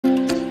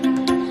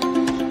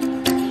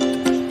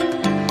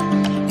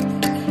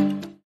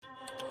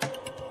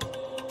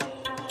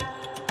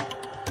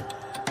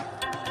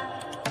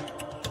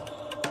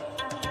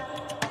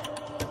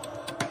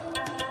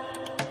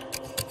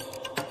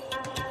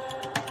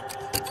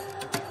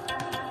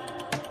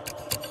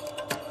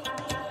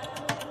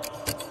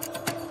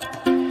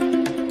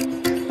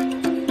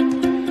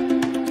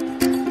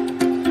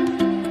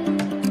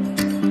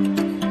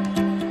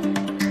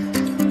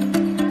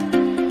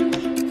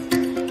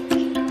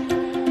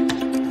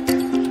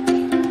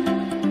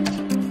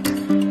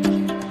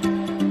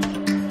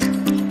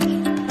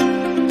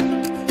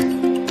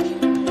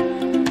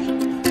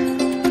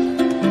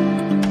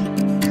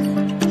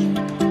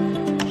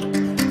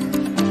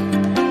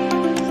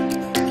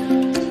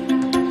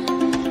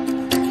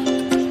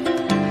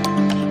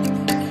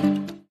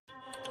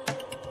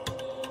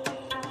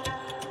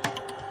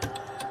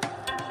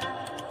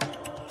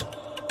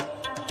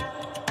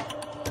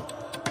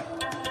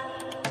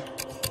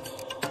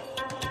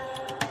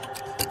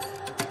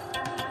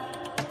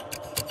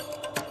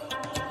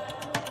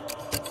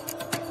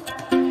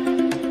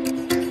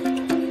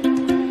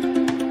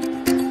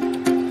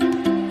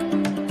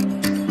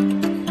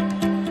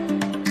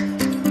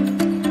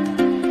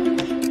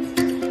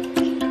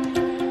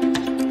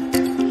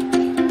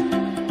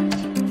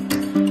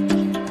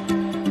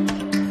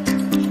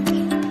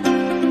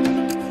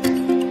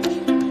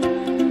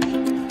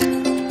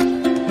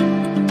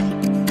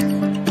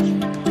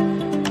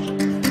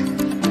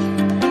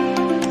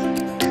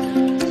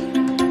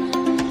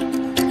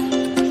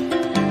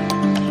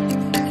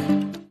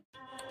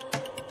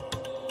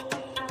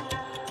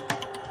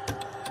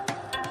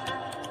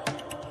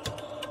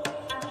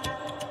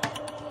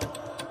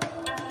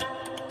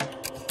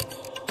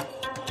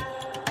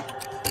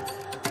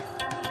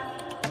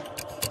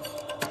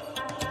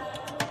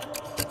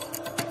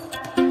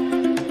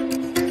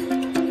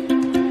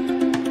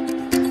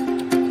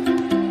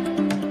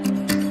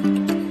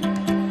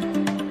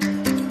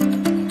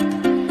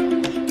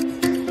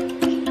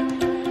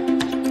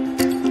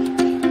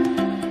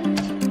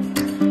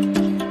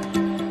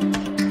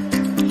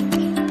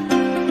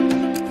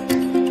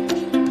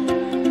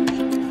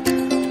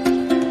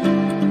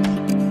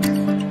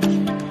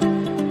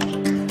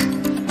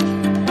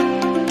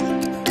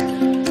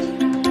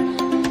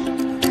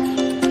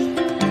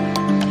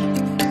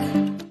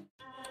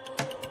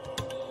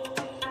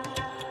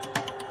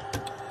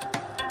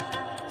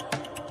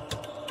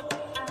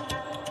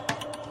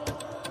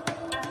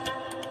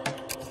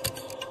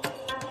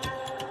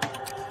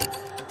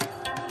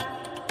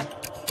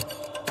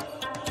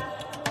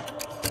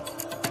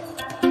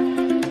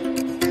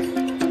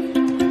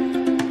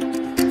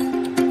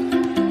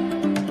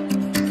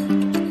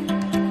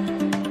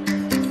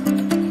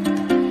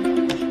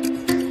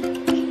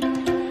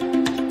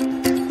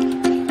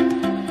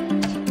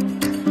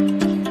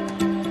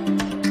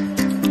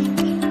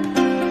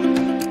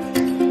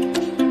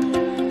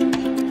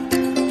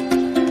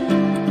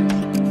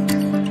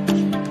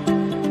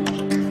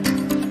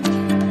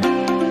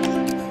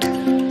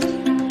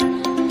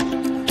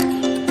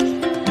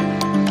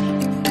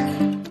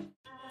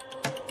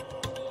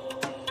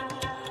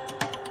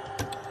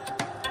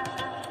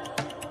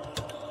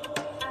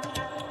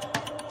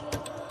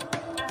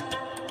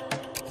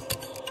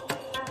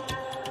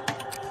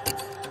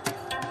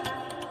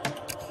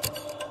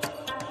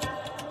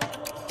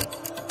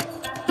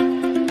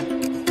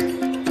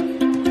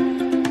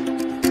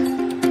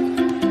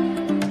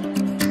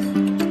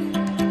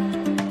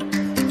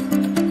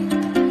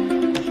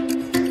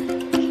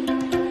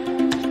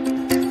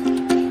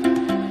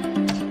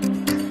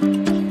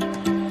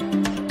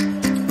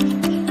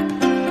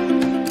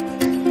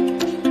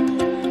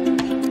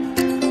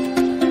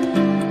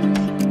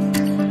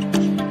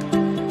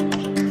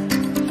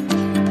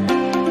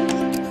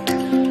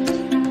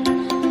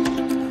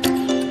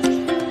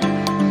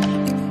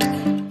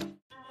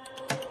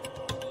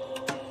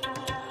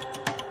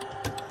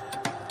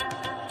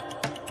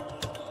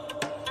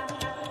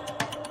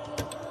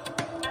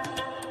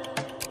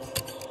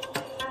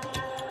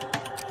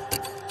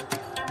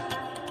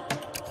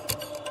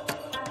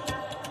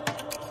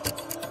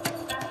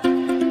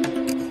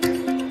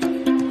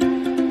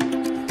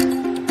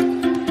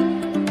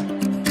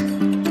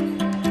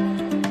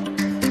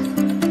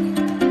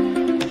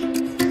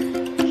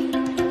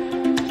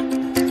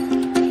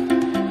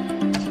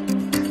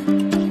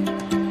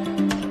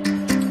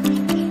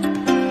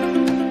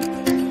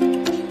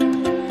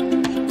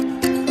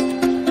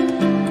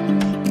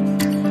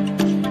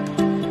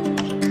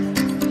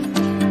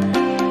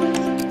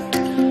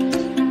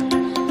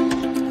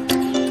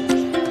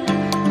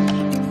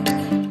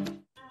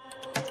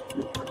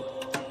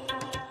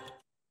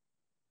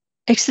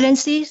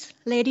Excellencies,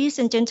 ladies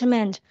and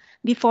gentlemen,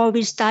 before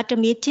we start the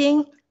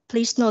meeting,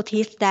 please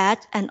notice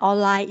that an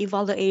online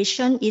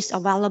evaluation is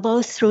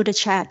available through the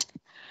chat.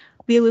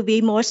 We will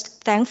be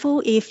most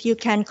thankful if you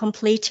can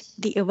complete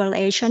the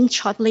evaluation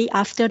shortly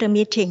after the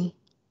meeting.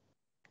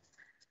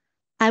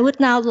 I would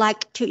now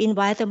like to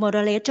invite the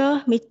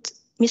moderator,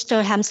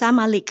 Mr. Hamza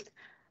Malik,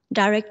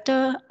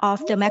 Director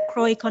of the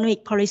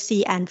Macroeconomic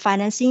Policy and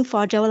Financing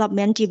for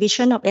Development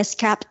Division of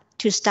ESCAP,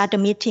 to start the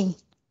meeting.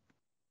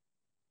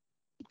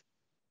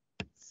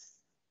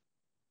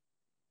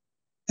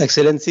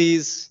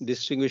 Excellencies,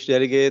 distinguished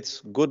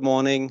delegates, good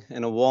morning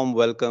and a warm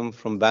welcome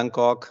from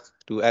Bangkok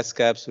to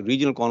ESCAP's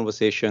regional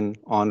conversation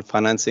on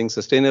financing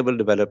sustainable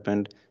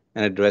development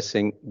and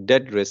addressing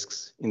debt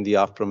risks in the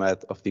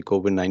aftermath of the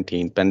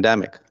COVID-19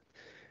 pandemic.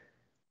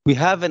 We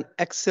have an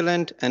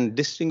excellent and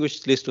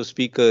distinguished list of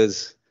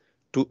speakers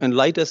to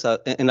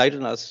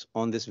enlighten us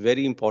on this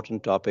very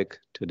important topic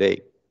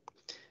today.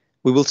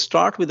 We will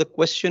start with a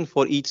question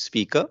for each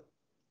speaker,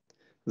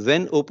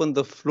 then open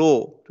the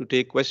floor to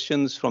take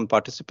questions from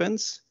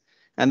participants,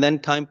 and then,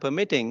 time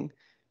permitting,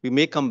 we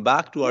may come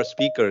back to our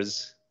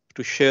speakers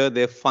to share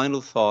their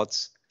final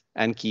thoughts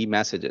and key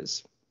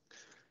messages.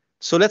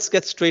 So let's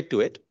get straight to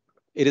it.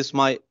 It is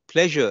my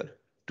pleasure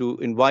to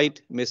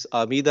invite Ms.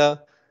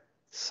 Armida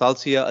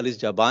Salcia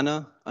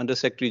Alice-Jabana,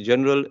 Undersecretary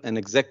General and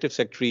Executive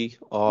Secretary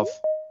of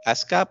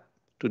ESCAP,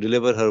 to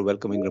deliver her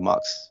welcoming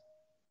remarks.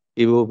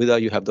 Armida,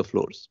 you have the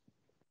floors.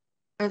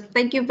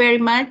 Thank you very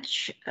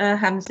much,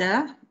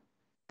 Hamza.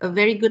 A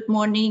very good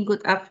morning,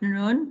 good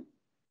afternoon.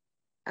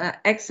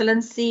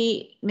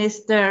 Excellency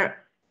Mr.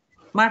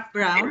 Mark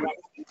Brown,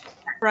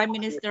 Prime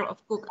Minister of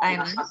Cook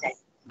Islands.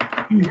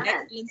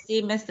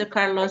 Excellency Mr.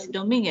 Carlos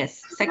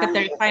Dominguez,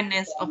 Secretary of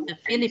Finance of the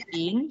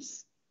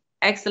Philippines.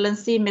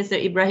 Excellency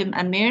Mr. Ibrahim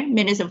Amir,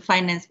 Minister of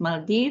Finance,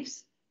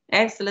 Maldives.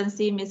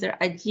 Excellency Mr.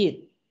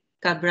 Ajit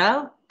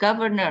Cabral,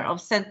 Governor of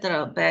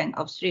Central Bank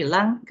of Sri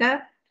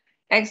Lanka.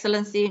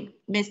 Excellency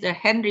Mr.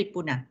 Henry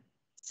Puna,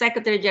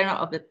 Secretary General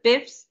of the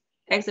PIFS.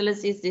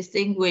 Excellencies,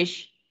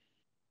 distinguished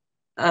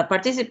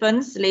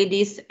participants,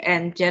 ladies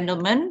and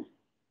gentlemen.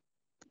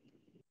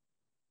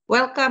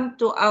 Welcome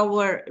to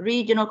our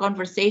regional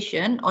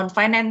conversation on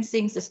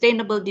financing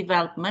sustainable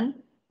development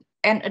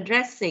and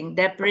addressing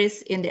debt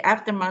risks in the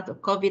aftermath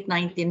of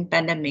COVID-19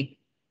 pandemic.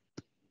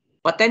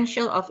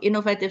 Potential of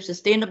innovative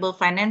sustainable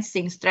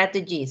financing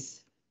strategies.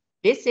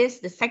 This is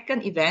the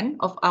second event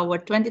of our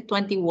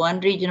 2021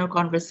 Regional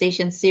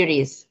Conversation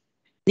series.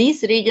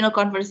 These regional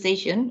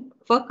conversations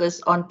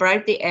focus on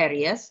priority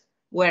areas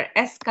where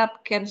ESCAP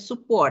can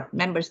support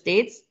member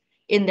states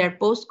in their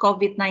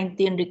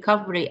post-COVID-19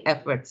 recovery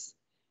efforts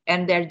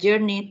and their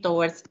journey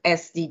towards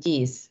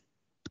SDGs.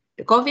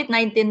 The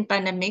COVID-19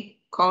 pandemic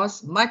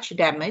caused much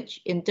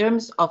damage in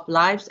terms of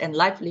lives and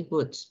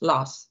livelihoods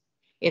lost.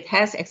 It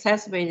has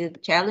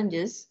exacerbated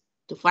challenges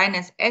to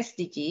finance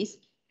SDGs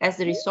as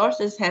the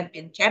resources have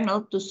been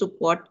channeled to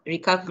support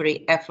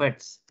recovery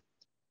efforts.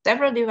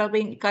 Several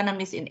developing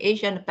economies in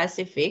Asia and the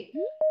Pacific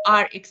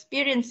are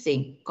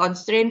experiencing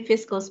constrained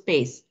fiscal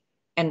space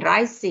and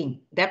rising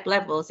debt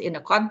levels in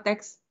a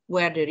context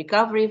where the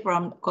recovery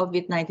from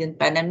COVID-19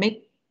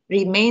 pandemic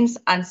remains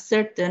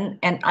uncertain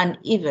and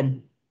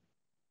uneven.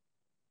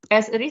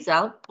 As a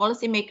result,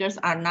 policymakers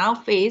are now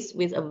faced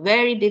with a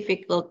very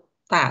difficult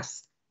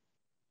task: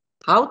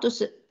 how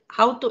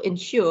to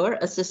ensure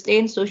a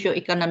sustained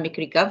socio-economic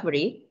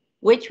recovery,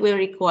 which will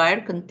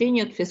require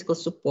continued fiscal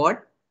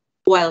support,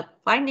 while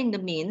finding the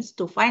means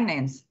to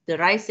finance the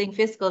rising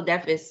fiscal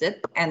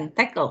deficit and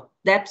tackle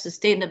debt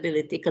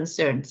sustainability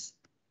concerns.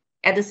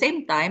 At the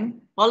same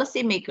time,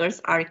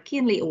 policymakers are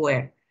keenly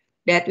aware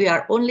that we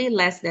are only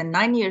less than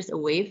 9 years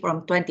away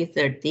from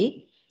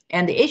 2030,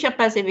 and the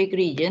Asia-Pacific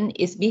region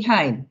is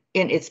behind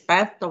in its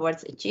path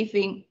towards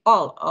achieving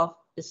all of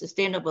the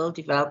Sustainable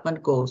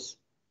Development Goals.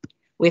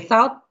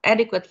 Without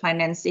adequate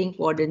financing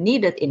for the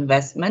needed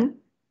investment,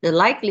 the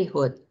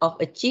likelihood of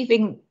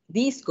achieving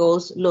these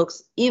goals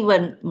looks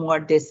even more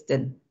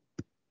distant.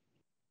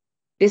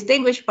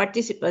 Distinguished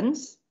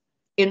participants,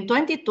 in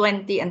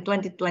 2020 and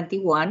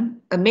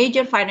 2021, a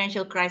major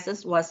financial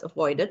crisis was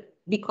avoided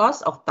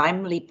because of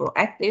timely,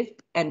 proactive,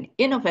 and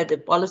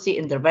innovative policy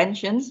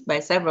interventions by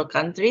several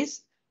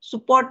countries,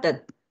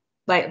 supported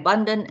by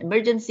abundant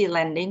emergency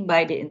lending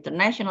by the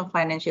international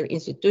financial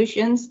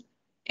institutions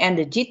and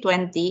the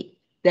G20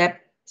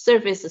 Debt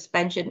Service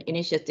Suspension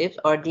Initiative,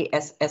 or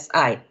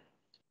DSSI.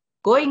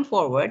 Going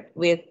forward,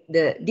 with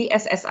the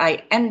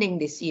DSSI ending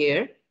this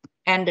year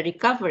and the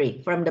recovery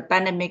from the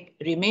pandemic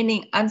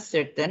remaining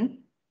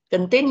uncertain,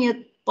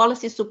 continued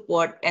policy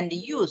support and the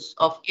use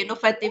of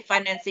innovative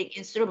financing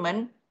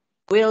instruments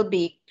will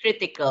be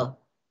critical.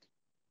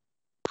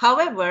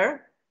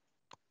 However,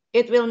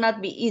 it will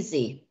not be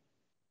easy,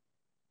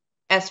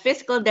 as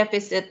fiscal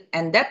deficit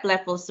and debt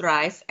levels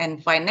rise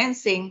and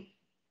financing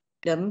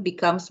them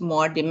becomes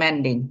more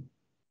demanding.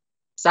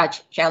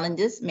 Such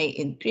challenges may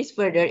increase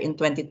further in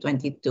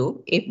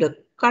 2022 if the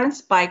current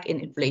spike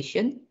in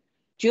inflation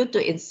due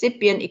to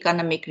incipient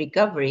economic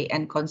recovery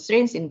and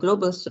constraints in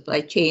global supply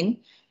chain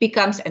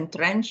becomes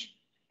entrenched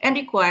and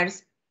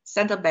requires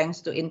central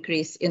banks to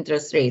increase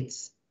interest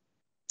rates.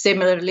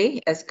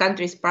 Similarly, as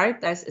countries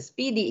prioritize a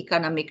speedy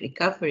economic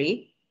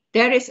recovery,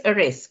 there is a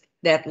risk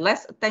that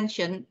less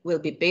attention will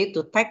be paid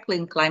to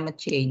tackling climate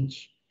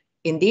change.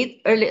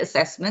 Indeed, early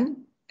assessment,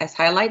 as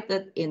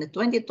highlighted in the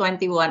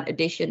 2021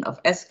 edition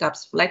of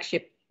ESCAP's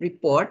flagship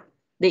report,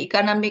 the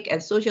Economic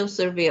and Social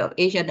Survey of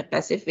Asia and the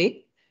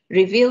Pacific,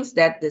 reveals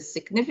that the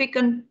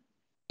significant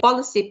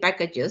policy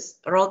packages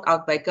rolled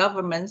out by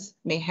governments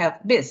may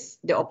have missed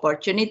the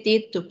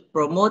opportunity to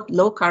promote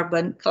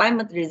low-carbon,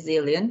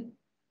 climate-resilient,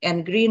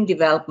 and green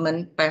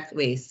development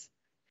pathways.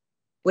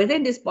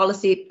 Within this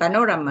policy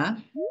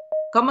panorama,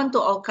 common to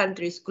all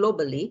countries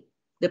globally,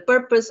 the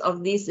purpose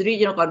of this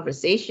regional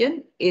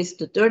conversation is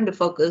to turn the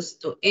focus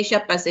to Asia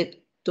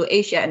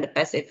and the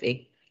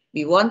Pacific.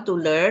 We want to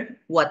learn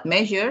what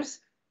measures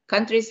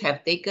countries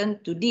have taken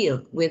to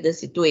deal with the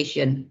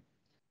situation.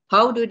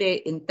 How do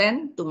they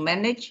intend to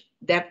manage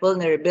debt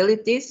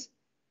vulnerabilities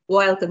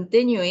while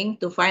continuing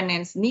to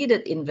finance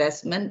needed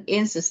investment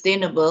in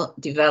sustainable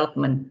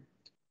development?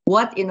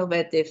 What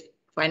innovative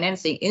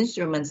financing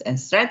instruments and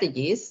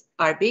strategies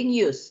are being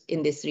used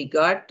in this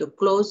regard to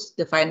close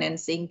the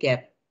financing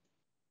gap?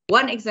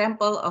 One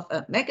example of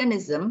a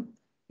mechanism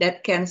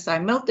that can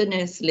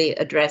simultaneously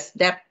address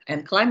debt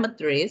and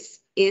climate risk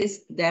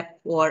is debt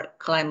for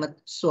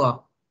climate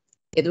swap.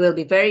 It will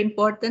be very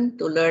important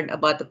to learn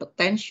about the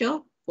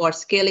potential for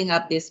scaling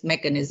up this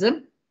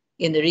mechanism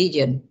in the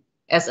region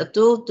as a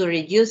tool to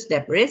reduce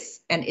debt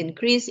risk and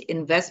increase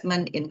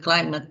investment in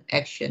climate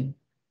action.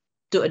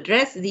 To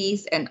address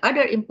these and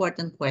other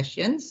important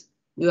questions,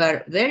 we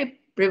are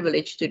very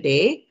privileged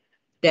today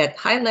that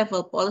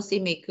high-level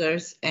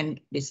policymakers and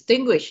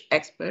distinguished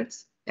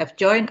experts have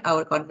joined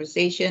our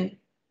conversation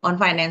on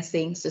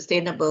financing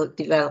sustainable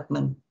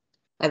development.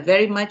 I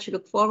very much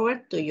look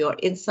forward to your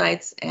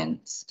insights and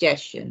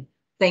suggestions.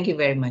 Thank you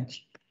very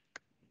much.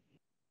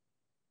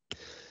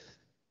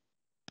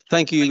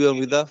 Thank you,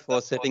 Yomida,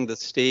 for setting the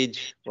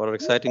stage for our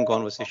exciting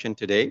conversation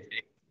today.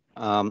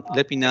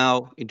 Let me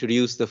now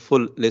introduce the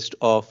full list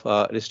of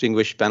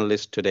distinguished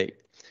panelists today.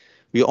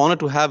 We are honored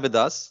to have with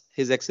us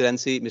His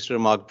Excellency Mr.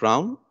 Mark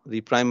Brown,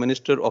 the Prime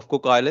Minister of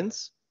Cook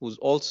Islands, who's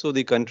also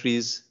the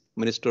country's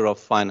Minister of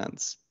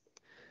Finance.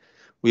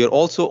 We are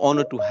also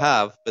honored to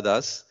have with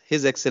us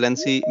His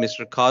Excellency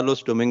Mr.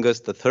 Carlos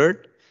Dominguez III,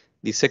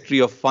 the Secretary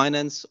of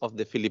Finance of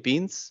the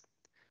Philippines,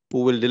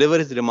 who will deliver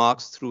his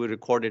remarks through a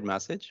recorded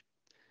message,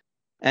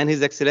 and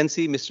His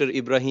Excellency Mr.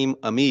 Ibrahim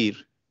Amir,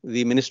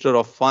 the Minister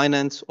of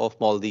Finance of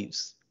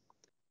Maldives.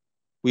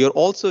 We are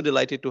also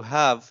delighted to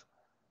have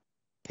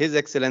His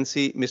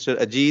Excellency Mr.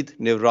 Ajit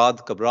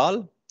Nevrad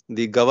Cabral,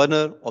 the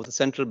Governor of the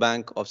Central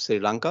Bank of Sri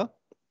Lanka.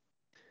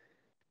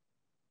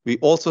 We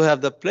also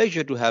have the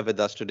pleasure to have with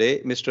us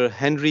today Mr.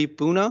 Henry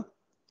Puna,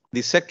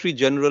 the Secretary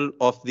General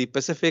of the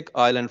Pacific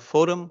Island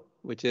Forum,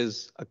 which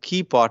is a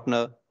key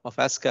partner of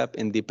ESCAP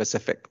in the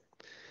Pacific.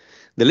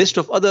 The list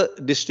of other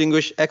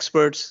distinguished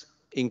experts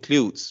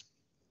includes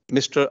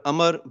Mr.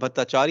 Amar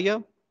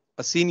Bhattacharya,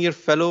 a senior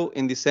fellow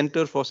in the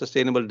Center for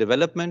Sustainable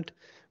Development,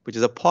 which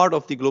is a part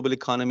of the Global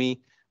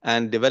Economy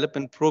and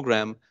Development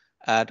Program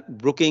at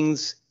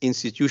Brookings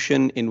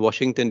Institution in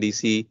Washington,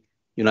 D.C.,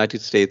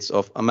 United States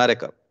of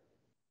America.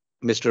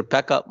 Mr.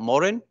 Pekka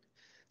Morin,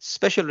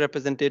 Special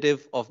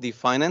Representative of the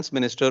Finance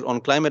Minister on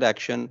Climate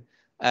Action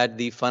at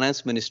the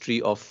Finance Ministry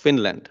of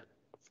Finland.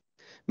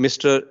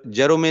 Mr.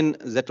 Jeromin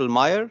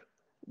Zettelmeier,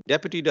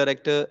 Deputy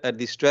Director at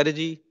the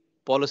Strategy,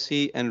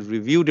 Policy and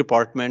Review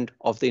Department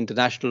of the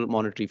International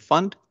Monetary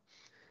Fund.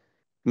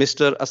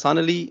 Mr.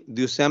 Asanali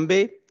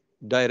Dusembe,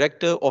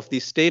 Director of the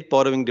State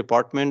Borrowing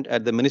Department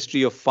at the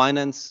Ministry of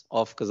Finance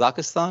of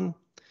Kazakhstan.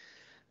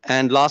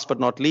 And last but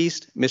not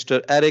least,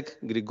 Mr. Eric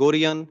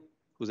Grigorian,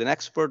 who's an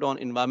expert on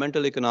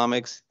environmental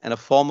economics and a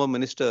former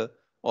Minister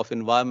of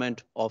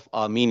Environment of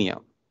Armenia.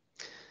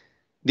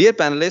 Dear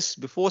panelists,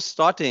 before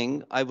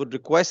starting, I would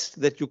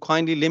request that you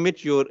kindly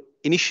limit your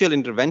initial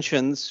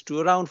interventions to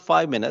around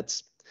 5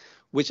 minutes,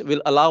 which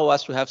will allow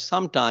us to have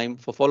some time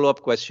for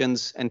follow-up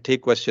questions and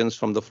take questions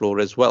from the floor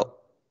as well.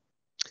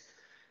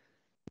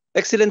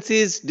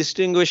 Excellencies,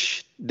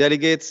 distinguished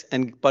delegates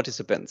and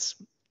participants,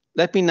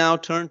 let me now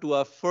turn to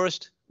our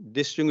first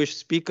distinguished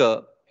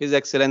speaker, His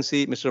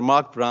Excellency Mr.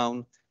 Mark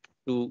Brown,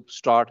 to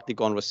start the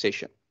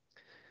conversation.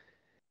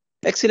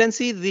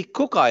 Excellency, the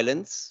Cook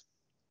Islands,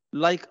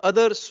 like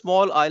other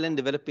small island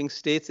developing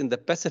states in the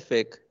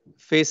Pacific,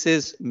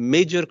 faces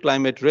major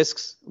climate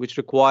risks which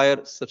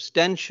require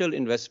substantial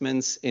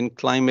investments in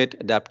climate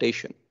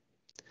adaptation.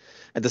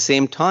 At the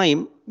same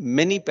time,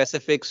 many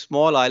Pacific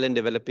small island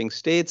developing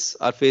states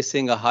are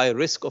facing a high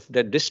risk of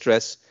debt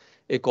distress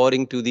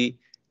according to the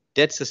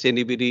debt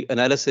sustainability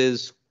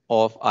analysis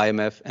of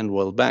IMF and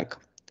World Bank.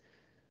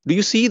 Do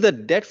you see the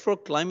debt for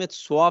climate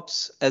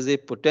swaps as a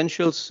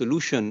potential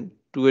solution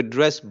to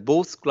address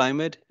both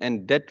climate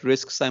and debt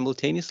risk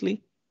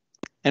simultaneously?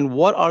 And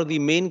what are the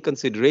main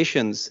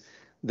considerations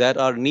that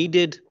are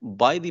needed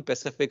by the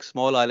Pacific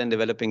small island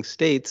developing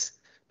states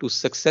to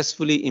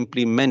successfully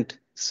implement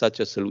such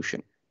a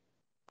solution?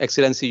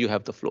 Excellency, you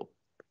have the floor.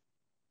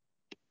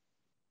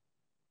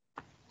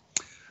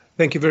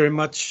 Thank you very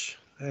much,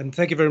 and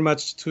thank you very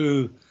much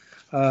to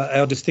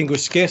our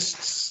distinguished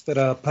guests that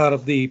are part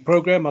of the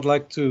program. I'd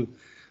like to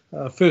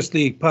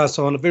firstly pass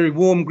on a very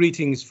warm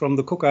greetings from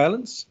the Cook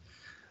Islands,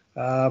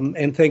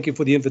 and thank you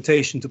for the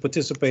invitation to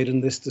participate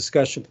in this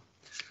discussion.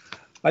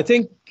 I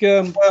think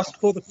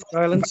for the Cook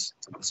Islands,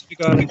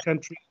 Pacific Island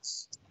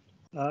countries,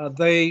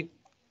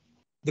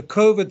 the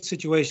COVID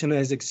situation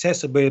has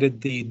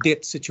exacerbated the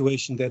debt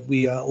situation that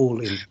we are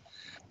all in.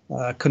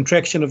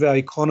 Contraction of our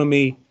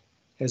economy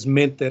has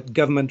meant that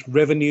government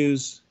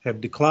revenues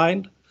have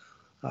declined,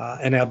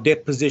 and our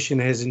debt position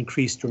has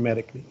increased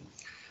dramatically.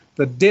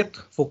 The debt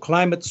for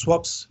climate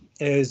swaps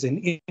as an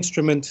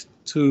instrument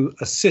to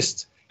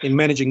assist in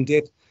managing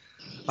debt,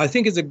 I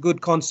think is a good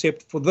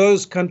concept for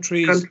those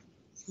countries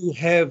who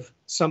have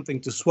something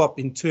to swap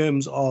in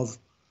terms of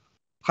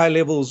high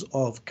levels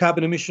of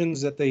carbon emissions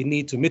that they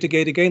need to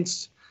mitigate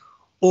against,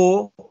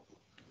 or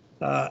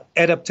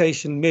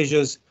adaptation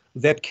measures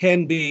that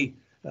can be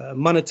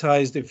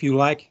monetized, if you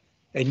like,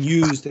 and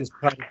used as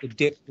part of the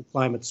debt for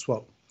climate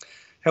swap.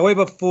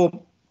 However, for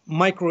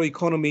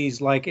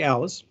microeconomies like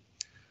ours,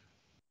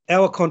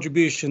 our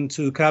contribution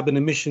to carbon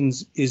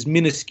emissions is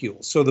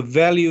minuscule. So the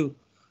value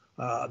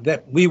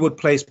that we would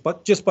place,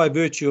 but just by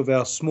virtue of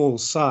our small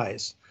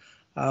size,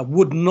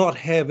 would not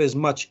have as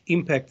much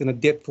impact in a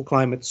debt for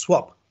climate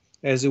swap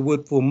as it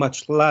would for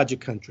much larger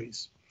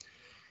countries.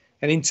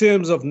 And in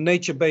terms of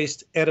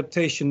nature-based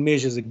adaptation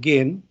measures,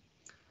 again,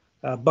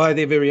 by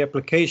their very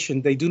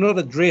application, they do not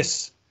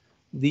address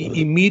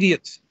the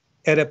immediate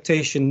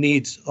adaptation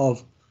needs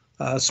of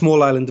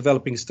small island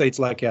developing states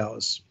like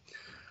ours.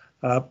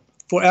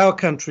 For our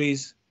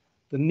countries,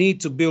 the need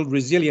to build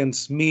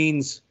resilience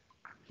means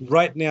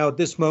right now, at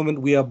this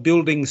moment, we are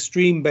building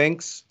stream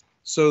banks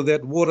so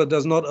that water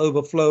does not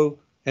overflow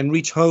and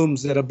reach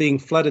homes that are being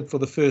flooded for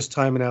the first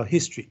time in our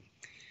history.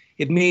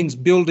 It means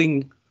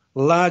building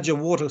larger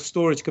water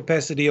storage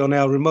capacity on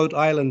our remote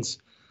islands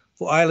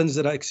for islands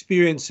that are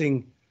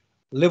experiencing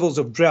levels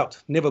of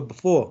drought never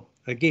before,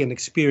 again,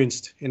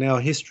 experienced in our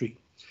history.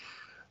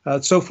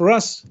 So for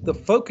us, the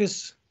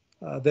focus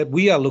that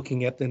we are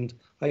looking at, and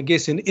I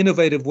guess an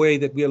innovative way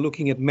that we are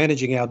looking at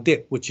managing our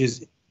debt, which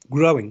is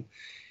growing,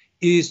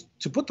 is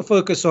to put the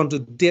focus onto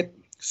debt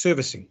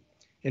servicing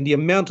and the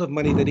amount of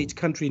money that each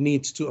country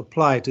needs to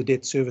apply to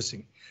debt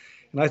servicing.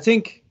 And I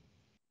think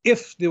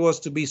if there was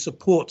to be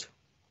support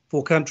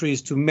for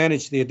countries to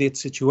manage their debt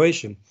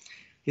situation,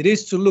 it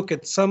is to look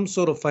at some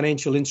sort of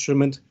financial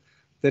instrument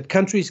that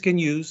countries can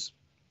use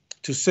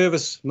to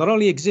service not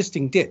only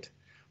existing debt,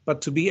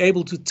 but to be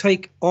able to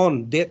take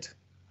on debt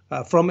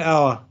from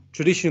our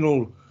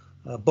traditional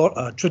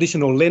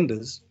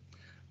lenders,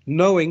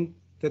 knowing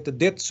that the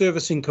debt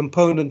servicing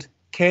component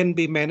can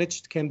be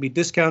managed, can be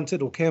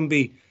discounted, or can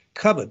be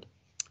covered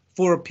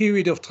for a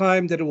period of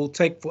time that it will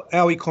take for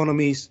our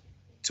economies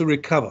to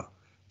recover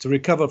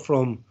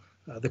from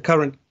the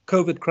current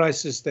COVID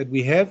crisis that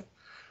we have,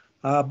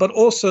 but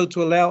also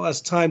to allow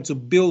us time to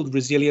build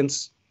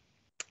resilience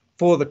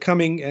for the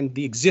coming and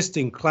the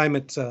existing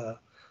climate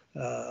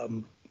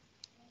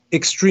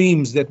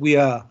extremes that we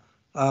are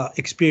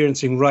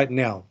experiencing right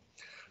now.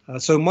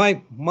 So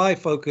my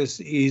focus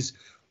is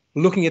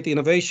looking at the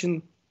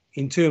innovation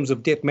in terms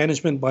of debt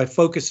management by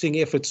focusing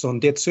efforts on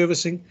debt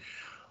servicing,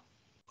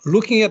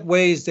 looking at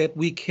ways that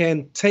we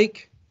can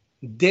take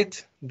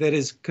debt that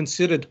is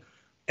considered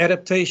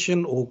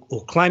adaptation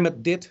or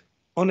climate debt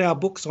on our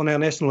books, on our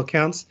national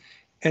accounts,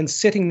 and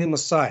setting them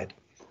aside,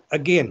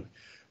 again,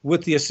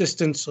 with the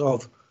assistance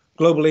of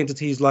global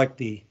entities like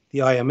the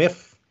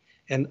IMF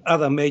and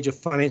other major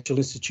financial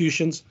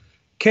institutions.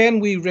 Can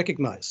we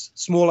recognize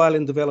small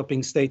island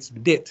developing states'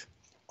 debt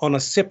on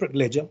a separate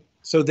ledger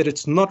so that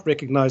it's not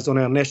recognized on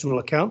our national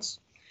accounts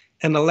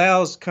and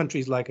allows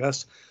countries like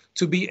us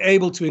to be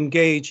able to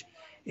engage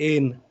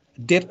in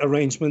debt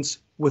arrangements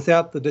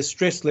without the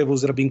distress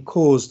levels that are being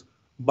caused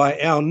by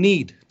our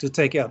need to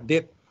take out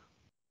debt,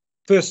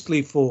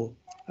 firstly for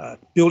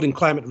building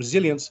climate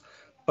resilience,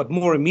 but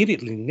more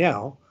immediately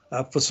now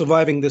for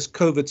surviving this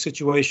COVID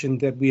situation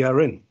that we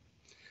are in.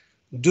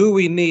 Do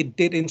we need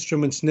debt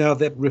instruments now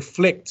that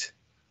reflect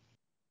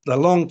the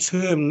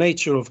long-term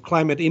nature of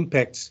climate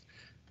impacts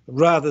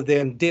rather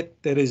than debt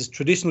that is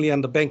traditionally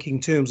under banking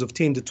terms of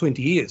 10 to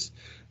 20 years?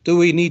 Do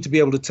we need to be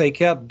able to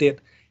take out debt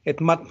at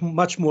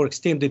much more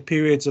extended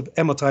periods of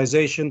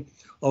amortization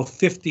of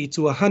 50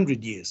 to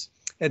 100 years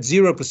at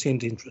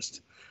 0%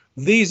 interest?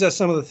 These are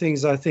some of the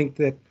things I think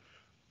that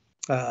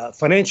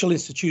financial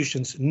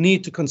institutions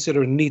need to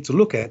consider and need to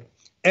look at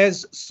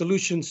as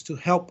solutions to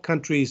help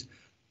countries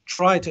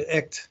try to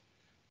act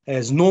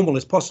as normal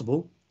as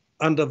possible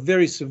under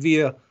very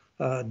severe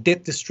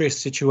debt distress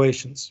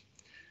situations.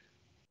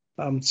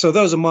 So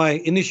those are my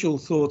initial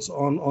thoughts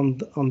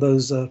on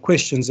those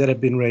questions that have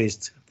been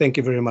raised. Thank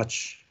you very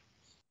much.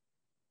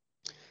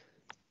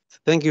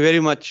 Thank you very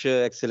much,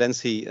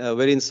 Excellency.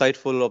 Very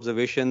insightful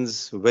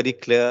observations, very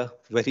clear,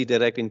 very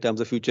direct in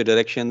terms of future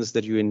directions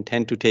that you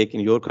intend to take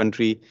in your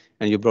country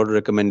and your broader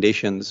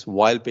recommendations.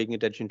 While paying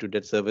attention to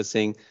debt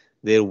servicing,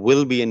 there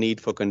will be a need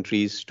for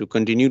countries to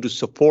continue to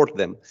support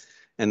them.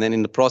 And then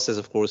in the process,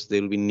 of course, there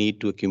will be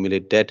need to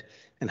accumulate debt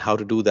and how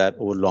to do that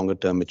over longer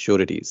term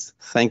maturities.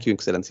 Thank you,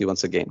 Excellency,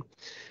 once again.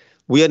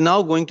 We are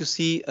now going to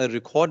see a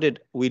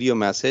recorded video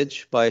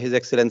message by His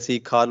Excellency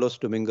Carlos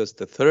Domingos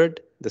III,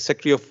 the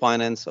Secretary of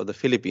Finance of the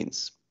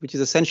Philippines, which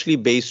is essentially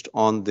based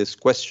on this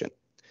question.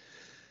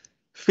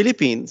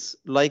 Philippines,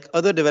 like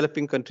other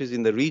developing countries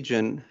in the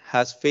region,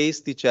 has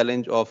faced the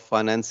challenge of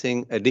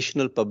financing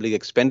additional public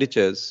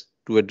expenditures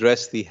to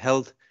address the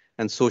health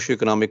and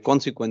socioeconomic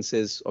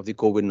consequences of the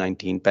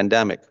COVID-19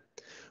 pandemic.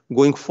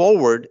 Going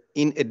forward,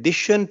 in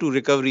addition to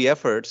recovery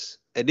efforts,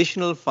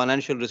 additional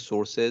financial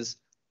resources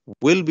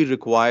will be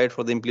required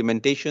for the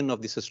implementation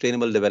of the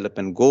Sustainable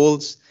Development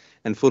Goals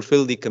and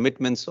fulfill the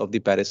commitments of the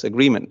Paris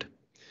Agreement.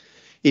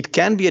 It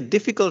can be a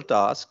difficult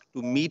task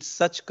to meet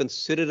such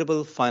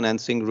considerable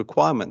financing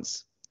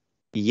requirements.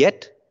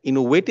 Yet,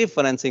 innovative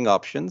financing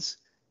options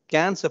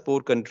can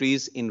support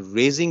countries in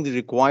raising the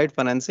required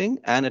financing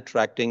and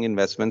attracting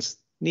investments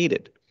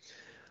needed.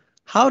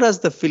 How does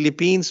the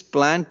Philippines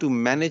plan to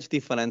manage the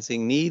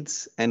financing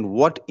needs, and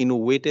what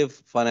innovative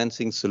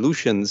financing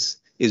solutions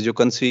is your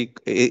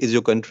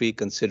country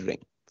considering?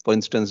 For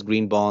instance,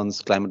 green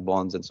bonds, climate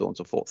bonds, and so on and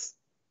so forth.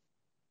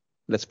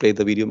 Let's play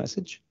the video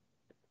message.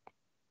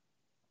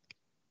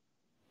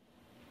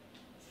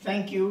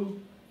 Thank you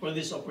for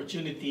this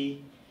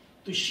opportunity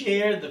to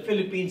share the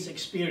Philippines'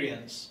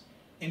 experience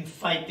in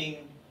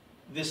fighting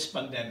this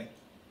pandemic.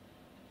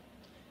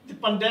 The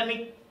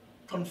pandemic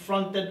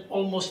confronted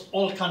almost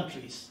all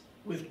countries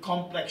with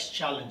complex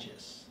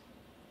challenges.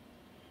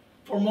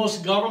 For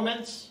most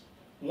governments,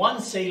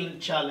 one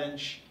salient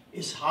challenge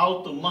is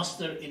how to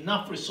muster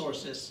enough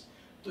resources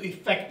to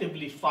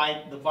effectively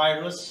fight the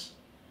virus,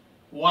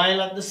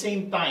 while at the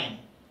same time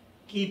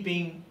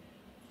keeping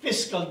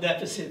fiscal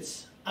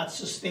deficits at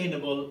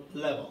sustainable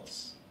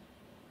levels.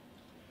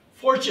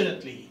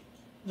 Fortunately,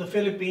 the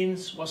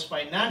Philippines was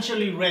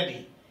financially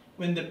ready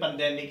when the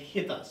pandemic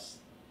hit us.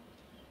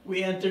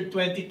 We entered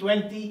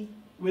 2020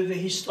 with a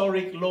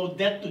historic low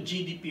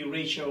debt-to-GDP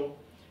ratio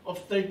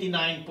of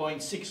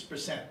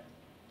 39.6%.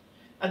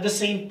 At the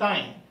same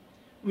time,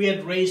 we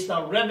had raised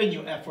our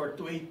revenue effort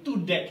to a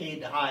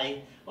two-decade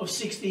high of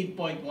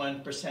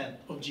 16.1%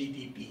 of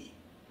GDP.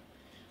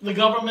 The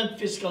government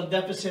fiscal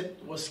deficit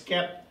was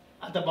kept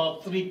at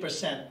about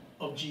 3%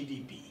 of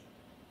GDP.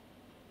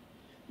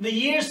 The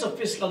years of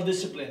fiscal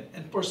discipline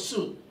and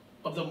pursuit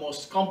of the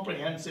most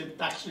comprehensive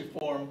tax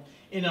reform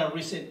in our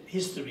recent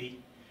history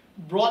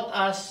brought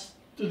us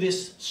to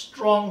this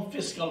strong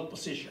fiscal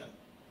position.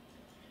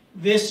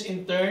 This,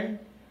 in turn,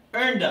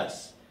 earned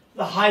us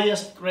the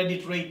highest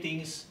credit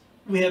ratings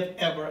we have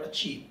ever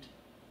achieved.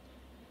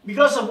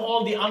 Because of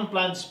all the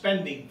unplanned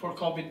spending for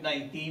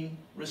COVID-19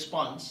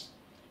 response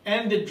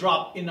and the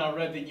drop in our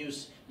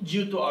revenues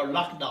due to our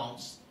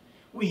lockdowns,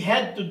 we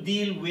had to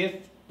deal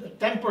with the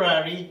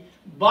temporary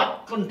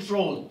but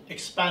controlled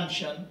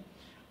expansion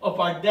of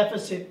our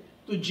deficit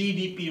to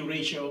GDP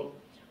ratio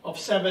of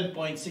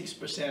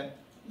 7.6%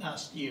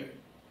 last year.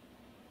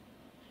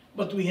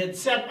 But we had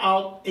set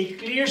out a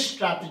clear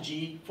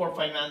strategy for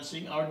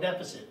financing our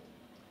deficit.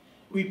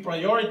 We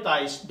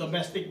prioritized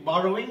domestic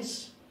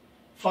borrowings,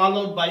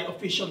 followed by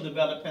official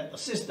development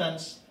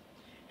assistance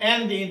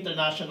and the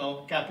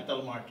international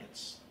capital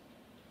markets.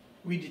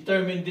 We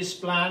determined this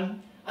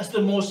plan as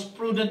the most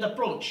prudent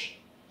approach,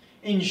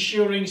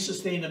 ensuring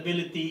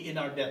sustainability in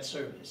our debt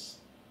service.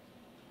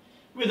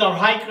 With our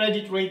high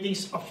credit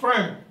ratings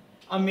affirmed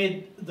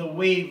amid the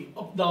wave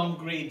of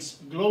downgrades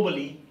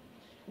globally,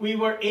 we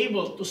were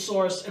able to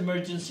source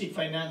emergency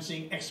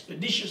financing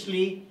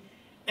expeditiously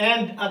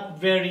and at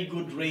very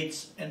good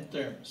rates and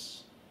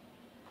terms.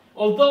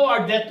 Although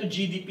our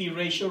debt-to-GDP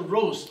ratio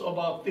rose to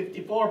about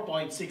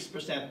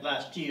 54.6%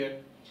 last year,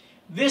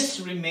 this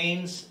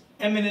remains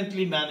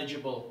eminently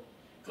manageable,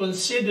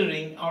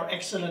 considering our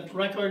excellent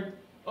record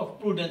of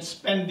prudent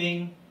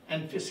spending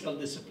and fiscal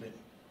discipline.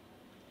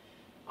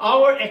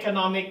 Our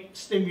economic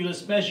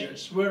stimulus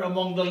measures were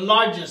among the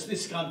largest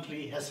this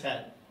country has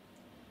had.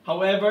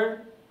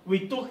 However,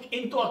 we took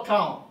into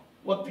account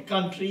what the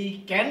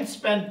country can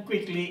spend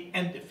quickly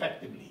and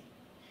effectively.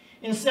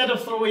 Instead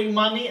of throwing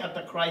money at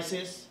the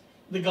crisis,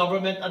 the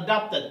government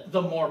adopted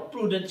the more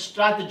prudent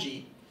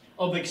strategy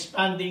of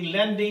expanding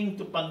lending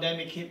to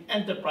pandemic-hit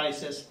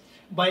enterprises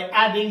by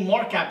adding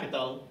more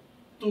capital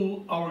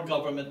to our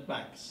government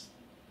banks.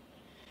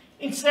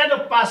 Instead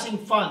of passing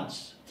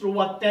funds through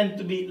what tend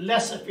to be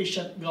less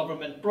efficient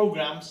government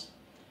programs,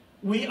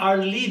 we are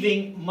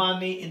leaving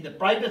money in the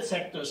private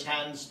sector's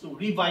hands to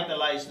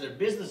revitalize their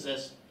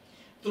businesses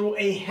through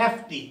a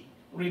hefty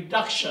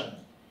reduction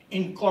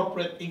in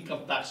corporate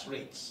income tax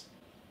rates.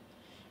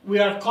 We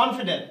are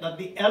confident that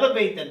the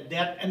elevated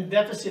debt and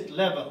deficit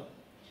level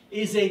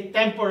is a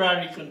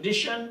temporary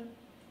condition,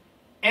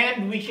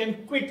 and we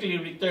can quickly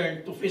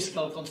return to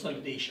fiscal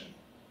consolidation.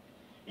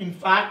 In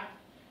fact,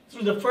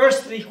 through the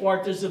first 3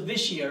 quarters of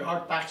this year,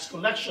 our tax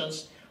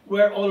collections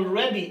were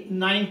already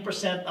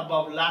 9%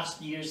 above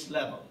last year's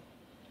level.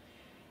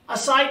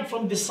 Aside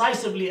from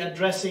decisively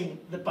addressing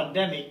the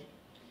pandemic,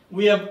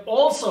 we have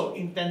also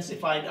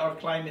intensified our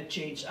climate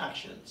change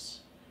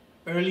actions.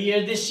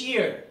 Earlier this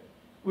year,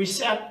 we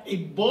set a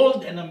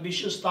bold and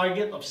ambitious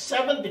target of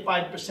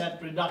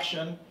 75%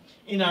 reduction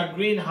in our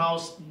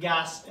greenhouse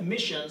gas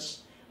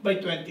emissions by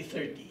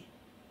 2030.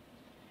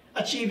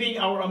 Achieving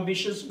our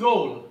ambitious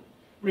goal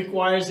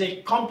requires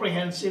a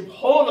comprehensive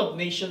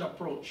whole-of-nation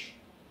approach.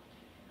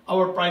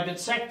 Our private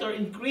sector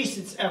increased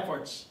its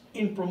efforts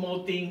in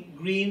promoting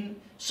green,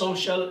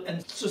 social,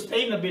 and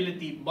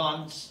sustainability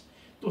bonds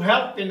to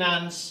help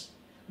finance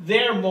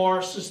their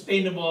more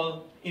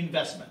sustainable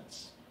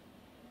investments.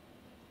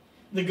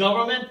 The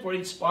government, for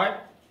its part,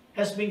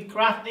 has been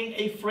crafting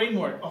a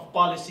framework of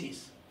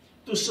policies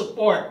to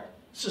support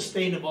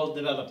sustainable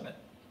development.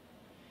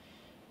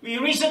 We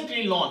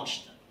recently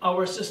launched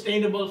our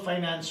Sustainable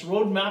Finance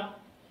Roadmap,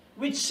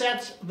 which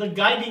sets the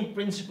guiding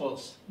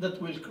principles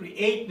that will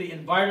create the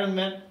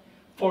environment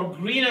for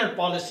greener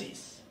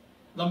policies,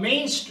 the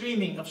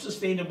mainstreaming of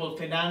sustainable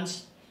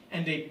finance,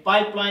 and a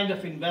pipeline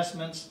of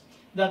investments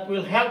that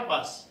will help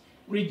us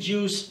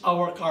reduce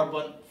our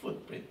carbon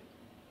footprint.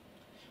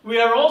 We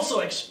are also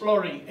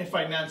exploring a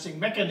financing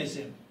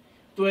mechanism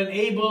to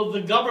enable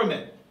the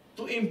government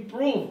to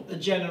improve the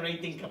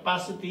generating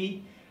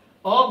capacity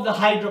of the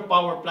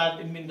hydropower plant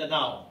in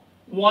Mindanao,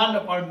 one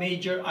of our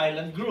major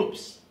island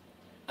groups.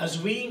 As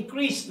we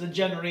increase the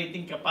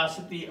generating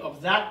capacity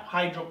of that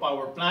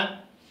hydropower plant,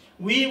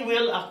 we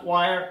will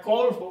acquire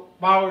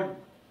coal-powered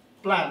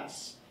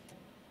plants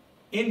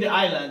in the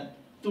island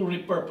to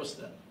repurpose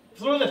them.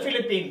 Through the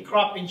Philippine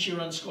Crop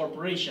Insurance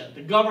Corporation,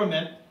 the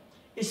government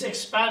is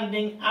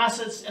expanding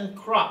assets and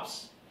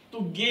crops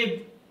to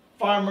give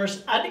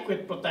farmers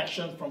adequate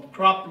protection from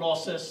crop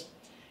losses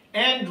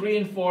and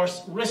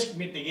reinforce risk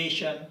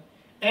mitigation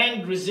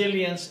and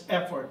resilience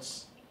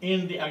efforts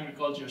in the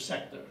agriculture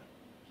sector.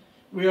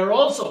 We are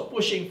also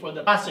pushing for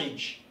the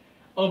passage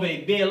of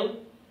a bill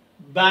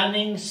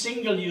banning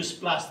single-use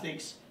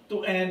plastics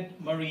to end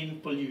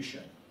marine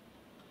pollution.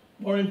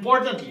 More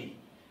importantly,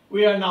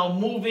 we are now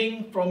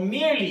moving from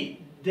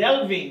merely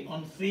delving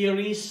on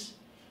theories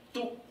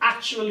to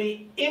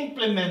actually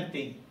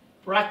implementing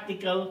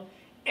practical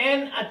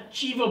and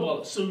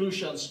achievable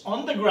solutions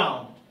on the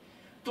ground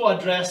to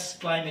address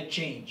climate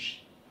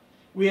change.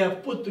 We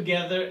have put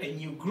together a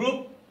new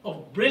group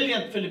of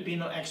brilliant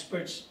Filipino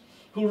experts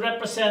who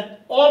represent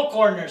all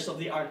corners of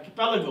the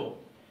archipelago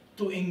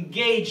to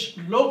engage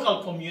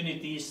local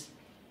communities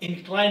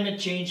in climate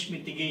change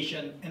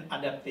mitigation and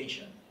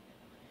adaptation.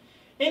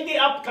 In the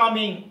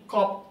upcoming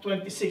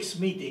COP26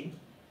 meeting,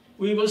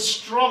 we will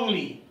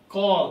strongly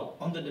call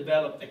on the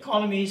developed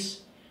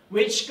economies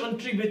which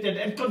contributed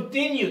and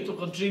continue to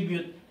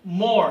contribute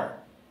more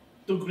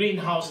to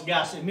greenhouse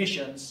gas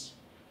emissions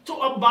to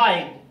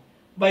abide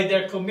by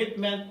their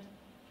commitment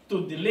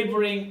to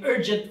delivering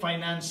urgent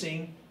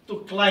financing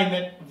to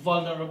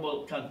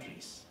climate-vulnerable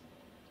countries.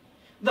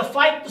 The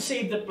fight to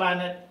save the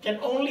planet can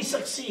only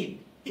succeed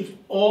if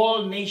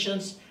all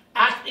nations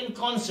act in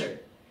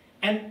concert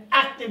and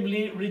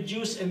actively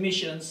reduce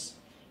emissions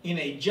in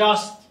a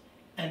just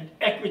and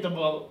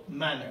equitable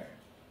manner.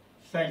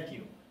 Thank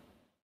you.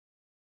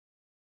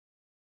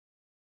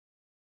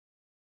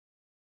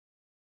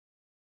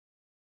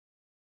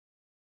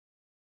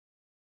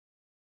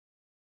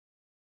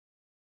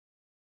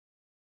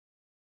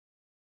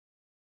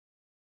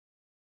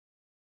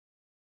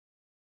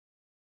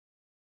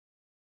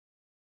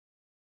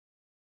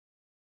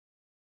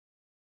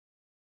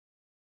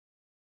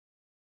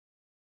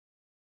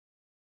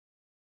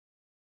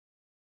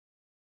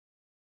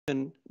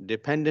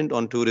 Dependent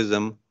on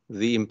tourism,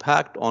 the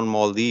impact on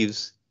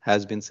Maldives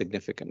has been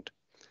significant.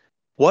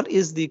 What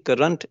is the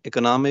current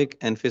economic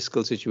and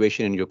fiscal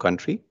situation in your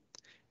country?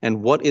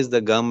 And what is the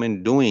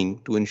government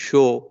doing to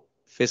ensure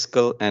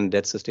fiscal and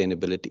debt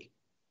sustainability?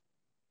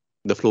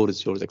 The floor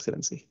is yours,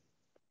 Excellency.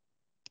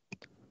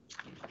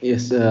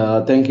 Yes,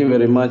 thank you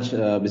very much.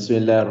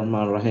 Bismillah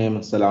ar-Rahman ar-Rahim.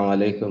 Assalamu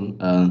alaikum.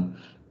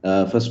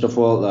 First of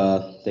all,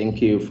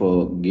 thank you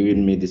for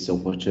giving me this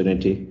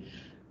opportunity.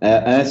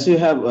 As you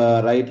have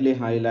rightly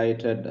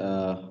highlighted,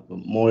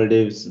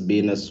 Maldives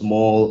being a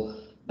small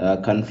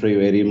country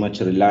very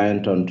much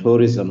reliant on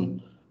tourism,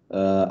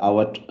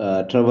 our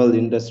travel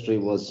industry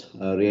was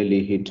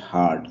really hit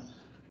hard.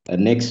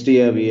 Next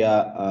year we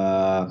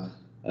are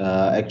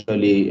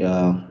actually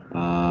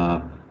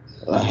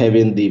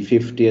having the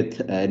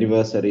 50th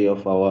anniversary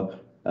of our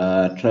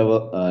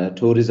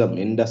tourism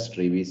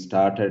industry. We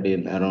started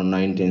in around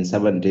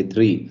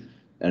 1973.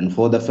 And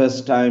for the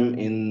first time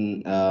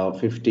in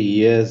 50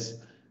 years,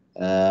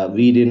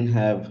 we didn't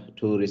have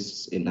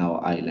tourists in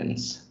our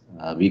islands.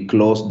 We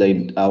closed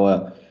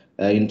our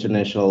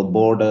international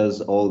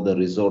borders, all the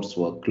resorts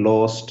were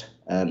closed.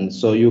 And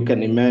so you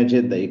can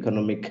imagine the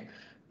economic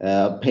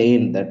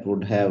pain that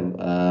would have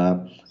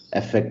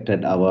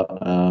affected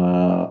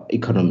our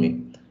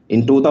economy.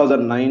 In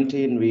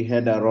 2019, we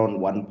had around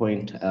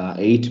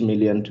 1.8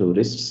 million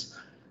tourists.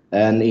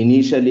 And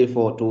initially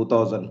for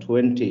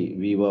 2020,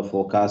 we were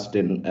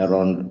forecasting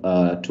around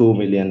 2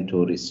 million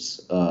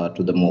tourists to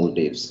the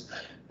Maldives.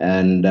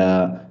 And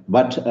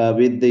but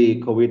with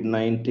the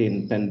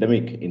COVID-19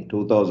 pandemic in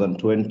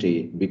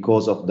 2020,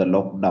 because of the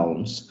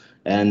lockdowns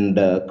and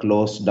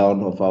close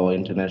down of our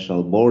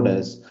international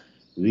borders,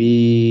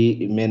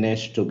 we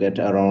managed to get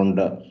around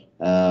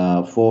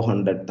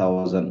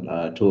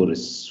 400,000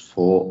 tourists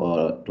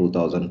for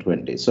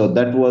 2020. So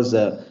that was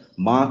a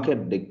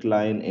market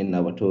decline in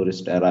our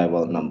tourist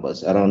arrival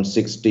numbers, around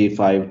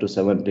 65 to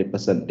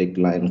 70%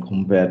 decline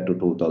compared to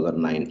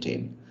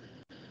 2019.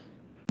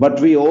 But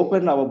we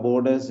opened our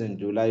borders in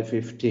July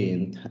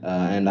 15th,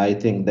 and I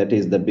think that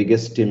is the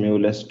biggest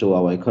stimulus to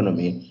our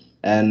economy.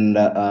 And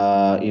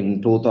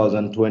in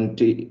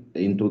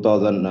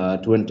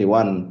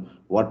 2021,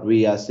 what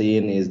we are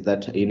seeing is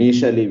that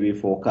initially we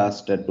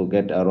forecasted to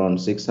get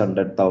around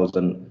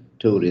 600,000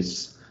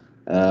 tourists,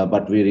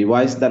 but we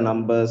revised the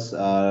numbers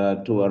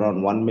to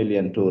around 1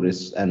 million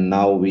tourists, and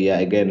now we are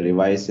again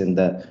revising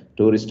the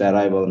tourist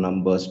arrival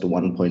numbers to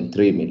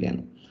 1.3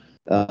 million.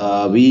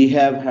 We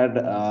have had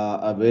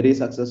a very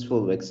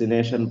successful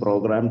vaccination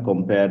program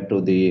compared to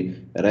the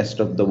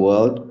rest of the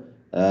world.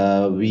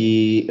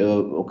 We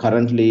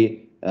currently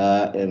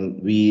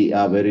we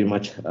are very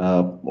much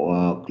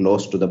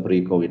close to the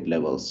pre-COVID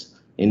levels.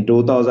 In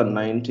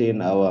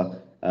 2019, our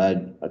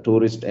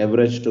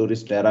average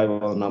tourist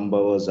arrival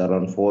number was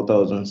around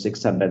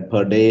 4,600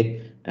 per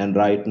day, and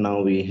right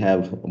now we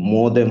have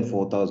more than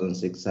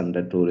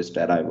 4,600 tourist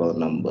arrival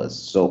numbers.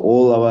 So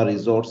all our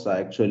resorts are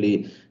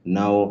actually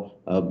now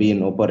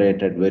being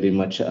operated very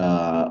much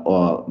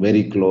or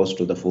very close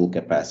to the full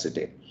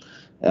capacity.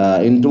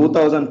 In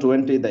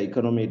 2020, the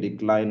economy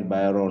declined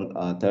by around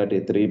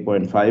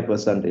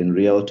 33.5% in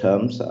real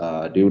terms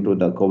due to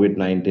the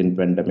COVID-19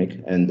 pandemic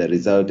and the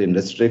resulting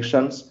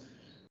restrictions.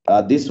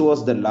 This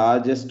was the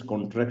largest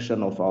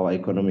contraction of our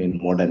economy in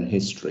modern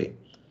history.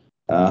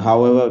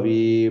 However,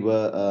 we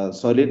are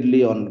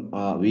solidly on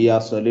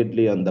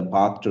the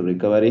path to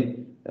recovery.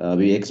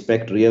 We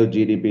expect real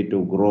GDP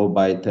to grow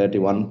by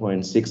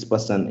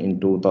 31.6% in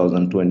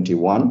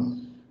 2021.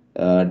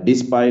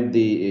 Despite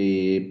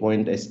the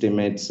point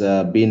estimates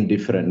being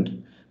different,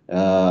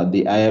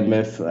 the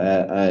IMF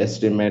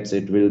estimates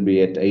it will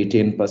be at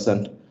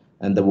 18%,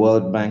 and the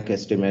World Bank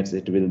estimates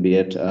it will be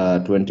at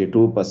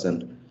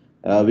 22%.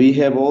 We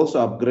have also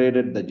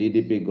upgraded the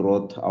GDP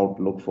growth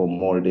outlook for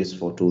Maldives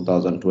for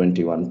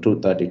 2021 to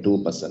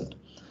 32%.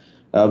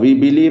 We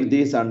believe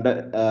these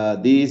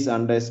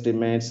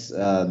underestimates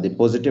the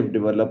positive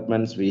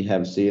developments we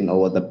have seen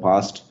over the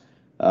past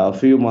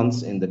few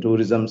months in the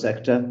tourism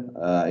sector,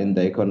 in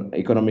the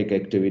economic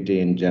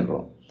activity in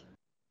general.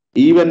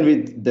 Even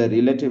with the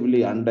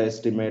relatively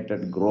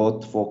underestimated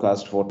growth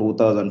forecast for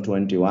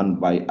 2021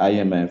 by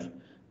IMF,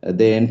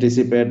 they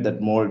anticipate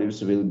that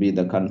Maldives will be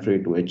the country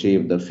to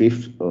achieve the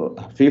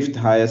fifth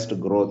highest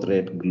growth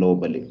rate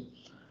globally.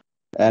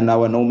 And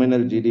our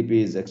nominal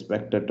GDP is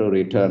expected to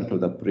return to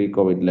the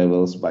pre-COVID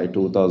levels by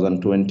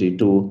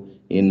 2022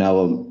 in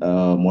our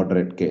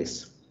moderate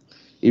case.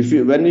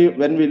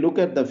 When we look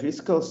at the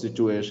fiscal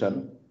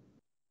situation,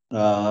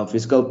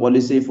 fiscal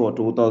policy for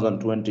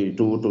 2022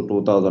 to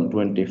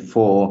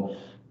 2024,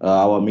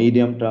 our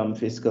medium-term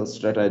fiscal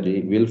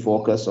strategy will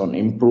focus on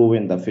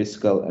improving the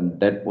fiscal and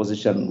debt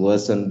position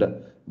worsened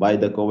by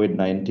the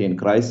COVID-19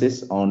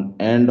 crisis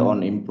and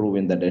on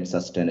improving the debt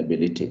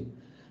sustainability.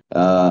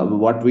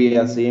 What we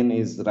are seeing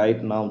is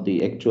right now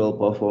the actual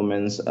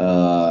performance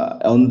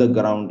on the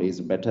ground is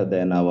better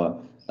than our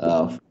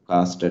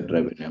forecasted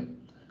revenue.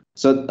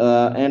 So,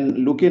 and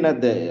looking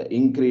at the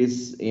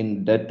increase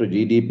in debt to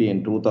GDP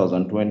in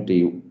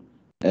 2020,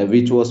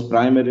 which was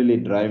primarily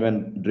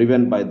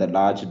driven by the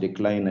large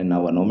decline in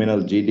our nominal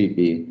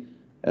GDP,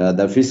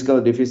 the fiscal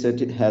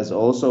deficit has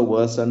also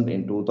worsened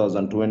in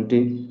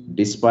 2020,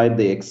 despite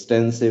the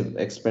extensive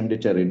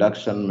expenditure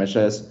reduction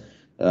measures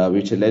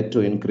which led to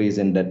increase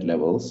in debt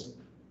levels.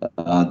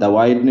 The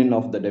widening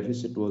of the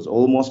deficit was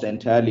almost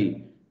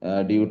entirely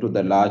due to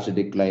the large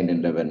decline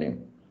in revenue.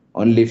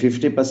 Only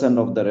 50%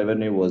 of the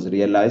revenue was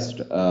realized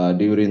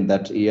during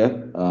that year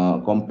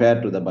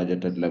compared to the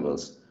budgeted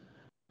levels.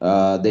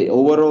 The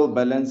overall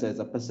balance as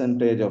a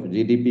percentage of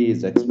GDP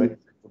is expected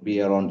to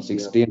be around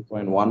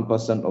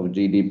 16.1% of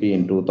GDP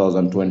in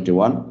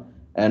 2021,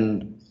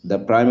 and the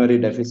primary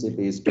deficit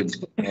is to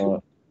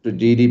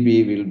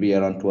GDP will be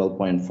around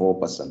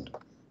 12.4%.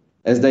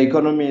 As the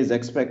economy is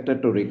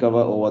expected to recover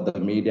over the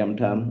medium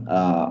term,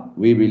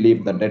 we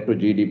believe the debt to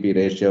GDP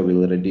ratio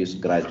will reduce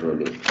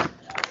gradually.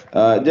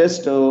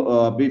 Just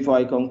before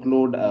I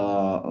conclude,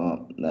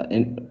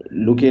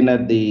 looking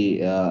at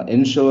the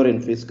ensuring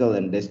fiscal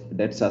and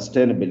debt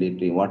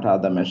sustainability, what are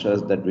the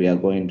measures that we are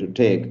going to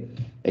take?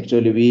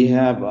 Actually, we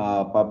have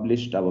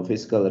published our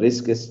fiscal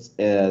risk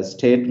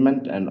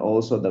statement and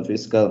also the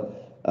fiscal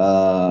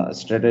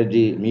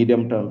strategy,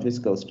 medium-term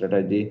fiscal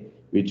strategy,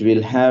 which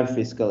will have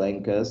fiscal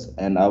anchors,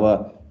 and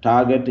our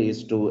target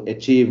is to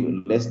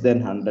achieve less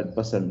than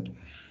 100%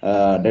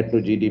 debt to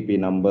GDP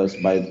numbers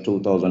by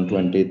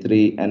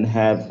 2023 and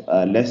have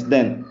less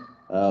than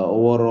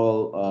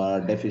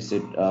overall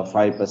deficit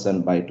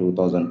 5% by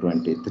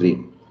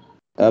 2023.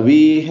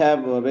 We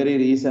have very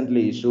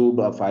recently issued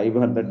a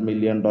 $500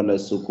 million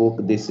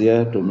sukuk this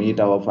year to meet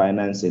our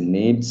financing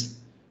needs.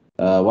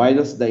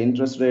 Whilst the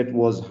interest rate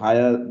was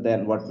higher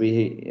than what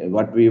we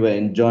were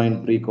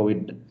enjoying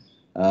pre-COVID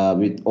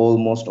with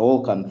almost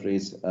all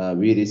countries,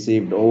 we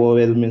received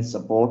overwhelming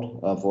support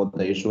for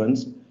the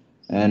issuance.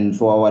 And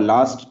for our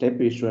last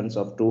TEP issuance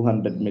of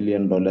 $200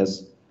 million,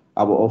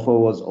 our offer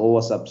was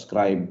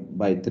oversubscribed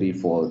by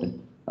threefold.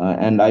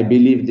 And I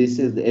believe this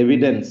is the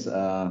evidence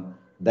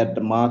that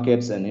the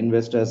markets and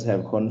investors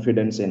have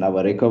confidence in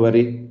our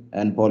recovery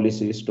and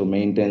policies to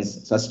maintain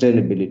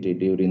sustainability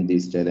during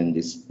these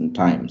challenges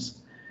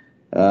times.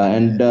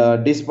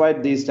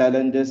 Despite these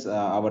challenges,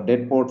 our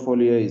debt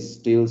portfolio is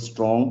still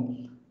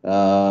strong.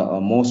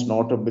 Most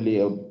notably,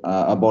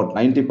 about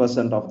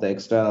 90% of the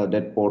external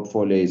debt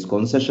portfolio is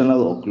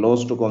concessional or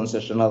close to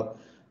concessional,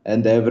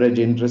 and the average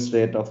interest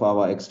rate of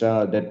our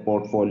external debt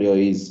portfolio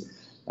is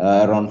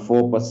around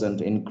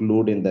 4%,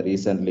 including the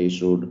recently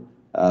issued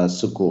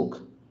sukuk.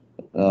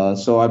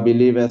 So I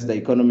believe as the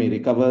economy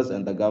recovers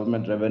and the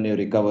government revenue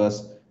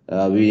recovers,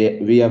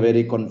 we are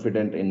very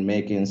confident in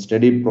making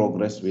steady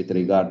progress with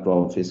regard to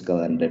our fiscal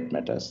and debt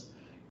matters.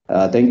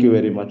 Thank you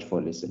very much for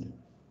listening.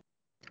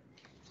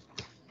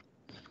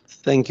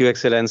 Thank you,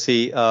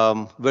 Excellency.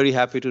 Very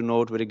happy to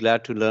note, very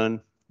glad to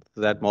learn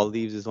that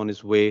Maldives is on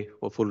its way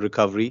for full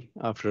recovery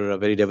after a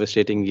very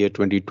devastating year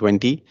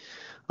 2020.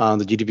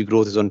 The GDP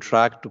growth is on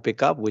track to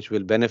pick up, which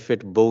will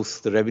benefit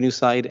both the revenue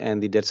side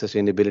and the debt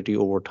sustainability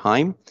over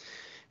time.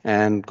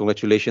 And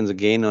congratulations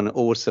again on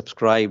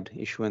oversubscribed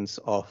issuance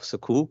of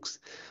sukuks.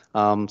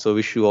 So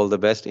wish you all the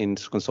best in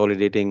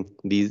consolidating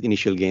these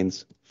initial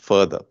gains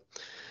further.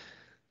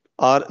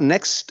 Our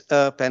next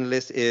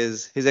panelist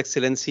is His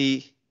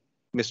Excellency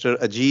Mr.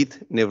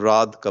 Ajit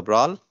Nevrad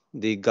Cabral,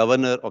 the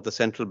Governor of the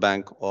Central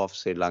Bank of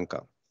Sri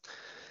Lanka.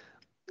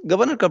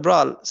 Governor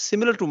Cabral,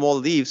 similar to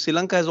Maldives, Sri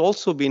Lanka has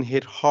also been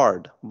hit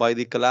hard by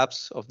the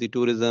collapse of the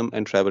tourism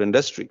and travel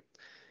industry.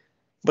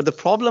 But the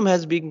problem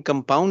has been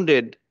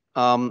compounded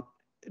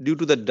due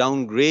to the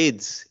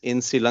downgrades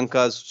in Sri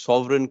Lanka's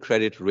sovereign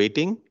credit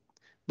rating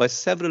by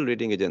several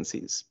rating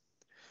agencies.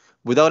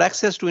 Without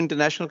access to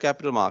international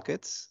capital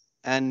markets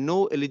and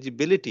no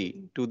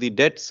eligibility to the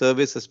debt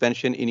service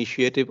suspension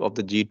initiative of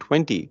the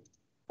G20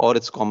 or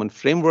its common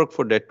framework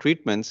for debt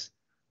treatments,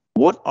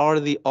 what are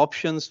the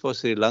options for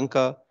Sri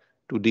Lanka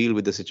to deal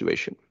with the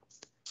situation?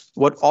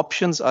 What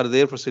options are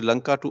there for Sri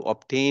Lanka to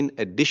obtain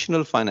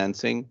additional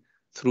financing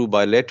through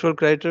bilateral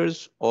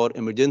creditors or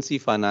emergency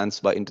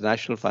finance by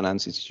international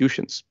finance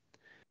institutions?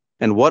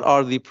 And what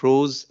are the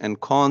pros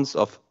and cons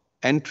of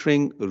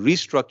entering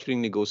restructuring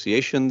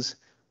negotiations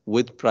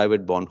with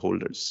private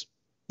bondholders?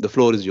 The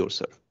floor is yours,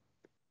 sir.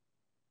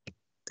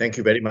 Thank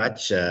you very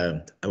much.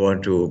 I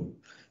want to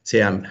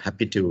say I'm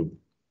happy to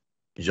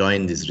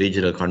join this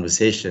regional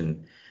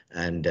conversation,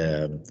 and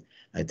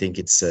I think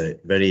it's a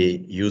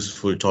very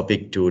useful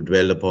topic to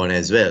dwell upon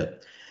as well.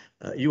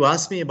 You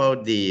asked me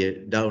about the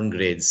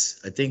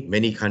downgrades. I think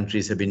many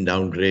countries have been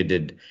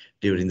downgraded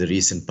during the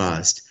recent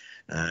past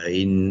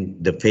in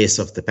the face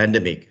of the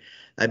pandemic.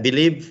 I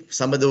believe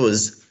some of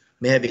those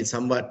may have been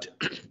somewhat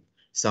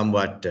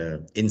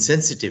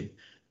insensitive,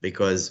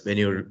 because when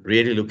you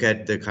really look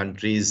at the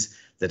countries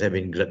that have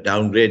been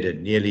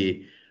downgraded,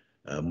 nearly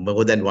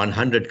more than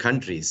 100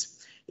 countries,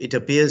 it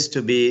appears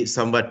to be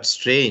somewhat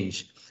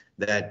strange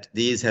that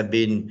these have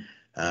been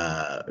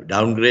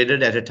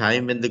downgraded at a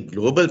time when the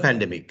global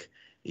pandemic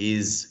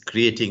is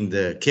creating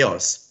the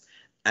chaos,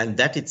 and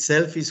that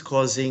itself is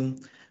causing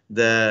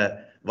the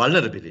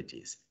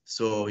vulnerabilities.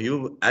 So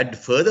you add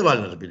further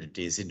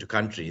vulnerabilities into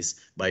countries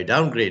by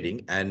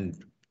downgrading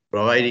and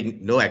providing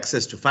no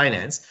access to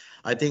finance.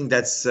 I think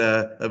that's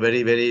a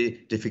very,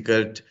 very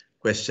difficult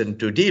question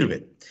to deal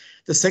with.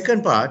 The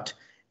second part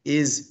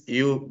is,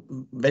 you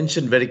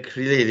mentioned very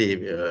clearly,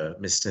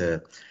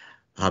 Mr.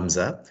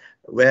 Hamza,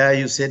 where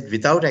you said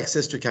without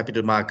access to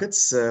capital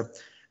markets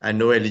and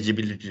no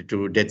eligibility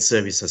to debt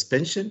service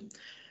suspension,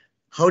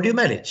 how do you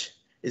manage?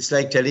 It's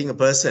like telling a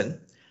person,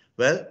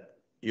 well,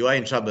 you are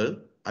in trouble,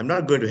 I'm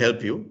not going to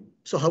help you,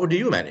 so how do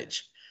you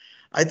manage?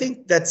 I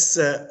think that's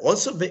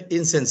also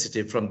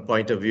insensitive from the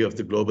point of view of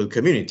the global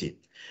community.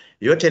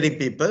 You're telling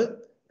people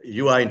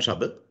you are in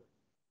trouble,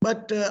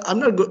 but I'm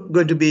not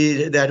going to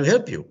be there to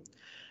help you.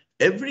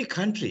 Every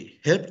country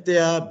helped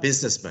their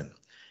businessmen,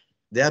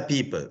 their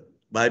people,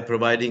 by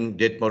providing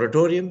debt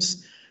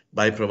moratoriums,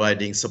 by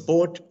providing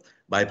support,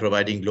 by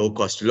providing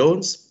low-cost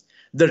loans.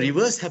 The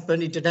reverse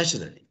happened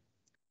internationally.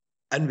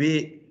 And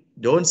we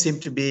don't seem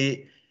to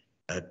be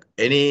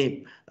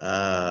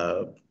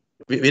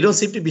we don't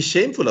seem to be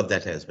shameful of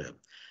that as well.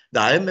 The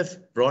IMF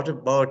brought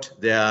about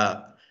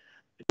their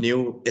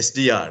new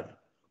SDR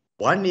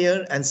 1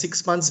 year and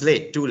 6 months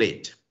too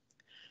late.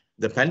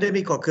 The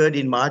pandemic occurred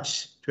in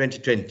March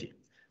 2020.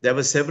 There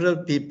were several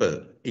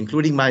people,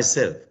 including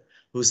myself,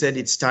 who said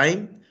it's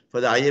time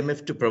for the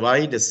IMF to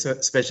provide a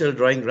special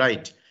drawing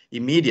right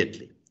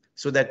immediately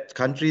so that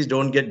countries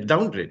don't get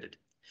downgraded.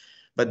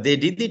 But they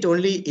did it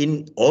only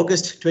in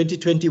August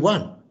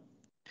 2021,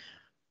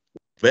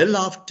 well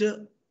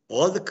after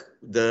all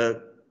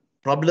the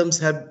problems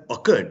have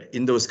occurred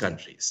in those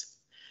countries.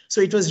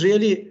 So it was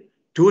really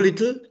too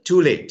little,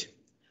 too late,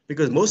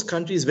 because most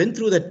countries went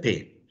through that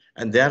pain.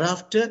 And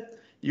thereafter,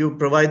 you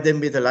provide them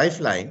with a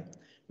lifeline,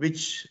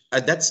 which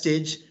at that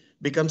stage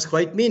becomes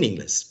quite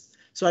meaningless.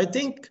 So I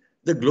think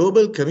the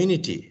global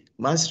community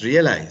must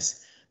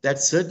realize that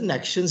certain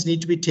actions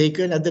need to be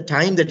taken at the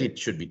time that it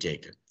should be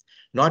taken,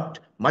 not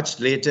much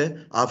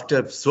later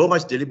after so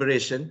much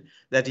deliberation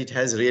that it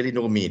has really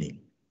no meaning.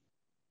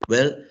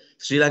 Well,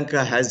 Sri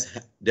Lanka has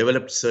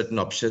developed certain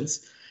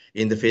options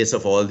in the face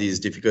of all these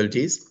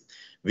difficulties.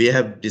 We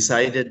have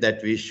decided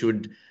that we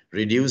should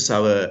reduce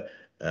our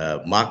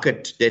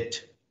market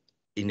debt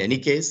in any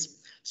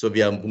case. So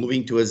we are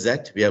moving towards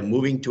that. We are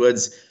moving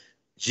towards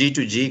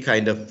G2G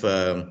kind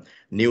of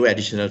new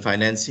additional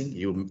financing.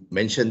 You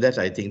mentioned that.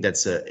 I think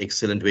that's an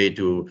excellent way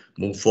to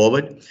move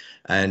forward.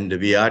 And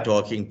we are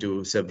talking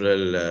to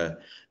several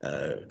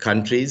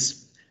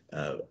countries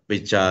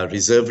which are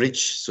reserve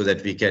rich so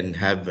that we can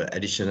have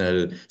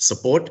additional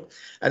support.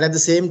 And at the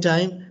same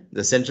time,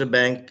 the central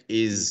bank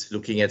is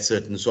looking at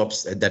certain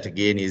swaps, and that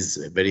again is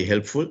very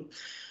helpful.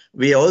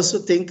 We also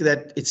think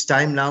that it's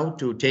time now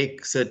to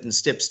take certain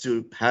steps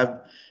to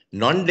have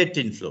non-debt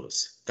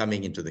inflows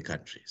coming into the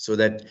country so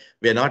that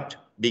we are not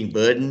being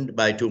burdened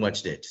by too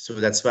much debt. So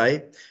that's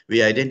why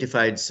we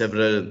identified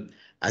several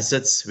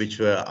assets which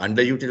were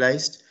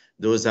underutilized.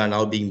 Those are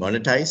now being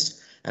monetized.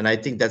 And I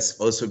think that's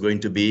also going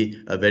to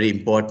be a very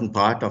important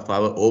part of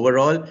our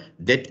overall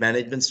debt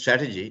management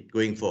strategy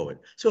going forward.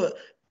 So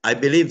I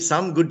believe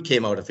some good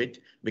came out of it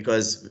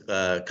because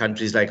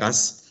countries like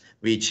us,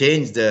 we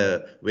changed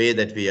the way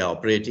that we are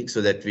operating so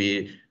that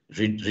we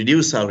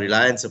reduce our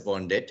reliance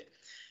upon debt.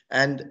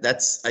 And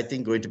that's, I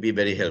think, going to be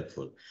very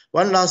helpful.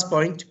 One last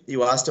point,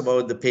 you asked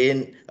about the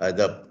pain,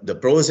 the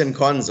pros and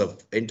cons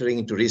of entering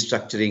into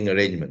restructuring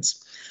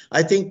arrangements.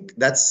 I think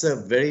that's a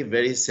very,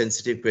 very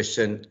sensitive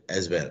question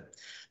as well,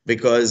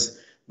 because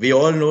we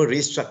all know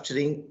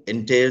restructuring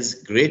entails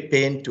great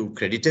pain to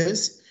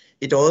creditors.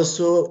 It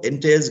also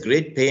entails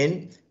great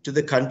pain to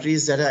the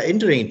countries that are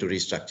entering into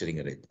restructuring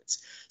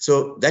arrangements.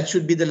 So that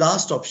should be the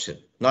last option,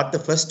 not the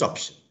first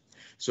option.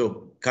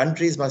 So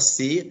countries must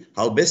see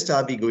how best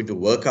are we going to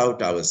work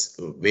out our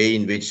way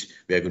in which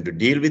we are going to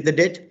deal with the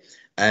debt.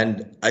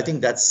 And I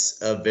think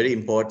that's a very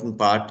important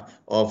part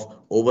of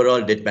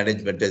overall debt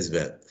management as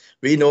well.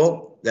 We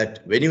know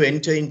that when you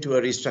enter into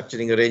a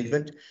restructuring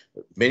arrangement,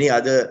 many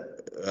other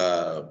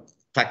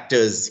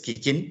factors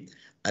kick in,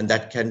 and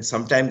that can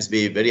sometimes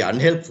be very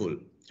unhelpful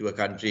to a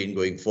country in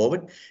going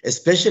forward,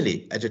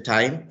 especially at a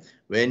time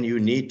when you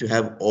need to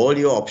have all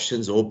your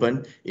options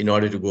open in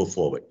order to go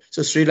forward.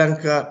 So Sri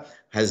Lanka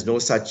has no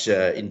such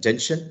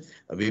intention.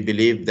 We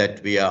believe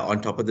that we are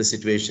on top of the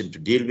situation to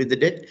deal with the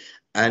debt.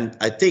 And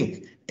I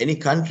think any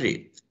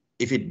country,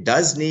 if it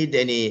does need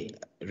any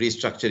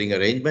restructuring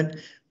arrangement,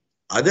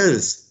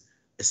 others,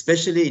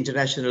 especially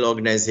international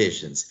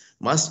organizations,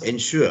 must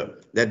ensure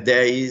that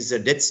there is a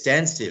debt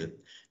standstill,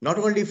 not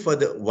only for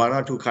the one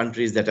or two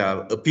countries that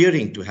are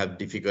appearing to have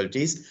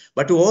difficulties,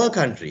 but to all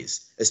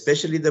countries,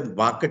 especially the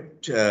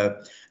market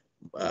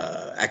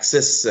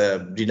access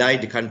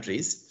denied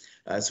countries,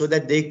 so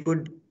that they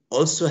could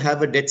also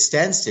have a debt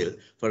standstill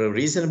for a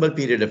reasonable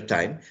period of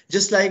time,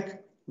 just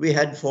like we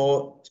had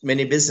for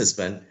many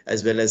businessmen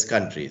as well as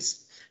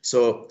countries.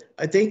 So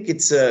I think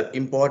it's an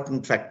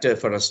important factor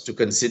for us to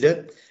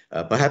consider,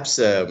 perhaps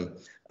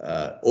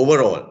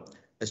overall,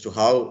 as to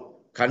how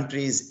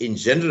countries in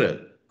general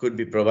could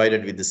be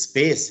provided with the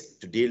space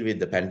to deal with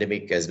the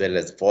pandemic as well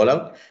as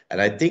fallout. And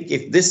I think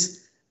if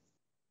this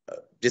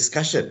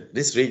discussion,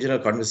 this regional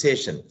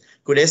conversation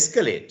could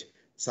escalate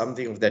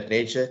something of that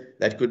nature,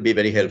 that could be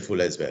very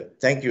helpful as well.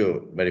 Thank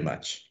you very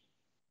much.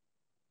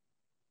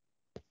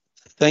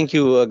 Thank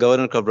you,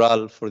 Governor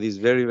Cabral, for these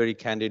very, very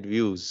candid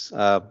views.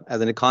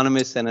 As an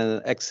economist and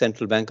an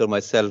ex-central banker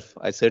myself,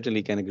 I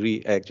certainly can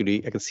agree.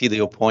 Actually, I can see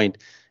your point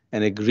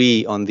and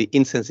agree on the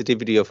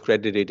insensitivity of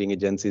credit rating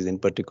agencies in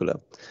particular.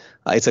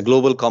 It's a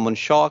global common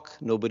shock,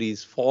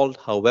 nobody's fault.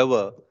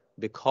 However,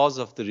 because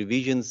of the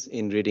revisions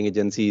in rating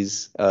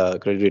agencies,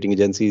 credit rating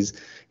agencies,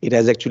 it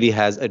has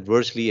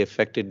adversely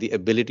affected the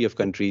ability of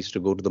countries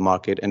to go to the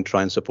market and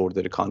try and support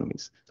their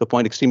economies. So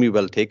point extremely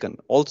well taken.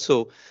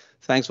 Also,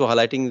 thanks for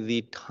highlighting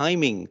the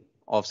timing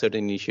of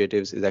certain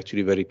initiatives is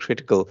actually very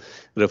critical,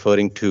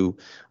 referring to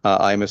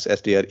IMF's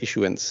SDR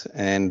issuance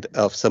and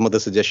of some of the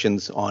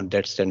suggestions on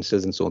debt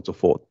standstills and so on and so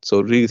forth.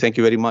 So really, thank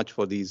you very much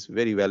for these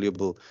very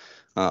valuable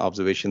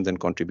observations and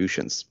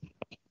contributions.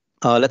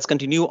 Let's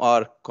continue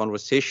our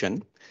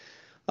conversation.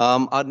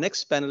 Our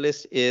next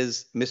panelist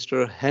is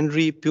Mr.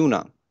 Henry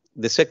Puna,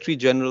 the Secretary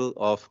General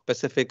of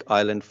Pacific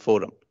Island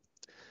Forum.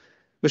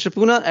 Mr.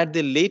 Puna, at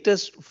the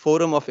latest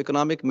Forum of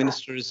Economic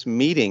Ministers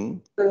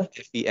meeting,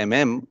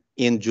 FEMM,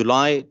 in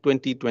July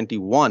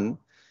 2021,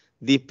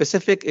 the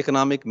Pacific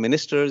Economic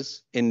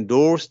Ministers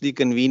endorsed the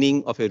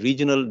convening of a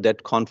regional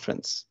debt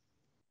conference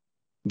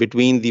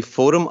between the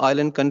Forum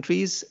Island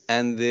countries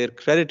and their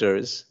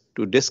creditors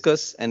to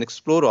discuss and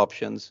explore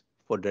options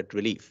for debt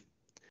relief.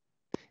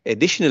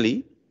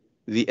 Additionally,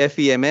 the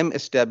FEMM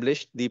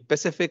established the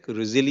Pacific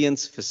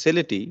Resilience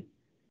Facility,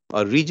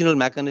 a regional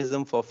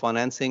mechanism for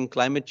financing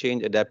climate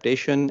change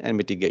adaptation and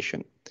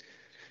mitigation.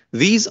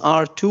 These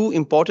are two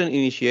important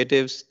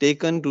initiatives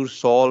taken to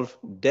solve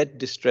debt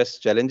distress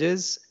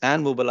challenges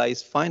and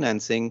mobilize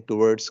financing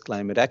towards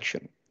climate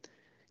action.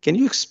 Can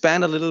you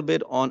expand a little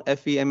bit on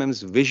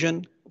FEMM's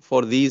vision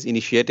for these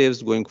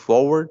initiatives going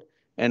forward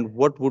and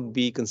what would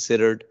be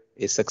considered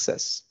a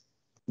success?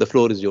 The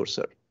floor is yours,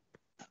 sir.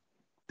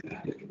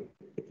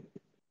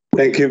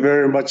 Thank you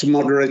very much,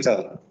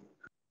 moderator.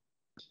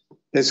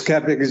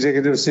 ESCAP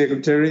Executive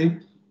Secretary,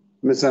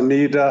 Ms.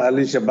 Amida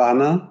Ali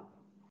Shabana,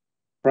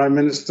 Prime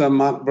Minister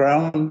Mark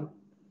Brown,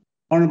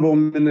 Honorable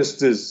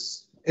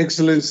Ministers,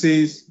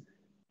 Excellencies,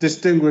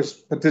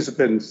 distinguished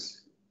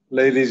participants,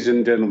 ladies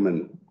and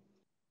gentlemen.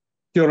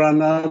 Kia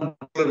ora,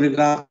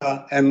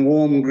 and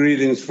warm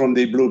greetings from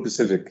the Blue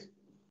Pacific.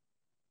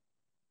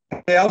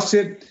 At the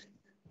outset,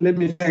 let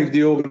me thank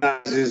the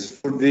organizers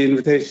for the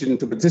invitation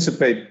to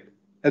participate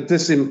at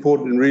this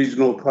important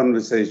regional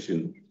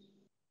conversation.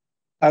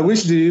 I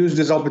wish to use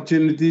this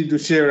opportunity to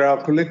share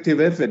our collective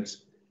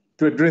efforts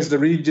to address the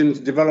region's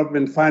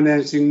development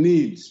financing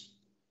needs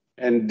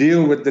and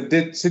deal with the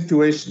debt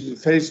situation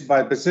faced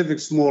by Pacific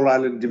Small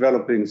Island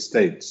developing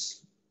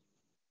states.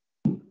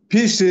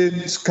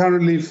 PSIDs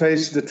currently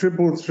face the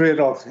triple threat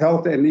of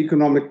health and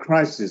economic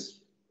crisis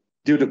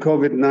due to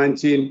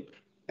COVID-19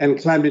 and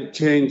climate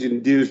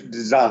change-induced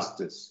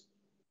disasters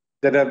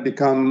that have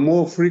become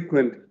more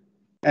frequent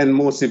and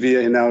more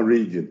severe in our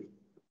region.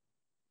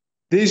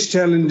 These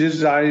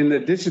challenges are in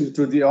addition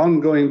to the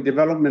ongoing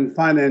development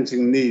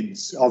financing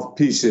needs of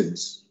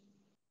PSIDs.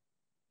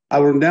 I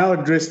will now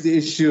address the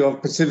issue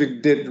of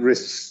Pacific debt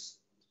risks.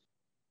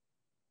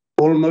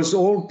 Almost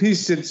all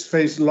PSIDs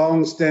face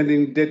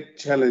long-standing debt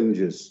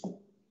challenges.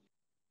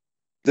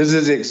 This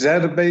is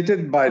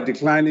exacerbated by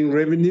declining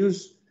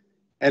revenues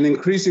and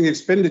increasing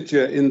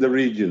expenditure in the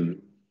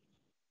region.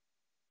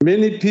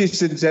 Many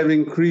PSIDs have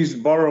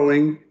increased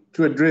borrowing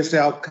to address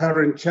our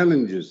current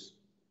challenges,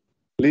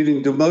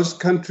 leading to most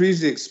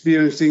countries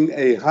experiencing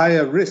a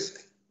higher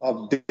risk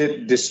of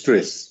debt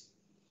distress.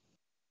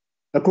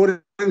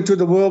 According to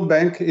the World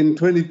Bank, in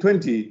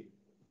 2020,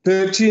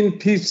 13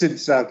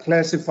 PSIDs are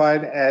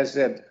classified as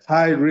at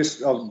high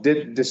risk of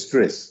debt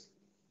distress.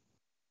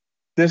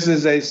 This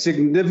is a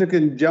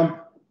significant jump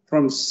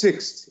from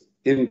 6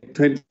 in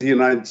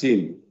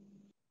 2019.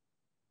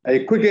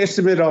 A quick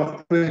estimate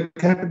of per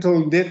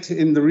capita debt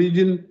in the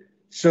region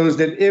shows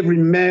that every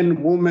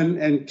man, woman,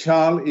 and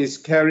child is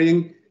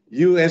carrying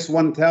US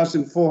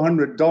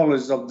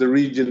 $1,400 of the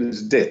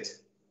region's debt.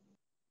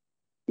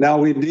 Now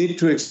we need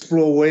to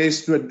explore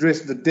ways to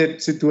address the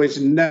debt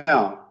situation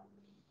now,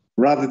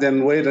 rather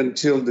than wait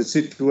until the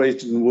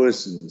situation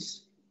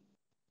worsens.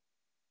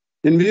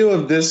 In view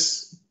of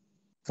this,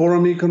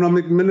 Forum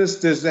Economic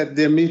Ministers at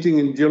their meeting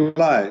in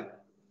July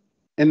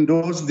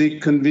endorsed the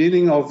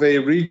convening of a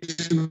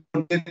regional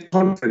debt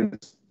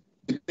conference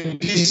between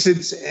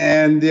PSIDs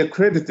and their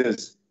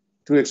creditors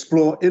to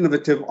explore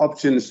innovative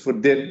options for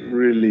debt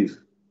relief.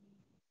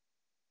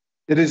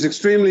 It is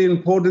extremely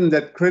important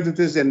that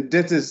creditors and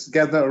debtors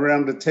gather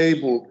around the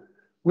table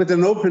with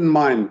an open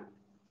mind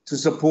to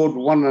support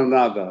one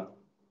another,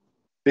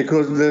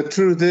 because the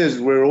truth is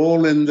we're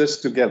all in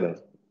this together.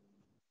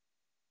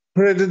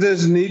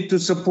 Creditors need to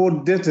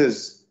support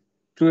debtors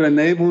to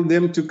enable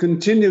them to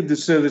continue to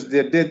service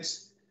their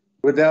debts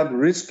without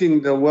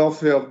risking the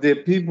welfare of their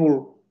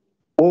people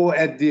or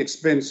at the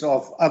expense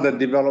of other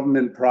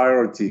development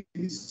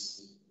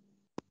priorities.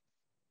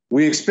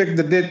 We expect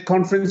the debt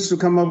conference to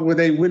come up with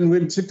a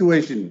win-win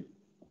situation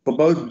for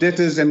both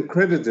debtors and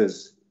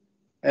creditors,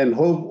 and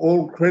hope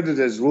all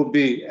creditors will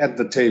be at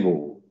the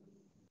table.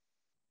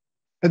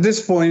 At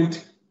this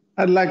point,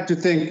 I'd like to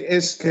thank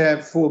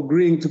ESCAP for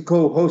agreeing to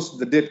co-host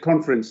the debt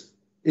conference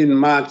in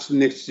March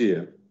next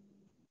year.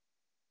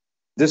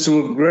 This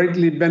will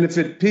greatly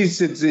benefit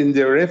PSIDs in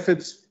their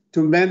efforts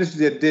to manage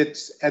their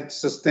debts at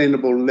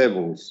sustainable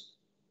levels.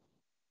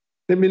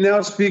 Let me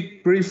now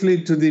speak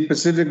briefly to the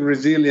Pacific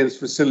Resilience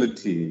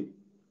Facility.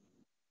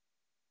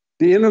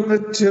 The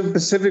innovative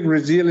Pacific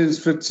Resilience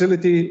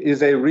Facility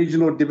is a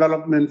regional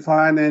development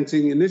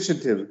financing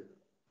initiative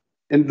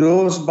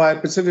endorsed by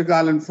Pacific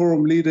Island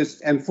Forum leaders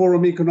and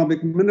Forum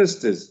Economic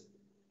Ministers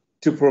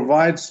to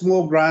provide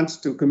small grants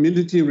to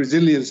community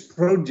resilience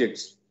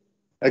projects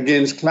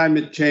against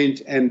climate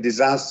change and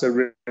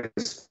disaster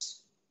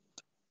risks.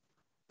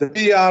 The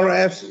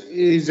PRF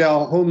is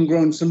our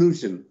homegrown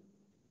solution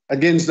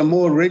against the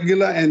more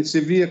regular and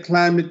severe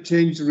climate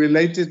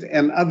change-related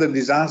and other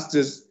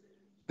disasters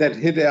that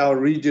hit our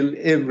region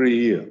every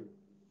year.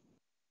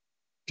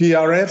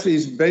 PRF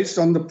is based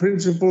on the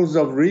principles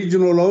of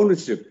regional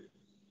ownership,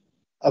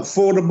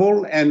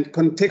 affordable and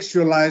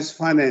contextualized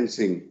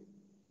financing,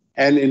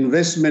 and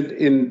investment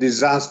in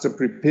disaster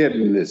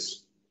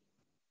preparedness.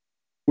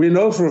 We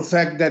know for a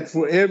fact that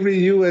for every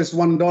US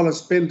 $1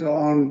 spent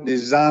on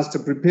disaster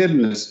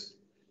preparedness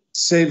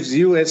saves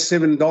US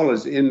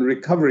 $7 in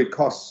recovery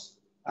costs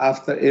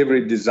after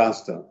every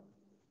disaster.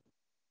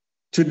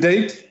 To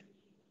date,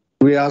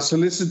 we are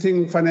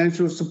soliciting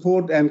financial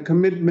support and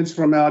commitments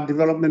from our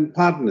development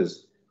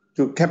partners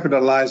to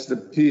capitalize the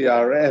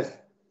PRF,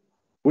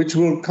 which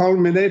will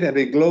culminate at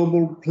a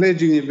global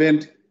pledging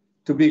event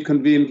to be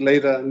convened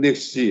later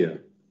next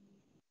year.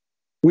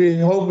 We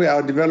hope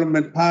our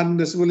development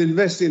partners will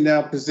invest in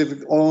our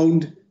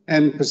Pacific-owned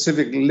and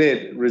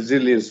Pacific-led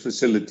resilience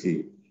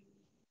facility.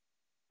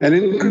 And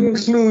in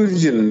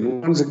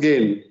conclusion, once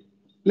again,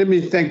 let me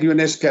thank you and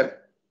ESCAP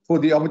for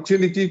the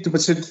opportunity to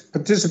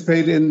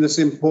participate in this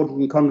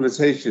important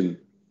conversation.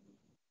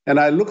 And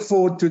I look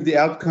forward to the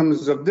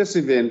outcomes of this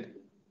event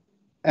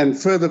and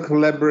further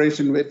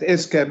collaboration with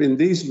ESCAP in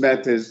these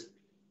matters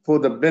for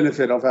the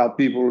benefit of our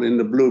people in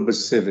the Blue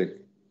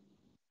Pacific.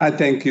 I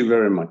thank you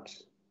very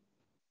much.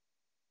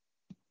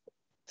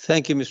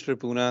 Thank you, Mr.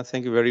 Puna.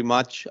 Thank you very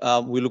much.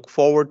 We look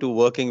forward to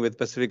working with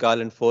Pacific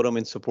Island Forum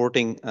in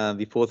supporting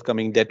the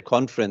forthcoming debt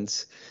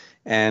conference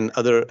and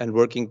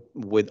working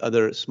with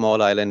other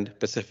small island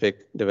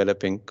Pacific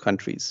developing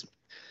countries.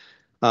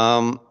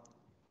 Our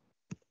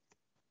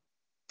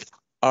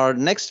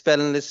next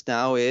panelist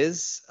now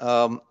is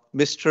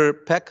Mr.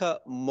 Pekka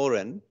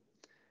Moren,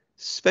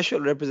 Special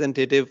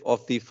Representative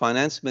of the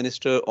Finance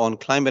Minister on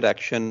Climate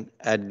Action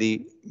at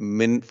the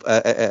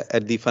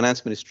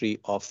Finance Ministry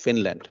of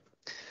Finland.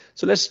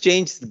 So let's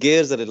change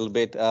gears a little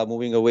bit,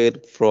 moving away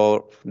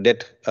from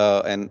debt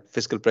and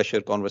fiscal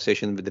pressure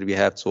conversation that we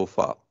have so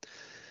far.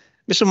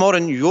 Mr.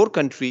 Moren, your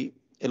country,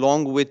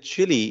 along with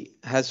Chile,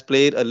 has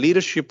played a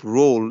leadership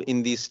role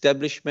in the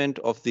establishment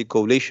of the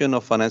Coalition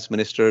of Finance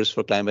Ministers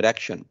for Climate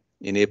Action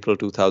in April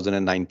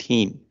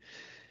 2019.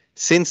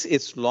 Since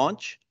its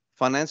launch,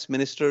 finance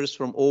ministers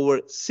from over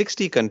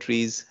 60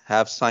 countries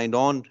have signed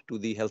on to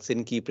the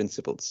Helsinki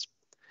Principles,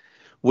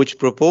 which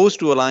propose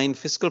to align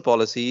fiscal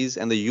policies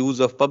and the use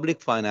of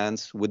public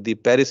finance with the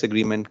Paris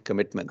Agreement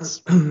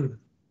commitments.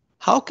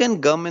 How can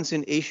governments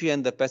in Asia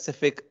and the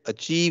Pacific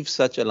achieve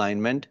such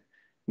alignment,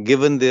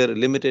 given their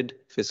limited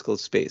fiscal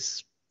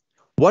space?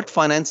 What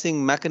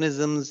financing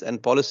mechanisms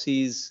and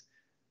policies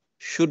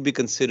should be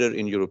considered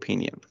in your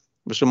opinion?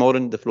 Mr.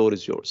 Moren, the floor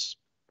is yours.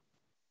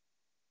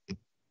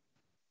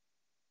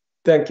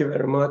 Thank you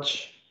very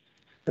much.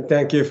 And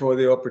thank you for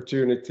the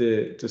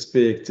opportunity to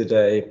speak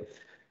today.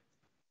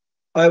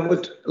 I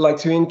would like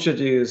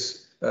to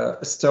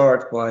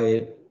start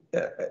by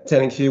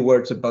telling a few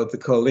words about the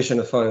Coalition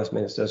of Finance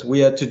Ministers.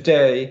 We are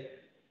today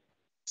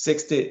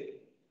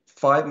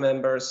 65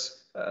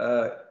 members.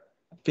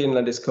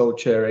 Finland is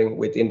co-chairing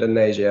with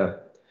Indonesia.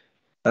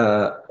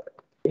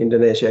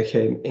 Indonesia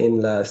came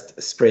in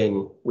last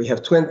spring. We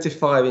have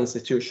 25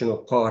 institutional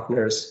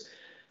partners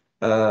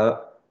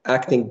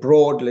acting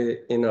broadly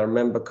in our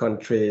member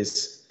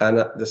countries,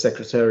 and the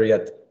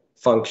Secretariat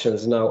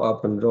functions now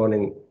up and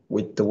running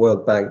with the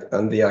World Bank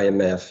and the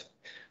IMF.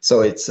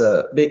 So it's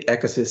a big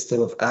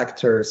ecosystem of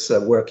actors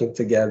working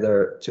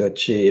together to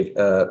achieve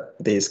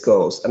these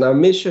goals. And our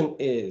mission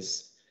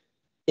is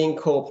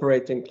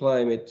incorporating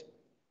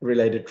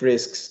climate-related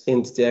risks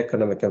into the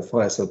economic and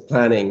financial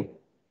planning.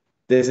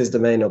 This is the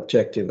main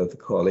objective of the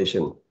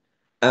coalition.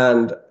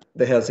 And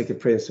the Helsinki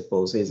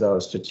Principles is our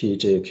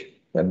strategic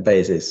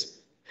basis.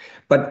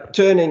 But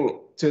turning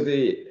to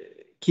the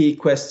key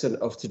question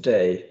of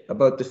today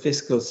about the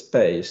fiscal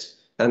space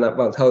and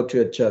about how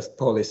to adjust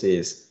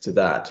policies to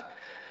that.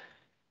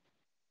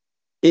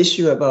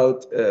 Issue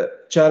about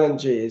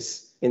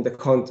challenges in the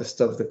context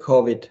of the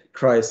COVID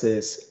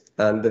crisis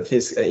and the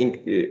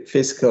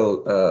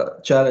fiscal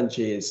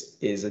challenges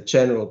is a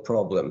general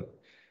problem.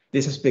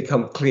 This has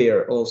become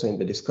clear also in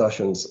the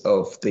discussions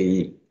of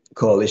the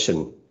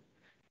coalition.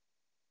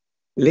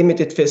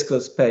 Limited fiscal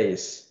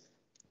space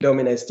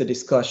dominates the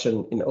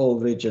discussion in all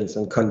regions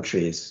and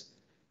countries.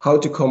 How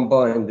to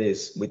combine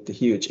this with the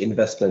huge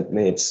investment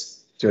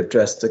needs to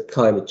address the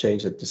climate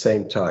change at the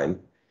same time.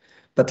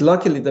 But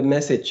luckily the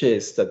message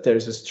is that there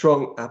is a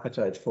strong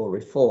appetite for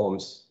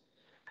reforms.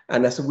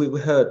 And as we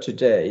heard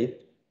today,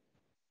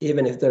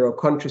 even if there are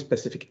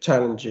country-specific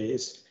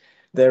challenges,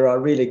 there are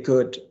really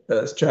good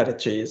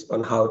strategies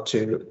on how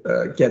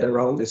to get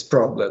around this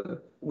problem.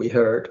 We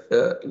heard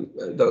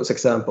those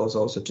examples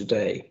also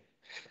today.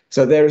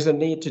 So there is a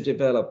need to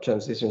develop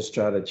transition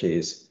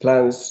strategies,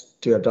 plans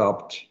to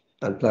adopt,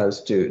 and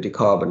plans to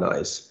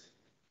decarbonize.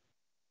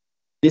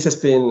 This has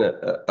been,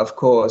 of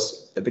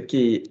course, the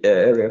key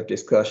area of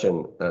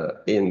discussion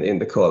in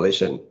the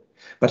coalition.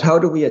 But how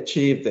do we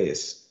achieve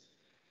this?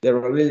 There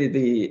are really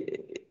the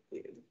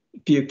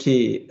few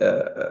key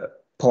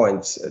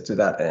points to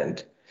that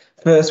end.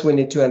 First, we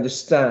need to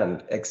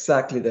understand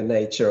exactly the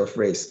nature of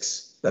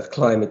risks that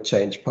climate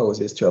change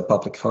poses to our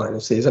public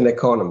finances and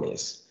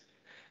economies.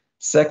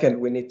 Second,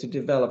 we need to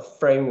develop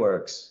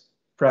frameworks,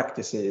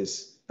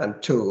 practices,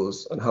 and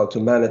tools on how to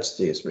manage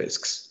these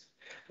risks.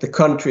 The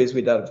countries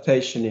with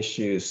adaptation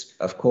issues,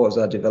 of course,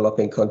 are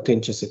developing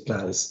contingency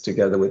plans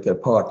together with their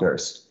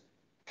partners.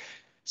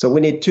 So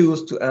we need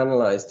tools to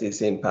analyze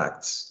these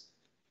impacts.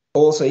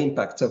 Also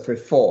impacts of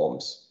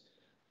reforms.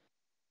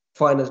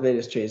 Finance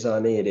ministries are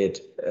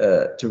needed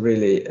to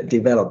really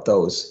develop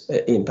those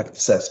impact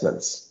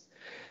assessments.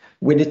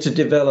 We need to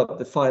develop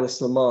the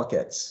financial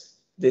markets.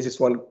 This is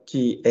one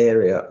key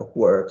area of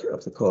work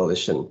of the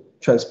coalition.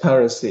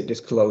 Transparency,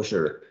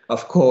 disclosure,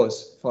 of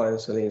course,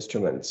 financial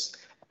instruments,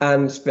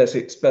 and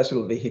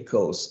special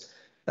vehicles,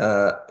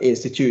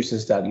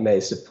 institutions that may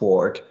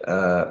support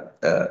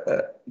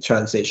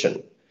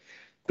transition.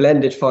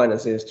 Blended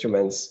finance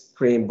instruments,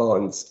 green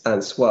bonds,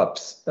 and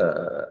swaps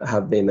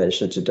have been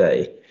mentioned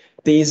today.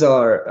 These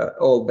are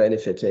all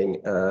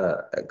benefiting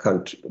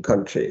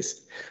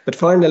countries. But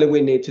finally,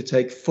 we need to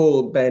take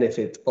full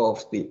benefit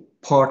of the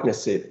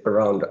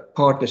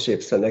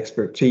partnerships and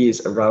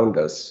expertise around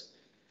us.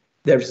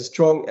 There is a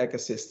strong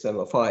ecosystem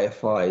of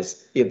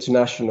IFIs,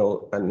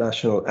 international and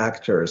national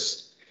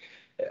actors.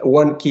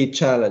 One key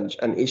challenge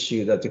and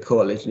issue that the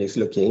coalition is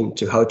looking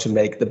into how to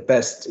make the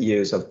best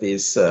use of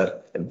this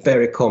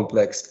very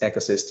complex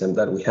ecosystem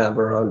that we have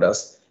around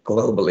us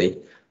globally,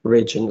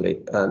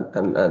 regionally,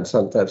 and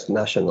sometimes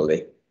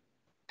nationally.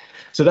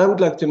 So I would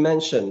like to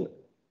mention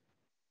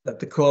that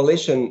the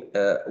coalition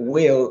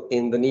will,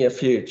 in the near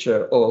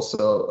future,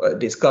 also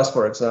discuss,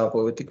 for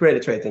example, with the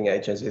credit rating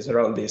agencies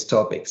around these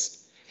topics.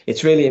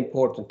 It's really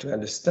important to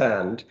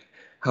understand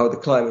how the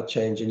climate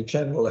change in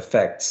general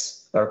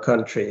affects our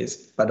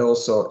countries, but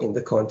also in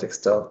the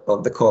context of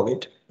the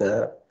COVID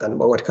and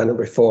what kind of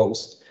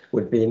reforms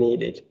would be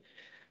needed.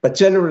 But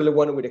generally,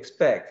 one would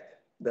expect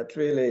that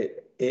really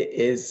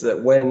is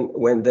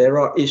when there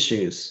are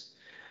issues,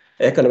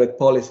 economic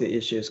policy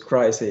issues,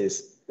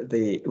 crises,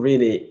 the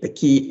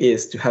key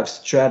is to have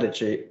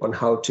strategy on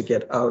how to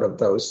get out of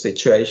those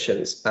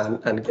situations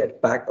and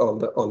get back on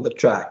the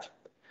track.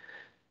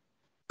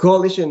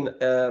 Coalition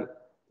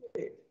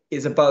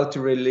is about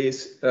to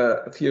release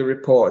a few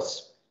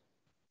reports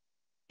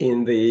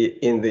in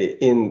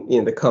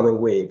the coming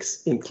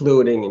weeks,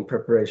 including in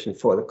preparation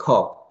for the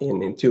COP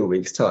in 2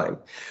 weeks' time.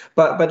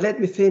 But let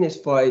me finish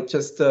by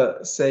just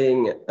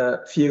saying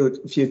a few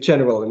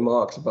general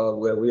remarks about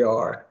where we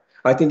are.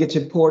 I think it's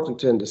important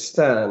to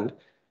understand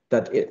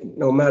that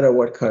no matter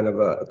what kind of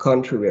a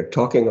country we're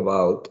talking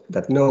about,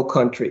 that no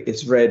country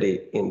is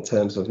ready in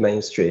terms of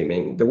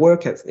mainstreaming. The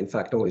work has, in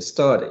fact, only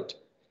started.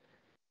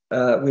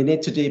 We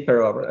need to deepen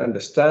our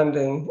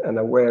understanding and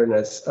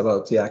awareness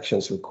about the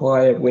actions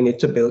required. We need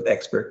to build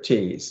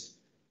expertise.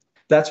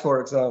 That's,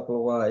 for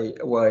example,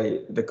 why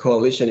the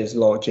coalition is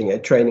launching a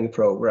training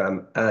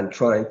program and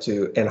trying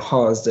to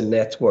enhance the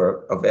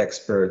network of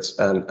experts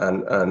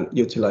and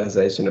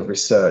utilization of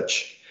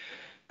research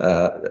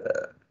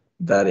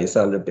that is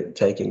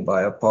undertaken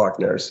by our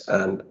partners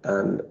and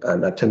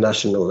at the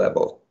national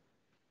level.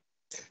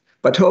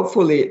 But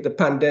hopefully the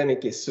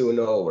pandemic is soon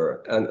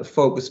over and the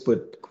focus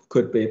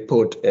could be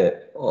put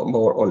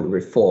more on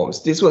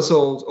reforms. This was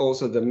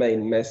also the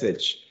main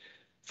message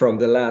from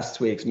the last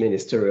week's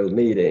ministerial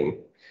meeting.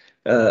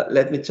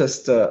 Let me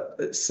just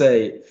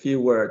say a few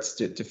words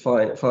to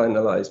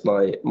finalize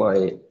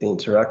my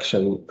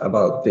interaction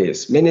about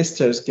this.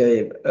 Ministers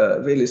gave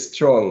really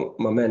strong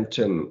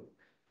momentum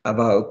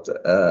about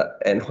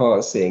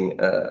enhancing,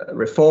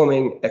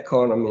 reforming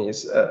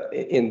economies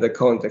in the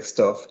context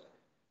of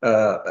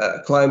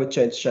climate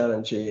change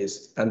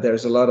challenges, and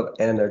there's a lot of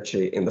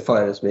energy in the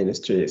finance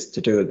ministries to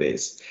do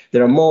this.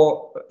 There are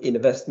more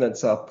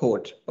investments are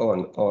put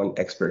on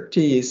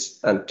expertise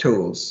and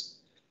tools.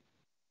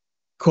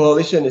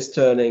 Coalition is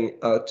turning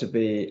out to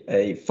be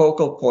a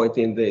focal point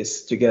in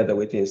this together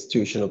with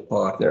institutional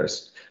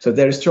partners. So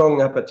there is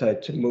strong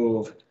appetite to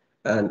move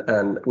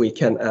and we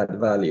can add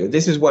value.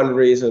 This is one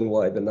reason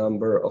why the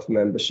number of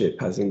membership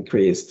has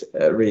increased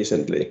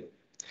recently.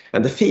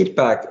 And the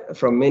feedback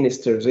from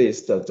ministers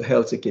is that the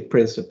Helsinki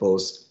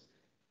principles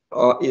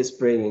is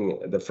bringing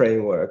the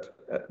framework,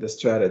 the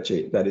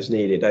strategy that is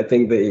needed. I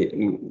think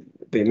the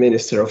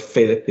Minister of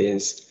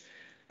Philippines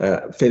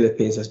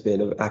has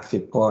been an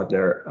active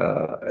partner.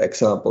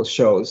 Example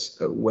shows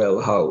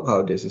well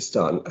how this is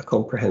done, a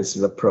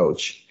comprehensive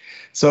approach.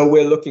 So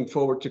we're looking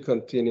forward to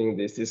continuing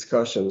these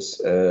discussions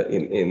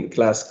in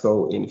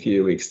Glasgow in a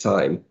few weeks'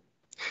 time.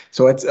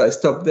 So I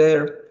stop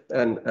there.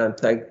 And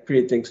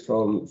greetings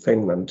from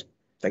Finland.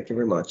 Thank you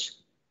very much.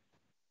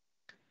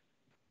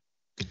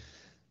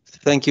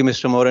 Thank you,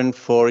 Mr. Morin,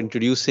 for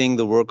introducing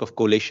the work of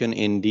Coalition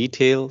in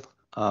detail.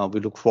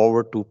 We look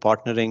forward to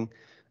partnering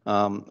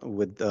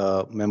with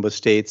member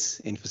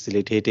states in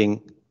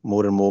facilitating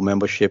more and more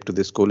membership to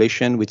this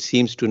coalition, which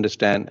seems to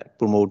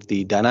promote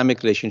the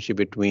dynamic relationship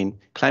between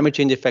climate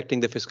change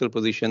affecting the fiscal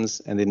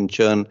positions and in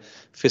turn,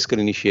 fiscal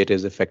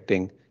initiatives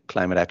affecting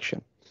climate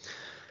action.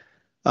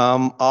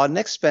 Our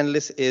next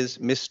panelist is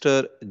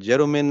Mr.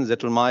 Jeromin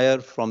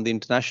Zettelmeier from the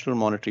International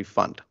Monetary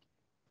Fund.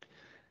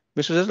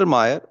 Mr.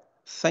 Zettelmeier,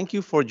 thank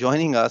you for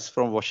joining us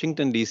from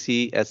Washington,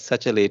 D.C. at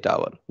such a late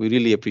hour. We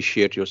really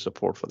appreciate your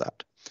support for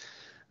that.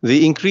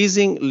 The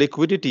increasing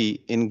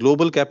liquidity in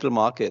global capital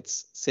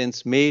markets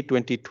since May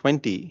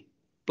 2020,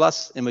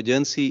 plus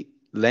emergency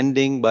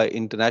lending by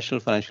international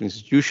financial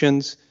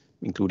institutions,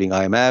 including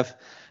IMF,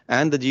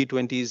 and the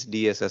G20's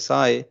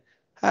DSSI,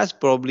 has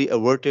probably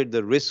averted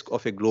the risk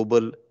of a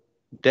global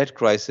debt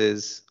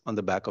crisis on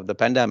the back of the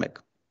pandemic.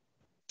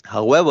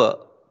 However,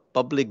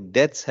 public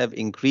debts have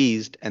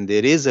increased, and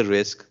there is a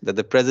risk that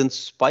the present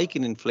spike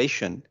in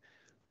inflation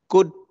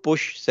could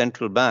push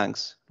central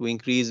banks to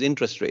increase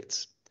interest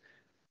rates,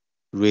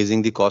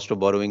 raising the cost of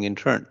borrowing in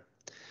turn.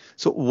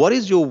 So, what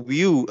is your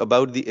view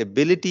about the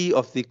ability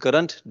of the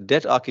current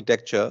debt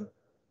architecture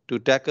to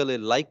tackle a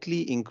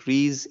likely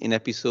increase in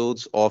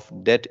episodes of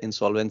debt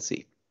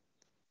insolvency?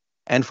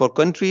 And for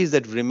countries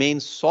that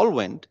remain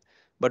solvent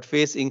but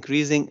face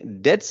increasing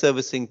debt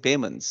servicing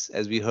payments,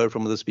 as we heard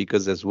from other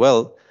speakers as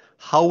well,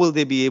 how will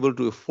they be able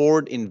to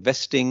afford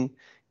investing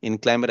in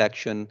climate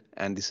action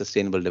and the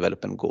sustainable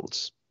development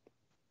goals?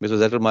 Mr.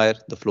 Zettelmeier,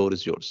 the floor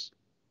is yours.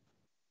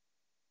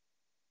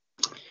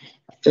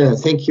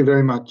 Thank you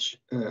very much,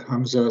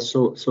 Hamza.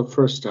 So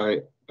first,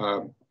 I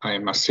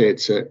must say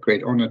it's a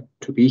great honor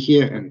to be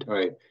here, and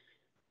I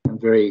am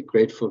very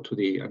grateful to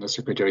the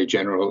Undersecretary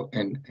General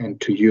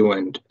and to you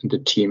and the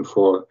team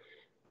for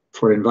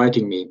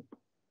inviting me.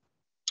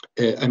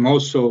 I'm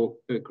also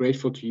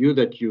grateful to you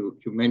that you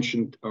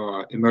mentioned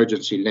our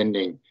emergency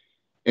lending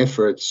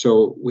efforts.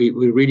 So we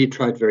really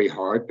tried very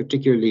hard,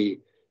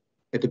 particularly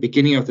at the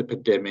beginning of the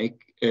pandemic,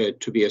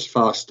 to be as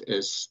fast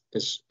as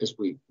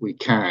we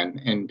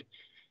can. And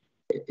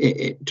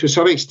to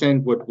some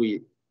extent, what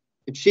we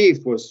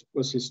achieved was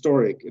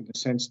historic in the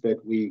sense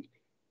that we,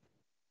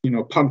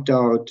 pumped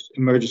out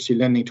emergency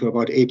lending to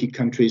about 80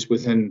 countries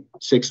within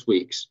 6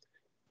 weeks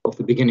of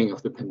the beginning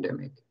of the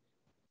pandemic.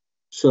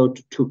 So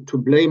to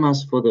blame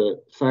us for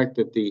the fact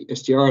that the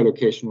SDR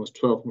allocation was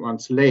 12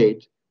 months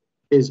late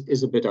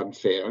is a bit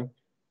unfair.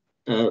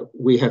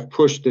 We have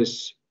pushed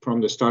this from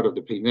the start of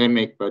the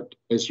pandemic, but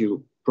as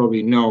you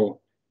probably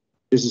know,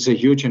 this is a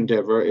huge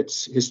endeavor.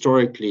 It's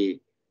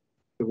historically,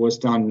 it was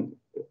done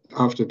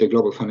after the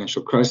global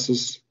financial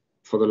crisis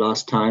for the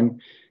last time.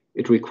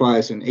 It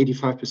requires an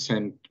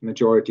 85%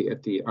 majority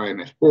at the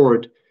IMF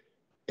board.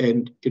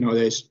 And,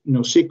 there's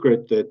no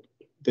secret that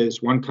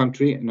there's one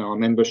country in our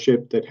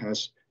membership that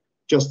has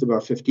just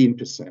about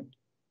 15%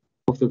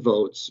 of the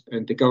votes.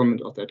 And the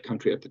government of that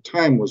country at the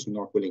time was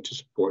not willing to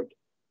support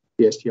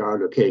the SDR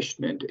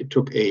allocation. And it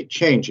took a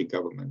change in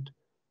government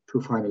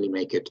to finally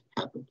make it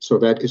happen. So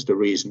that is the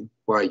reason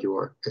why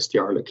your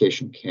SDR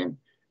allocation came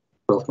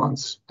 12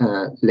 months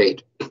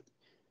late.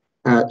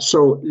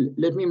 So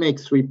let me make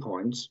 3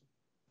 points.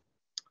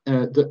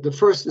 The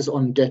first is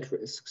on debt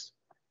risks.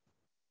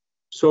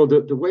 So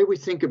the way we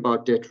think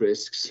about debt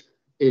risks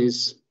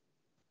is,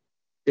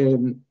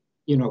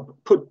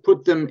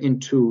 put them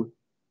into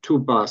 2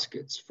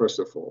 baskets, first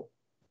of all.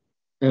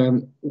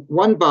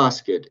 One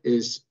basket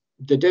is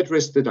the debt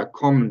risks that are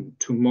common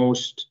to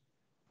most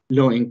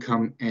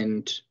low-income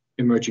and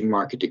emerging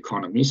market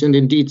economies, and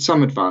indeed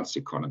some advanced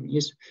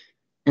economies.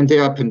 And they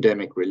are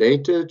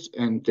pandemic-related,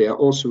 and they are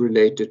also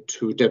related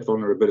to debt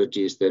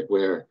vulnerabilities that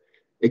were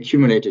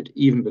accumulated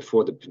even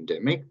before the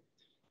pandemic.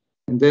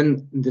 And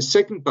then in the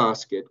second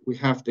basket, we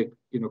have the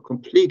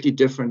completely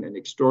different and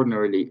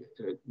extraordinarily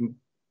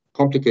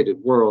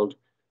complicated world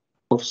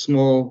of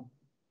small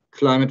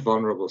climate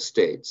vulnerable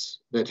states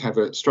that have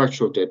a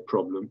structural debt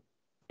problem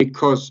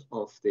because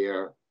of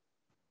their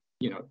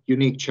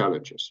unique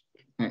challenges.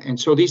 And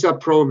so these are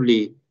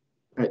probably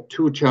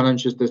 2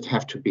 challenges that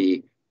have to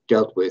be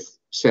dealt with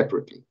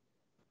separately.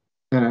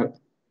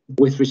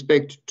 With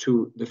respect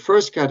to the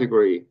first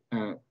category,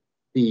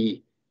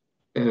 the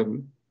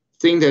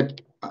thing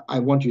that I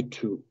want you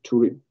to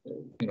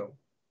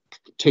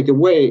take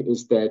away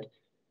is that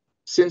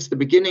since the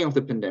beginning of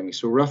the pandemic,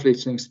 so roughly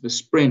since the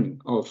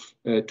spring of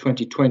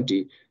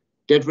 2020,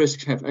 debt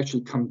risks have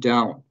actually come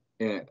down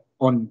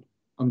on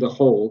the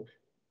whole,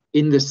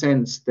 in the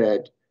sense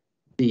that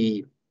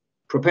the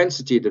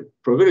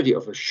probability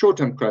of a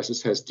short-term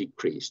crisis has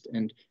decreased.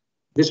 And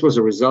this was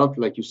a result,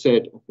 like you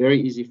said, of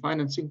very easy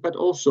financing, but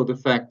also the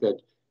fact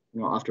that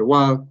after a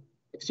while,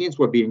 vaccines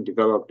were being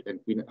developed and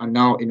we are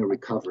now in a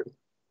recovery.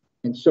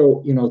 And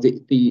so,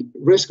 the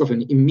risk of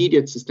an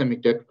immediate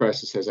systemic debt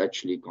crisis has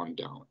actually gone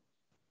down.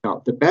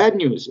 Now, the bad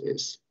news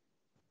is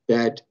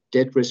that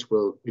debt risk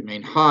will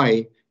remain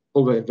high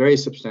over a very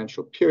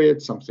substantial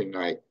period, something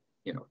like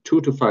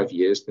 2 to 5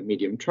 years, the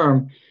medium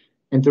term.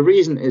 And the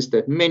reason is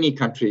that many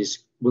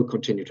countries will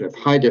continue to have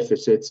high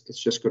deficits. It's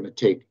just going to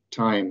take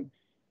time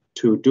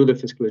to do the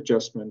fiscal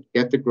adjustment,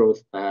 get the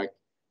growth back.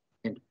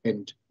 And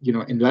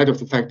in light of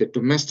the fact that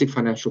domestic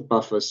financial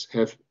buffers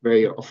have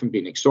very often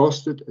been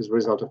exhausted as a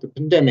result of the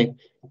pandemic,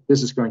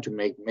 this is going to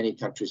make many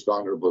countries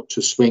vulnerable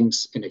to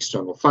swings in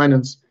external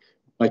finance.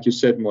 Like you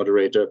said,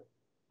 moderator,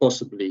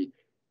 possibly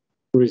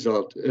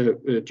result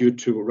due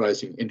to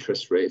rising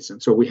interest rates.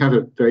 And so we have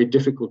a very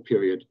difficult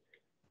period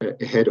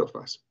ahead of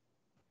us.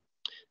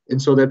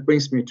 And so that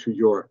brings me to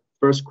your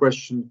first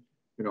question,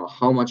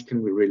 how much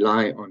can we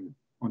rely on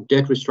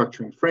debt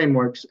restructuring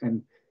frameworks?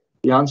 And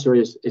The answer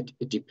is it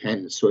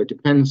depends. So it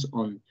depends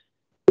on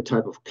the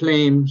type of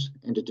claims,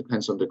 and it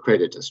depends on the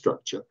creditor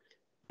structure.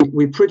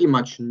 We pretty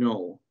much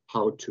know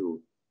how to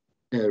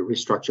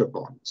restructure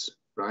bonds,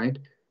 right?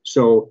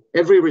 So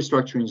every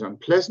restructuring is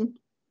unpleasant,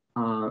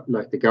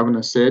 like the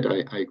governor said.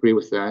 I agree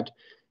with that.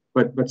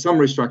 But some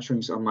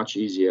restructurings are much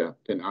easier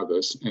than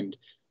others, and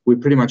we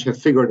pretty much have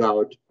figured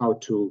out how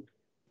to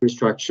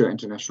restructure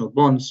international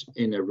bonds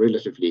in a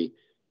relatively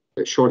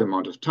short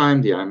amount of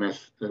time. The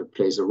IMF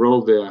plays a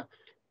role there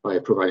by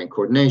providing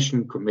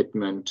coordination,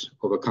 commitment,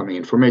 overcoming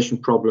information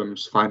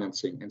problems,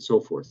 financing, and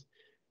so forth.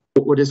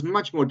 But what is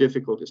much more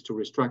difficult is to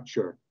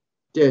restructure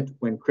debt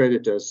when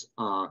creditors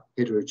are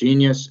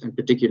heterogeneous, and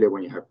particularly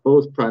when you have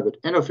both private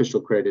and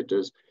official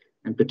creditors,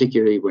 and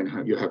particularly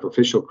when you have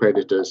official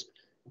creditors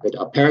that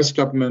are Paris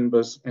Club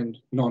members and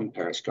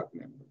non-Paris Club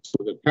members.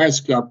 So the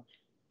Paris Club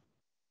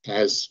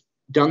has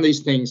done these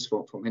things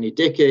for many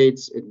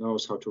decades. It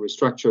knows how to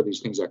restructure.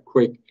 These things are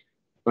quick.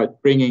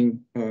 But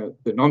bringing the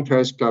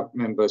non-Paris Club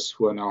members,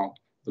 who are now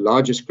the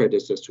largest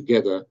creditors,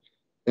 together,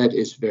 that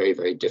is very,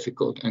 very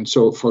difficult. And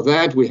so for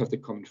that, we have the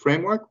common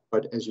framework.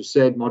 But as you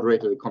said,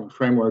 moderator, the common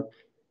framework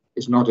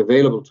is not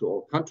available to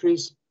all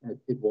countries.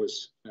 It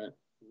was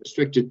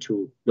restricted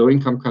to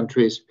low-income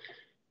countries.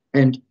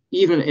 And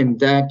even in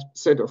that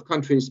set of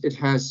countries, it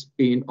has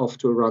been off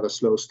to a rather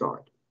slow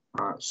start.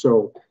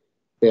 So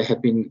there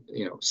have been,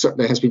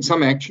 there has been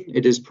some action.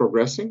 It is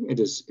progressing. It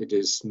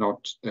is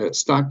not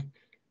stuck,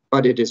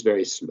 but it is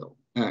very slow.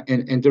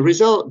 And the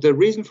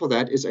reason for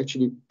that is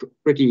actually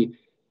pretty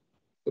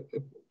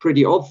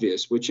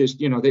obvious, which is,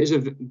 there is a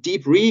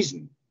deep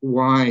reason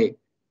why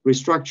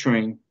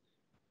restructuring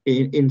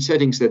in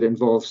settings that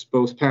involves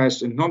both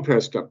Paris and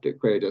non-Paris Club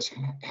creditors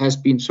has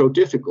been so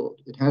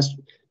difficult. It has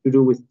to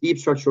do with deep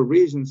structural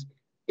reasons,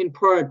 in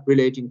part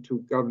relating to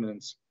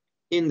governance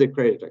in the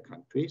creditor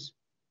countries.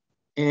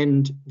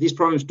 And these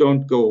problems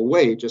don't go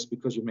away just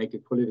because you make a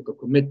political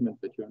commitment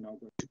that you are now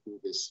going to do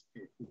this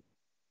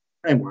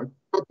framework.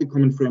 But the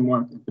common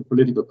framework and the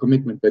political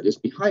commitment that is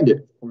behind it,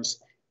 of course,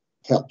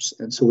 helps.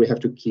 And so we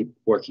have to keep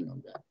working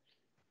on that.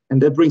 And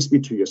that brings me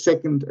to your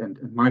second and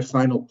my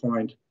final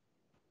point,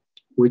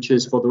 which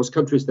is for those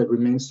countries that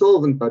remain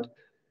solvent but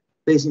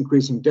face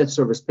increasing debt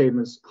service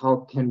payments, how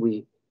can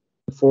we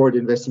afford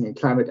investing in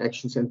climate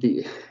actions and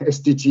the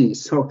SDGs?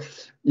 So,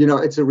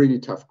 it's a really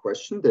tough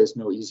question. There's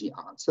no easy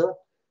answer.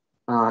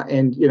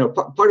 And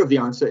part of the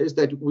answer is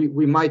that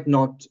we might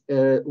not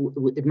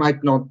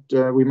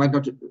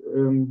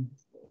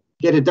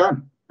get it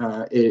done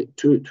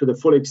to the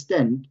full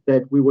extent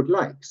that we would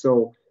like.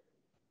 So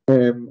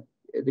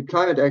the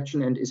climate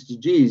action and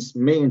SDGs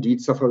may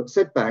indeed suffer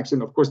setbacks,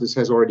 and of course this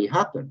has already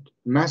happened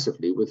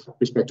massively with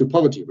respect to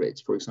poverty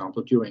rates, for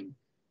example, during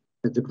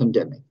the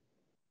pandemic.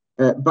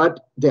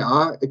 But there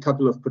are a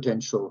couple of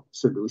potential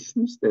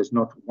solutions. There's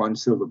not one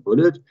silver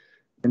bullet.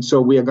 And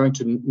so we are going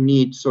to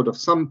need sort of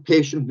some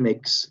patient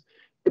mix,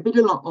 a bit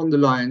on the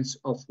lines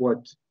of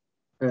what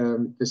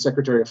the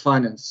Secretary of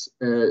Finance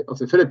of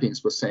the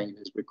Philippines was saying in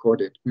his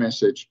recorded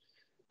message,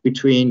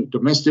 between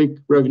domestic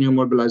revenue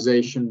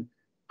mobilization,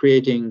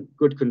 creating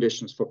good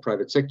conditions for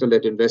private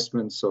sector-led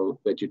investments so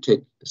that you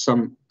take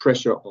some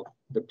pressure off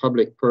the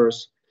public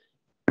purse,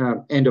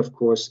 and of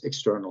course,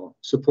 external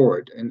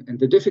support. And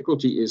the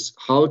difficulty is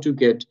how to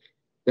get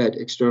that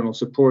external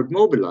support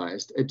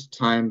mobilized at a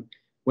time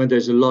when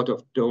there's a lot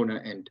of donor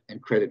and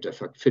creditor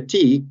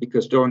fatigue,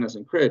 because donors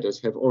and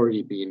creditors have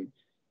already been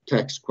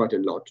taxed quite a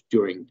lot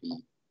during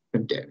the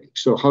pandemic.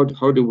 So how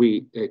do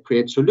we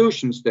create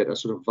solutions that are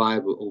sort of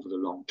viable over the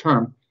long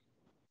term?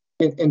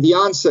 And the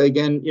answer,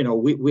 again,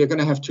 we're going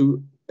to have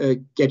to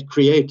get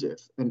creative.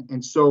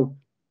 And so,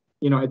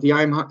 at the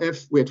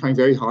IMF, we're trying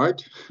very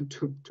hard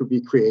to be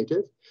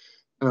creative.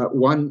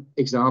 One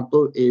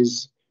example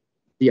is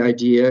the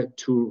idea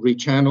to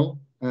rechannel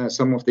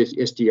some of these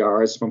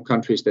SDRs from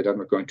countries that are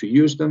not going to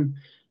use them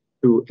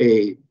to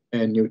a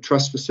new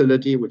trust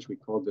facility, which we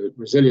call the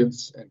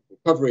Resilience and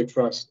Recovery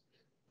Trust,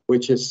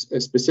 which is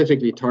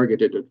specifically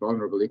targeted at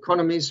vulnerable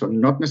economies, so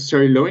not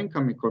necessarily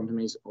low-income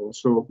economies,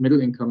 also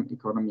middle-income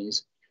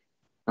economies.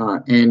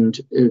 And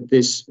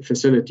this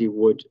facility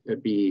would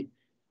be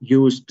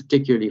used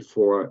particularly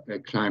for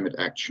climate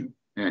action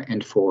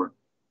and for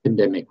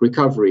pandemic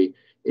recovery.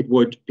 It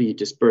would be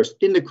dispersed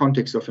in the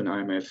context of an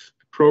IMF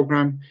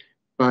program,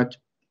 but,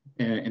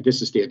 and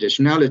this is the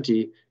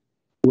additionality,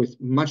 with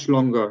much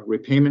longer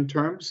repayment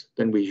terms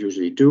than we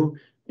usually do,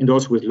 and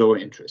also with lower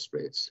interest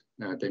rates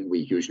than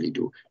we usually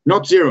do.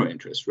 Not zero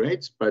interest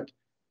rates, but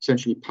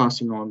essentially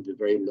passing on the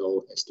very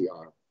low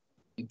SDR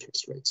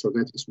interest rate. So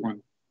that is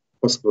one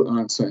possible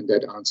answer, and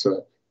that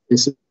answer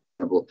is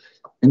sustainable.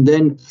 And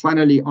then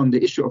finally, on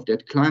the issue of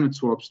debt climate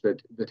swaps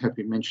that have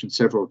been mentioned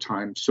several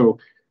times. So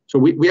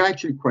we are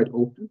actually quite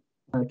open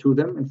to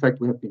them. In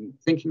fact, we have been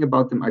thinking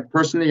about them. I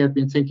personally have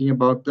been thinking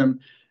about them.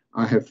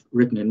 I have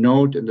written a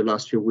note in the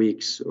last few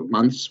weeks or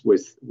months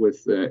with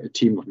a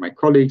team of my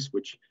colleagues,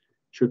 which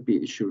should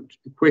be issued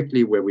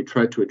quickly, where we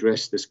try to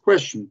address this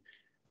question.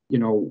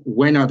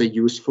 When are they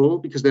useful?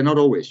 Because they're not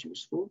always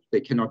useful.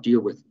 They cannot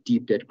deal with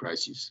deep debt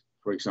crises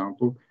for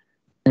example.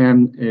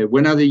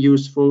 When are they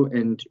useful,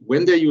 and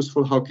when they're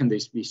useful, how can they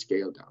be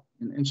scaled up?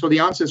 And so the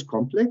answer is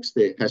complex.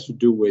 It has to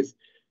do with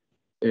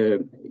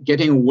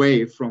getting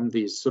away from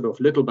these sort of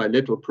little by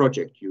little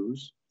project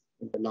use,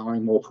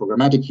 allowing more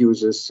programmatic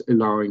uses,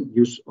 allowing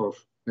use of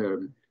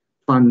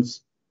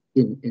funds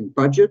in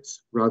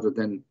budgets rather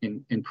than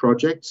in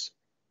projects.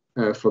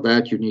 For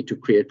that, you need to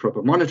create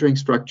proper monitoring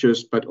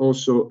structures, but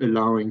also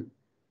allowing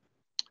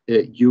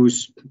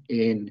use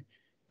in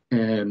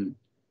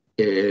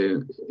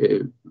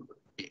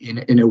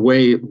a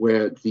way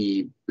where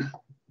the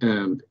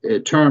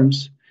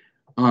terms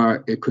are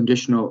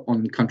conditional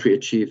on country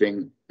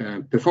achieving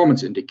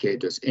performance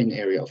indicators in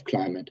area of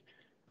climate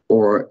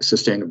or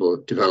sustainable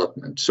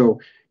development. So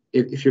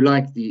if you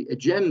like, the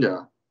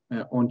agenda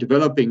on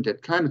developing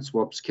debt climate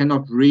swaps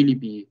cannot really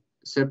be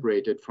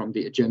separated from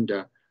the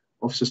agenda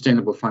of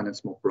sustainable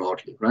finance more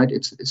broadly, right?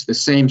 It's the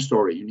same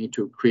story. You need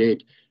to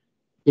create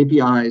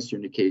KPIs, you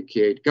need to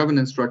create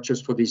governance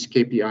structures for these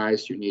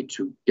KPIs, you need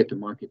to get the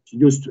market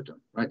used to them,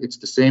 right? It's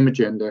the same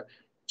agenda.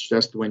 It's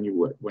just when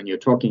you're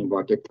talking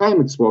about the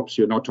climate swaps,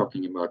 you're not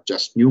talking about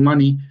just new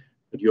money,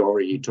 but you're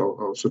already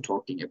also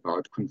talking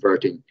about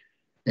converting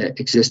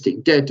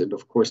existing debt. And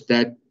of course,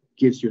 that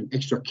gives you an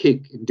extra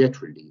kick in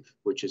debt relief,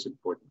 which is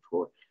important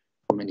for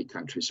many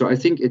countries. So I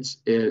think it's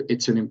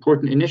an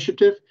important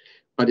initiative,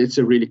 but it's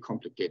a really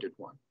complicated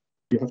one.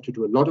 You have to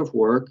do a lot of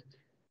work.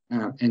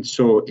 And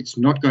so it's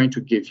not going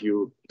to give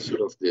you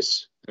sort of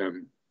this a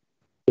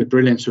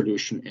brilliant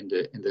solution in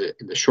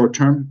the short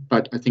term,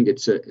 but I think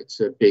it's a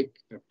big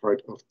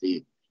part of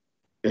the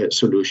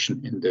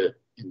solution in the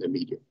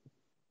medium.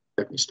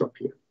 Let me stop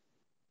here.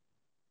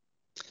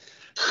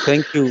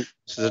 Thank you,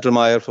 Mr.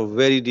 Zettelmeier, for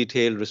very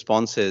detailed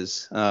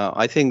responses.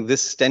 I think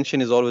this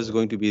tension is always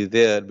going to be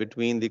there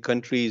between the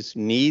country's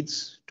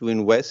needs to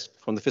invest,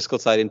 from the fiscal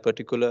side in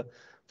particular,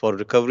 for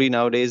recovery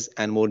nowadays,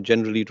 and more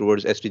generally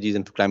towards SDGs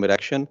and climate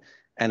action,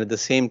 and at the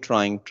same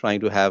time trying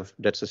to have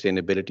debt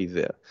sustainability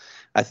there.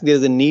 I think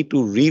there's a need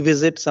to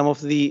revisit some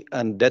of the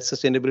debt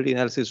sustainability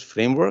analysis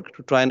framework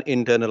to try and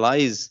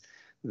internalize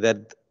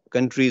that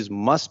countries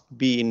must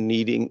be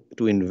needing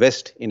to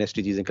invest in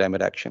SDGs and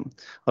climate action,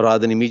 rather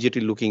than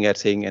immediately looking at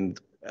saying and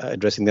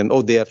addressing them,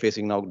 oh, they are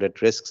facing now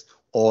debt risks,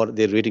 or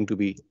they're rating to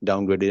be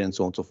downgraded, and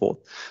so on and so forth.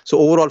 So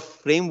overall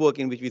framework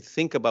in which we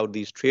think about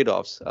these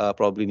trade-offs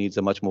probably needs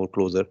a much more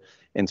closer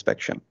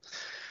inspection.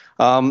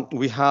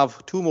 We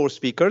have two more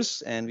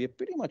speakers, and we're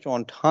pretty much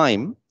on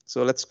time.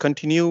 So let's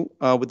continue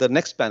with the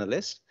next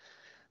panelist,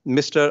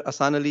 Mr.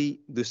 Asanali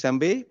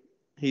Dusembe.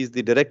 He's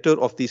the director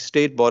of the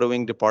State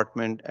Borrowing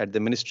Department at the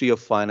Ministry of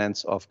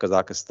Finance of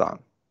Kazakhstan.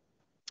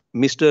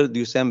 Mr.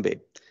 Dusembe,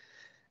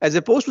 as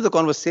opposed to the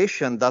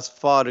conversation thus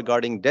far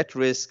regarding debt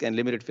risk and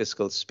limited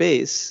fiscal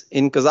space,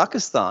 in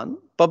Kazakhstan,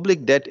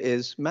 public debt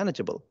is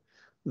manageable,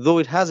 though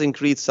it has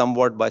increased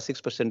somewhat by 6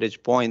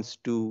 percentage points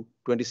to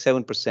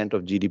 27%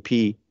 of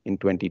GDP in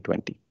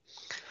 2020.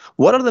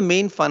 What are the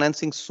main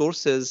financing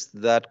sources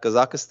that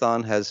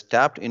Kazakhstan has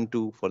tapped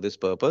into for this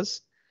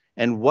purpose?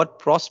 And what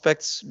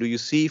prospects do you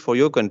see for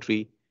your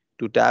country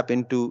to tap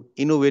into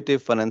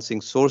innovative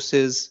financing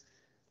sources,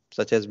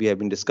 such as we have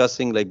been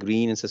discussing, like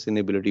green and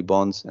sustainability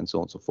bonds, and so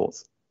on and so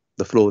forth?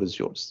 The floor is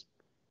yours.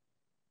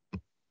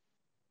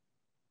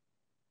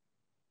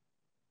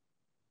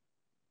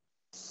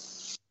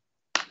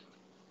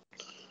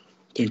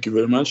 Thank you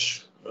very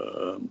much.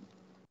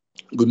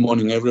 Good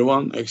morning,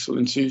 everyone,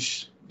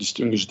 excellencies,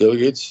 distinguished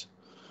delegates.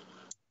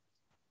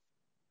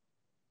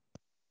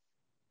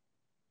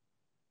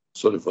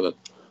 Sorry for that.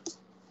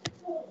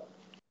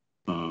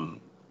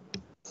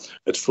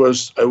 At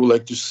first, I would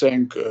like to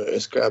thank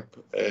ESCAP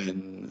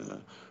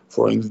and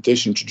for an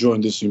invitation to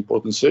join this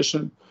important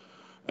session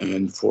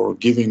and for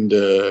giving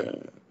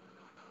the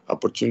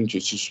opportunity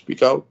to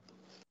speak out.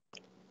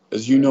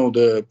 As you know,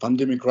 the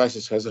pandemic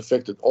crisis has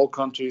affected all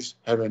countries,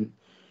 having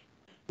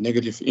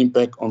negative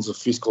impact on the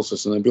fiscal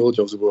sustainability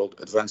of the world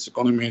advanced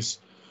economies,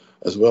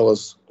 as well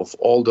as of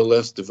all the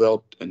less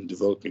developed and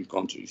developing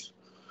countries.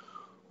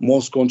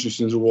 Most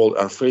countries in the world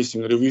are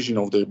facing a revision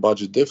of their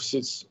budget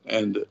deficits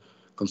and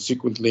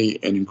consequently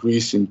an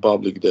increase in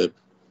public debt.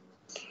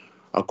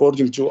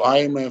 According to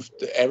IMF,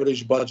 the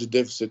average budget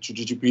deficit to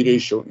GDP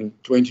ratio in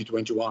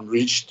 2021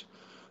 reached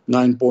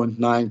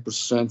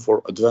 9.9%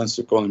 for advanced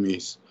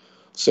economies,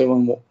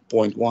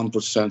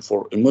 7.1%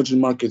 for emerging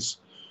markets,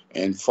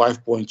 and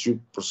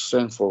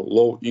 5.2% for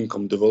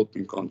low-income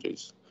developing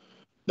countries.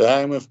 The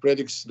IMF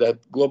predicts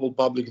that global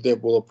public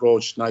debt will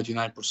approach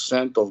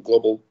 99% of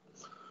global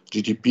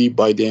GDP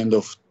by the end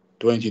of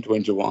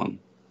 2021.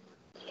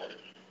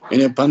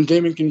 In a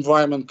pandemic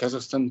environment,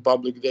 Kazakhstan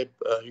public debt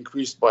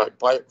increased by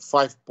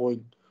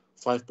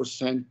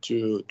 5.5%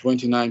 to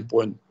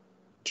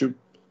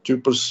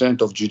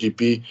 29.2% of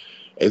GDP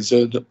at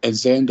the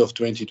end of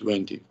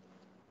 2020.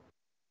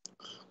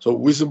 So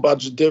with the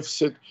budget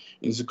deficit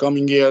in the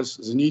coming years,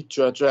 the need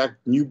to attract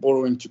new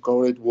borrowing to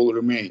cover it will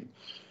remain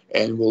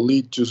and will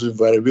lead to the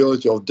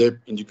variability of debt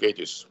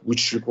indicators,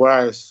 which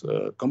requires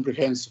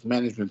comprehensive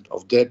management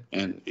of debt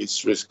and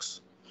its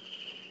risks.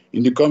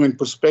 In the coming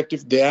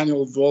perspective, the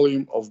annual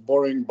volume of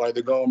borrowing by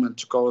the government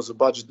to cover the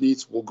budget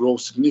needs will grow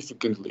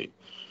significantly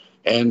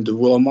and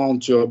will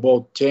amount to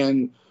about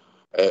 11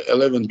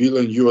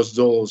 billion US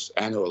dollars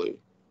annually.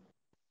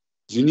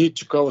 The need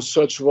to cover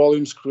such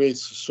volumes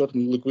creates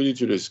certain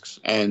liquidity risks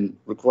and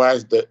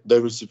requires the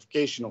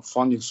diversification of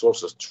funding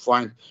sources to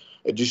find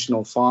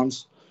additional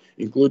funds,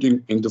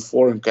 including in the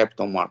foreign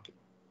capital market.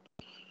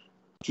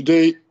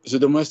 Today, the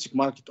domestic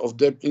market of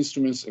debt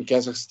instruments in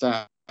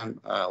Kazakhstan,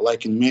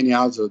 like in many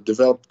other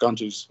developed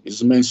countries, is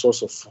the main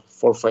source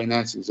for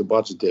financing the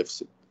budget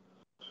deficit.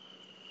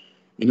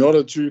 In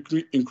order to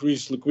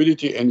increase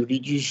liquidity and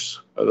reduce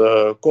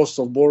the cost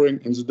of borrowing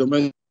in the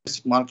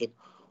domestic market,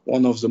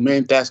 one of the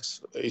main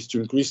tasks is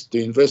to increase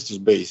the investors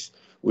base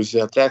with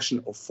the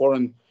attraction of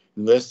foreign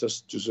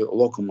investors to the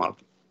local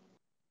market.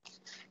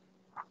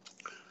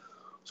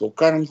 So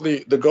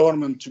currently, the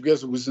government,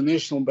 together with the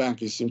National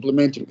Bank, is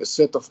implementing a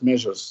set of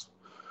measures.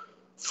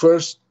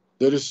 First,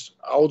 there is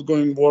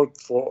ongoing work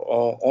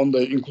on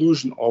the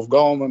inclusion of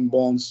government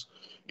bonds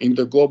in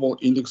the global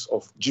index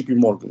of JP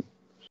Morgan.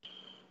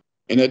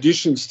 In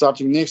addition,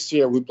 starting next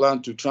year, we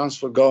plan to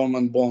transfer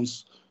government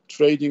bonds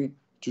trading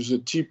to the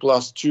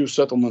T+2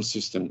 settlement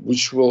system,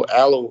 which will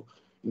allow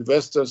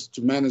investors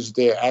to manage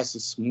their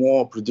assets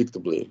more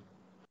predictably.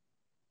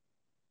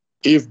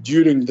 If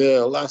during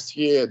the last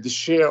year the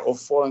share of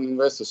foreign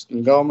investors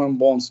in government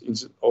bonds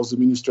of the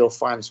Ministry of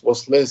Finance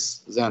was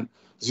less than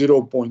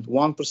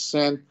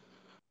 0.1%,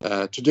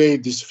 today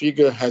this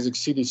figure has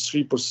exceeded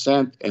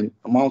 3% and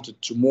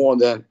amounted to more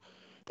than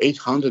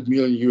 800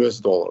 million US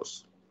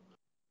dollars.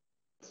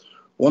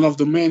 One of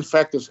the main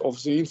factors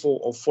of the inflow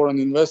of foreign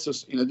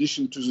investors, in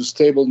addition to the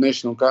stable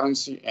national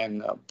currency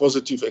and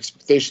positive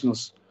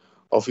expectations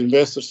of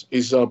investors,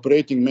 is the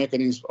operating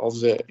mechanism of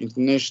the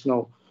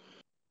international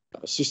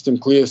system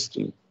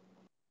clearing.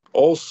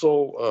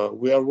 Also,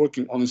 we are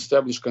working on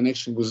established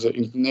connection with the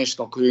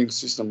international clearing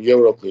system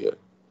Euroclear.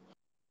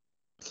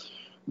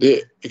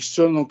 The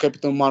external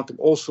capital market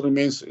also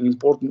remains an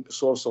important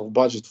source of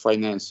budget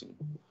financing.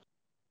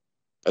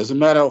 As a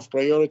matter of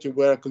priority,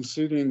 we are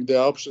considering the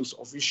options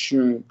of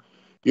issuing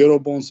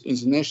Eurobonds in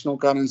the national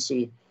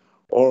currency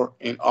or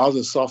in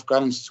other soft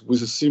currencies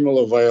with a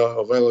similar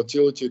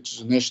volatility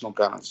to the national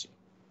currency.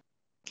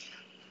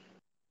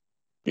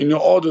 In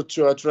order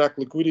to attract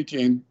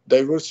liquidity and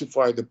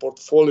diversify the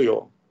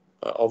portfolio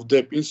of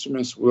debt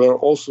instruments, we are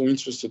also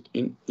interested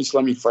in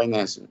Islamic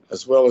financing,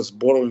 as well as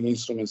borrowing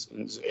instruments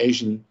in the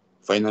Asian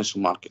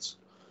financial markets.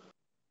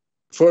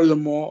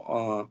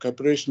 Furthermore,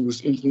 cooperation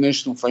with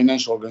international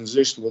financial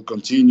organizations will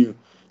continue,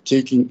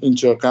 taking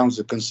into account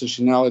the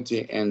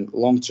concessionality and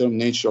long-term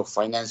nature of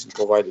financing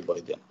provided by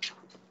them.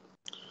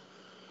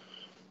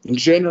 In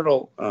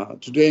general,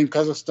 today in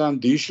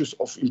Kazakhstan, the issues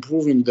of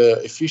improving the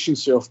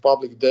efficiency of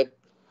public debt,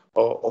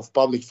 of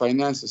public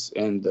finances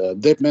and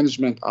debt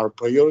management are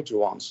priority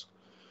ones.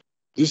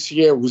 This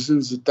year, within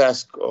the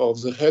task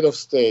of the head of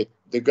state,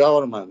 the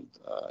government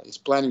is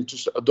planning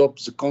to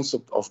adopt the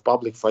concept of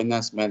public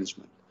finance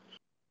management.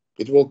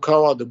 It will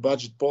cover the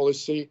budget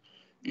policy,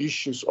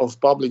 issues of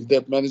public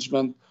debt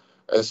management,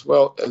 as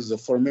well as the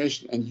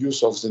formation and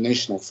use of the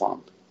national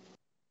fund.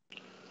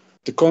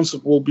 The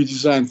concept will be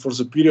designed for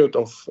the period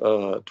of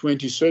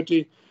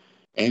 2030,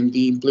 and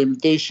the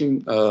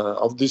implementation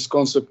of this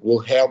concept will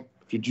help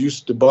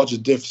reduce the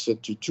budget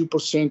deficit to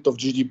 2% of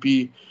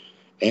GDP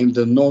and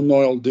the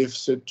non-oil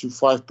deficit to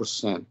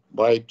 5%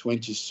 by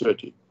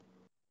 2030.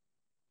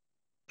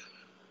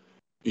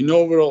 In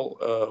overall,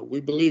 we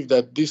believe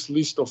that this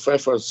list of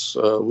efforts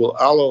will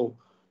allow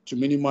to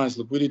minimize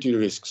liquidity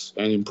risks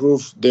and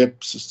improve debt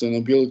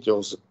sustainability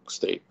of the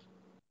state.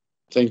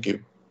 Thank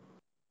you.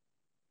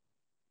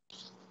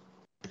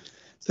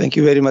 Thank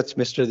you very much,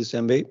 Mr.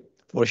 Dusembe,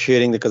 for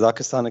sharing the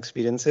Kazakhstan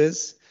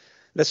experiences.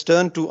 Let's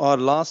turn to our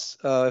last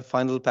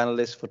final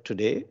panelist for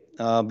today.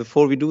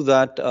 Before we do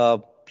that,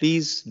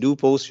 please do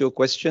post your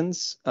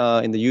questions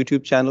in the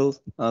YouTube channel,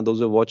 those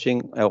who are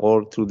watching,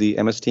 or through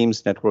the MS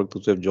Teams network,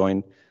 those who have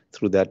joined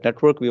through that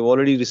network. We've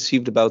already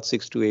received about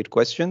 6 to 8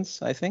 questions,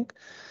 I think.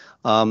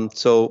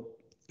 So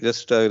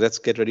just let's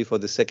get ready for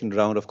the second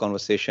round of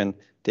conversation,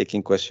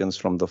 taking questions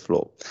from the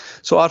floor.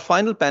 So our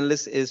final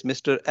panelist is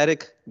Mr.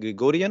 Eric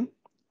Grigorian,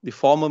 the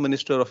former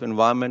Minister of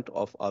Environment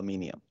of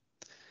Armenia.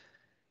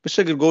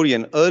 Mr.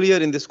 Grigorian, earlier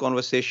in this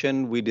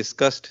conversation, we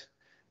discussed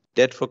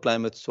debt for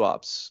climate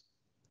swaps.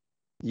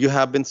 You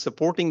have been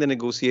supporting the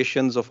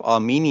negotiations of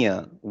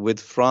Armenia with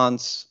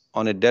France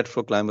on a debt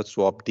for climate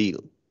swap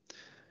deal.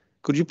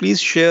 Could you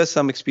please share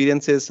some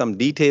experiences, some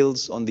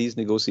details on these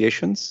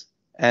negotiations?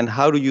 And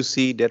how do you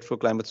see debt for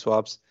climate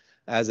swaps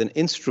as an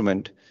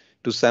instrument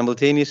to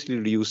simultaneously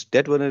reduce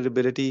debt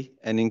vulnerability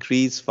and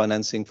increase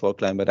financing for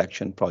climate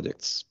action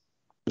projects?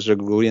 Mr.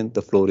 Grigorian,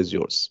 the floor is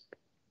yours.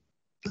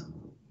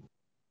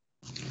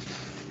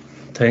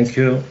 Thank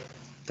you.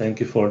 Thank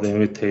you for the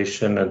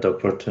invitation and the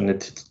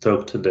opportunity to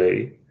talk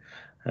today.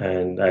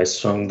 And I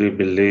strongly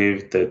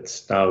believe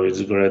that now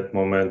is great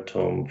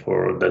momentum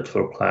for debt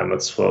for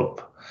climate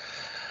swap.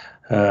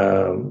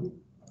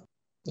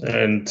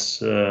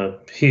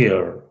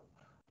 Here,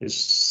 is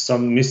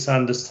some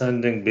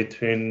misunderstanding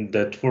between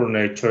debt for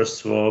nature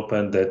swap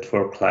and debt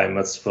for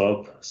climate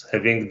swap,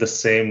 having the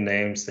same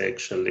names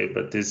actually,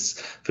 but this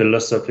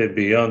philosophy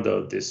beyond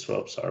all these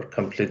swaps are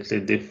completely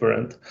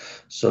different.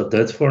 So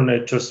debt for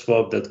nature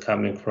swap that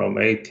coming from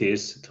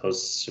 80s, it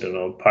was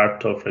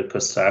part of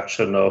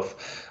reconstruction of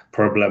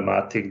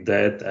problematic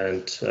debt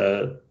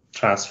and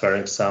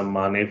transferring some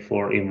money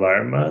for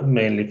environment,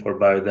 mainly for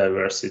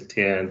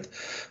biodiversity and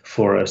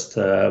forest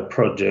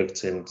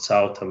projects in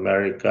South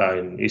America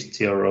and East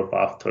Europe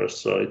after.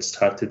 So it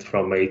started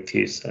from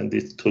 80s and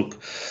it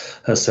took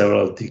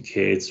several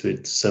decades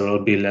with several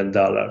 $1 billion.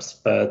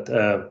 But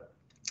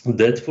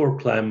debt for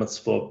climate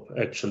swap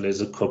actually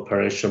is a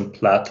cooperation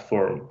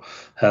platform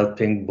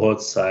helping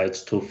both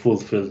sides to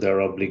fulfill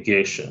their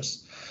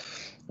obligations.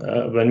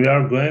 When we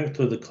are going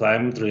to the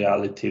climate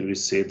reality, we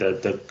see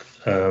that the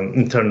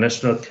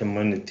international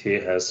community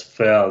has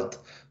failed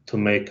to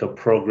make a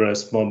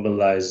progress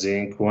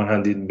mobilizing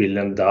 $100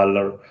 billion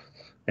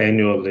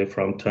annually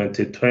from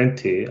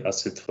 2020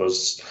 as it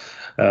was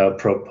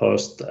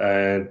proposed.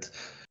 And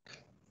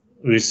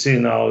we see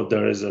now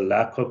there is a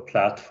lack of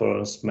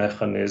platforms,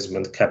 mechanism,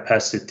 and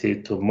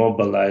capacity to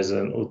mobilize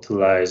and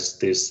utilize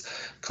this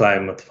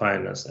climate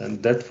finance.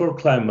 And that for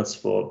climate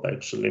swap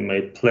actually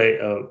may play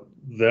a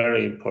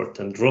very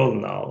important role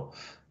now,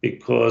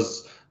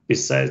 because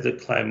besides the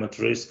climate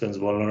risk and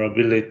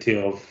vulnerability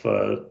of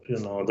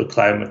the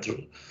climate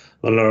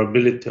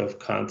vulnerability of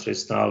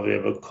countries, now we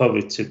have a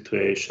COVID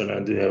situation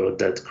and we have a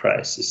debt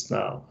crisis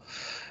now.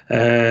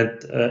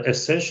 And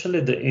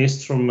essentially the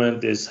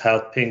instrument is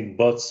helping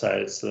both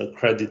sides, the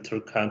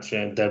creditor country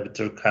and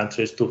debitor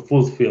countries, to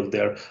fulfill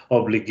their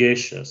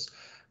obligations,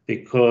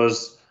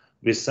 because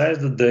besides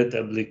the debt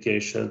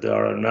obligation, there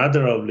are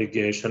another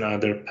obligation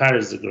under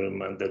Paris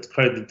Agreement that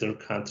creditor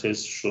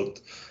countries should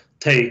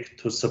take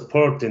to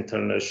support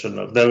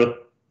international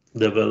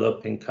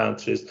developing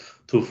countries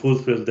to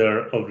fulfill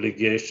their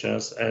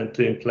obligations and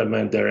to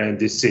implement their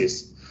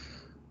NDCs.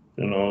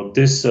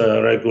 These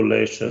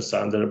regulations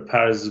under the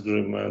Paris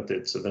Agreement,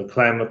 it's the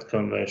Climate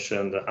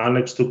Convention, the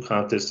Annex 2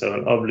 countries have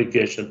an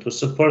obligation to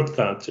support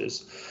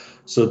countries.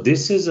 So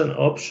this is an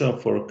option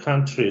for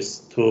countries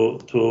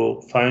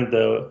to find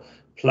a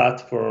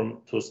platform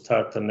to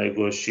start a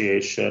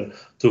negotiation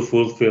to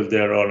fulfill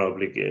their own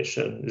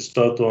obligation. It's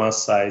not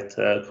one-side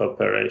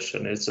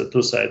cooperation, it's a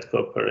two-side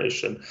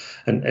cooperation.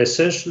 And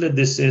essentially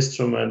this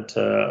instrument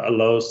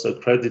allows the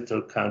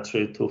creditor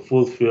country to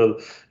fulfill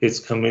its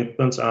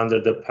commitments under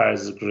the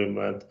Paris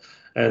Agreement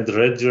and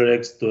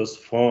redirects those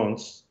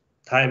funds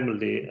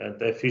timely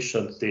and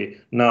efficiently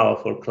now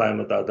for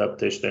climate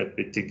adaptation and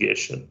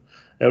mitigation.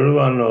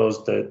 Everyone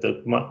knows that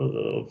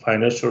the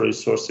financial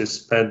resources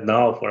spent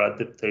now for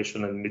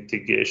adaptation and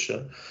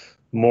mitigation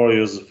more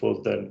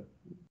useful than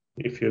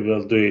if you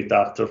will do it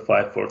after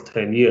 5 or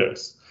 10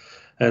 years.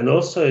 And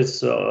also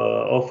it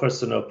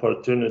offers an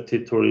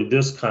opportunity to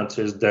reduce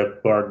countries'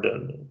 debt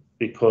burden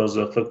because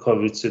of the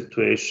COVID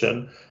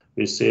situation.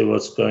 We see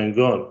what's going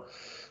on.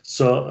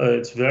 So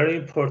it's very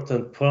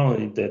important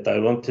point that I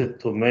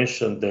wanted to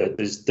mention, that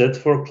this debt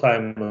for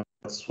climate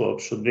swap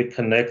should be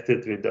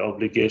connected with the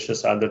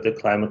obligations under the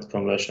Climate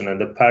Convention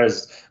and the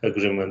Paris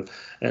Agreement,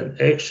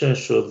 and action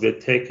should be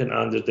taken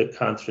under the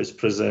countries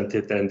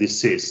presented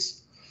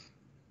NDCs.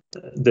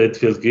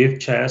 That will give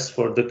chance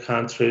for the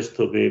countries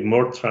to be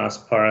more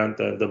transparent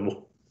and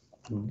the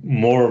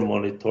more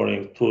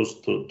monitoring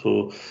tools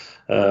to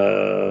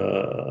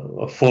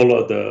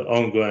follow the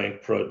ongoing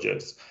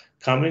projects.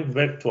 Coming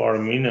back to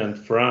Armenia and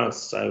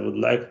France, I would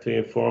like to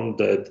inform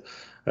that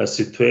a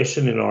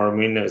situation in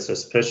Armenia is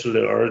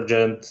especially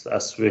urgent,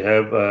 as we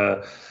have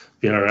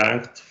been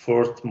ranked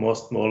 4th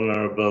most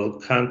vulnerable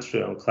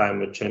country on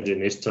climate change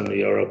in Eastern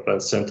Europe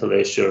and Central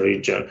Asia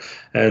region.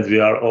 And we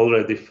are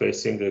already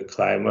facing a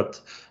climate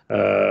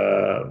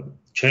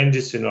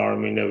changes in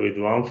Armenia with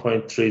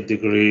 1.3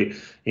 degree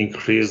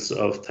increase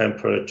of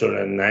temperature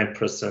and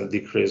 9%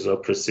 decrease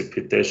of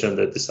precipitation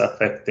that is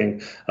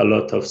affecting a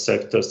lot of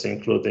sectors,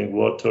 including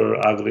water,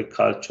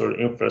 agriculture,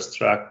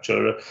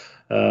 infrastructure,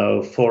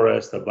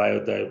 forest,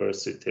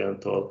 biodiversity,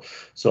 and all.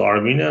 So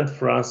Armenia and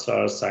France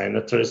are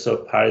signatories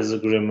of Paris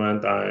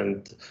Agreement,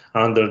 and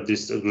under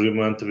this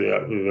agreement, we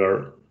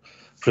are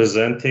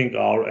presenting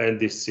our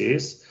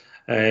NDCs.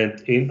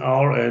 And in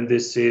our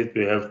NDC,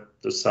 we have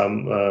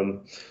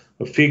some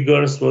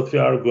figures what we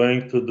are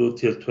going to do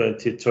till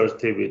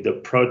 2030 with the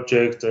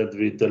project and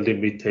with the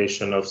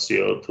limitation of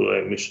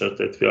CO2 emissions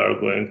that we are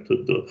going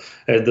to do.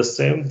 At the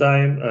same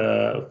time,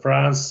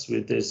 France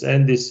with this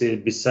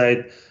NDC,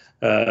 beside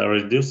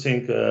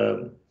reducing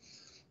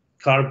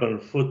carbon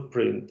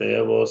footprint, they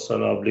have also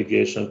an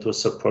obligation to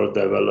support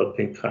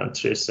developing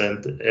countries,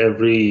 and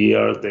every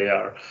year they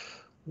are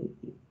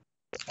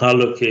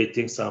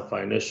allocating some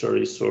financial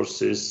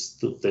resources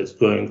that's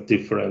going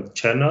different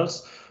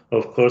channels.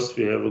 Of course,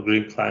 we have a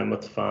Green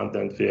Climate Fund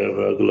and we have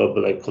a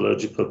Global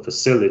Ecological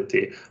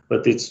Facility,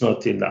 but it's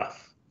not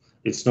enough.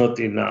 It's not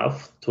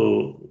enough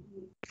to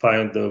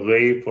find a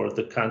way for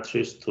the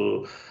countries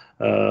to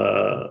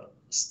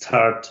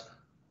start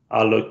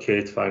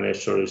allocate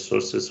financial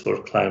resources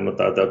for climate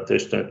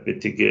adaptation and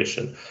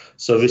mitigation.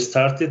 So we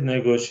started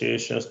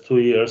negotiations 2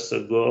 years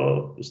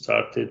ago. We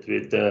started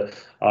with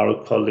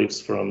our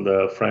colleagues from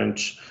the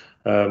French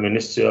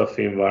Ministry of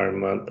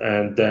Environment,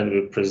 and then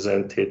we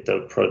presented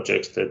the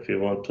projects that we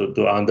want to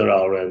do under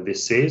our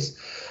NDCs.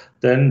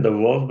 Then the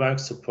World Bank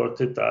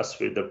supported us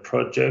with the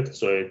project,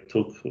 so it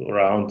took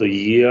around a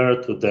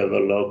year to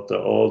develop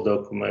all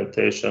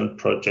documentation,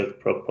 project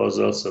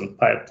proposals and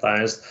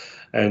pipelines,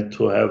 and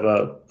to have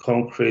a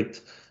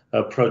concrete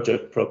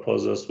project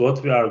proposals,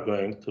 what we are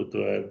going to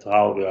do and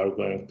how we are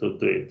going to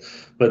do it.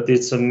 But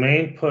it's a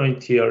main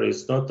point here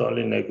is not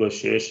only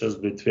negotiations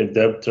between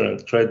debtor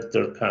and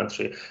creditor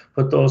country,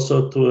 but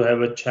also to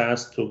have a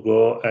chance to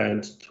go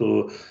and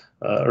to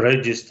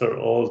register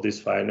all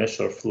these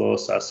financial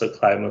flows as a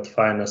climate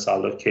finance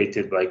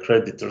allocated by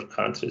creditor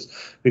countries,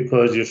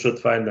 because you should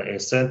find the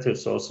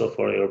incentives also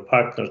for your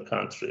partner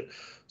country.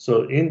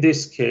 So in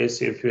this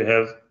case, if you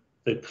have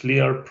the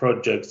clear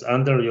projects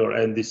under your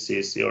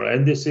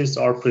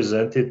NDCs are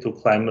presented to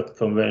Climate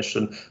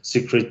Convention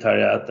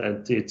Secretariat,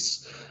 and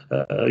it's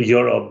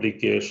your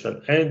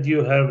obligation. And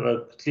you have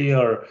a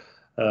clear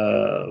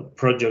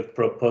project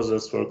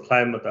proposals for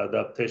climate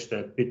adaptation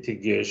and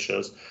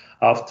mitigations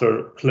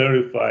after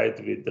clarified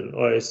with the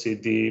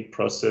OECD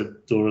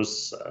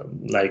procedures,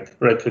 like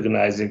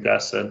recognizing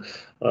us an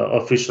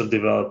official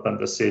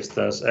development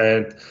assistance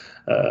and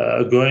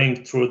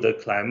going through the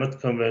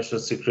Climate Convention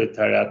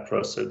Secretariat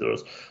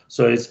procedures.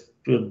 So it's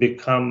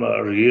become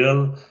a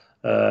real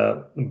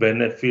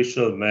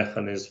beneficial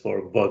mechanism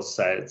for both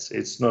sides.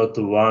 It's not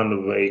a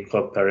one-way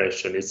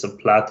cooperation. It's a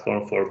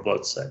platform for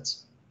both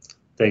sides.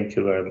 Thank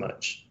you very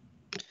much.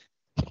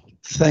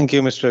 Thank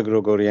you, Mr.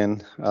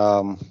 Grigorian.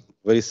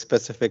 Very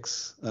specific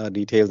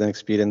details and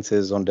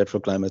experiences on debt for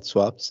climate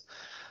swaps.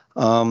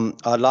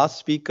 Our last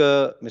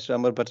speaker, Mr.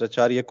 Amar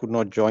Bhattacharya, could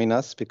not join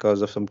us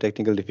because of some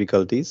technical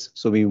difficulties.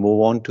 So we move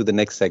on to the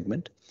next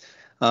segment.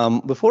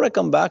 Before I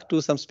come back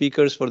to some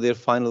speakers for their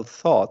final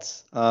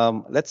thoughts,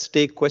 let's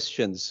take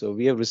questions. So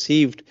we have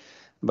received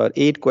about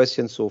 8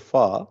 questions so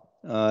far.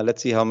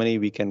 Let's see how many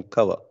we can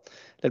cover.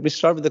 Let me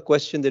start with the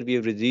question that we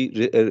have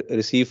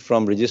received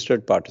from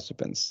registered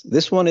participants.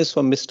 This one is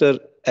from Mr.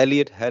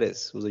 Elliot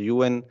Harris, who's a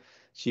UN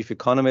chief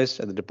economist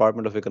at the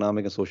Department of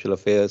Economic and Social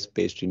Affairs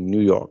based in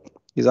New York.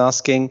 He's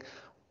asking,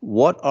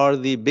 what are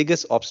the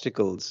biggest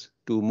obstacles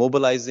to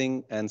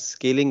mobilizing and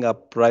scaling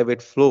up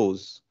private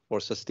flows for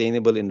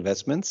sustainable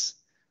investments?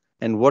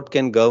 And what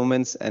can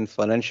governments and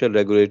financial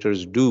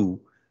regulators do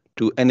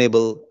to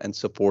enable and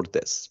support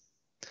this?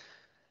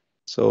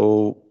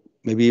 So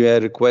maybe I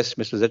request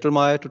Mr.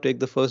 Zettelmeier to take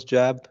the first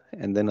jab,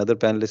 and then other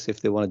panelists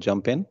if they want to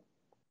jump in.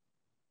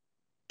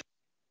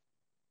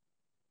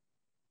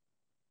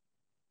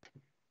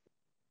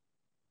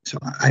 So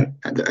I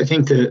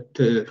think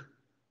the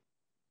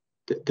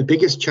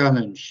biggest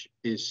challenge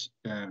is,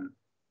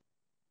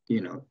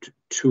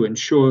 to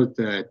ensure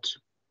that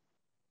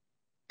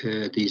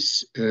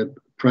these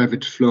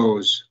private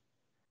flows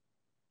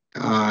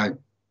are,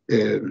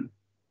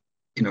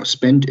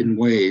 spent in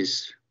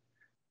ways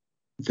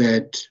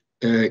that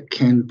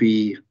can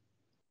be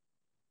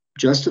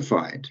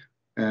justified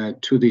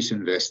to these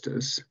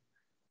investors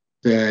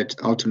that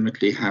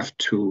ultimately have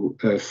to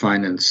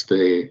finance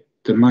the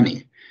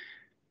money.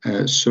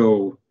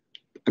 So,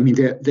 I mean,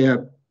 there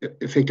are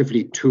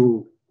effectively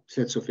 2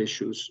 sets of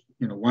issues.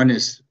 One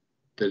is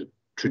the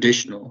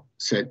traditional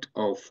set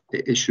of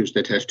issues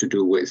that have to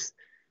do with,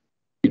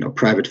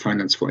 private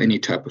finance for any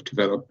type of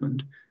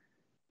development,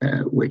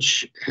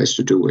 which has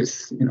to do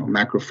with,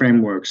 macro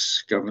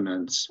frameworks,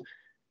 governance,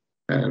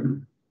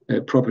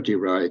 property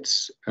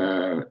rights,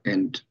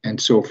 and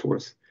so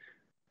forth,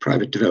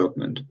 private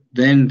development.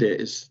 Then there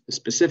is a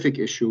specific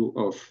issue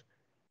of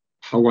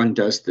how one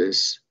does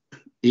this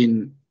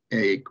in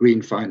a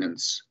green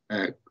finance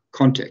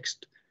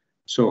context.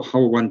 So how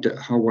one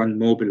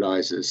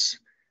mobilizes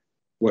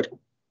what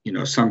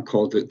some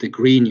call the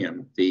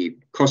greenium, the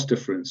cost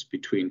difference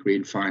between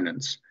green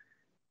finance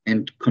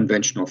and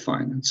conventional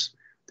finance.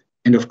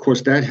 And of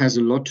course, that has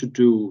a lot to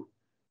do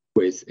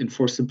with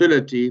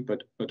enforceability,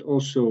 but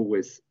also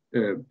with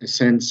a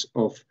sense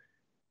of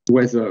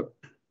whether,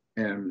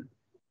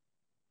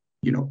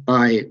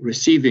 by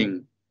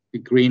receiving the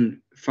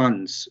green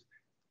funds,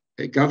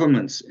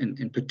 governments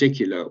in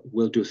particular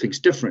will do things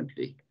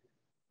differently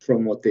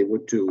from what they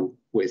would do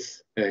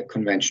with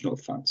conventional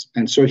funds.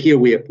 And so here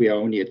we are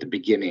only at the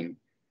beginning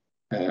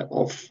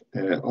of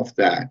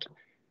that.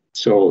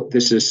 So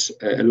this is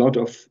a lot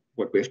of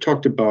what we've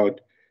talked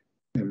about,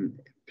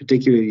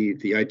 particularly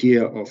the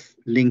idea of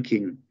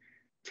linking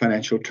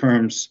financial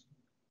terms,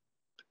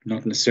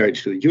 not necessarily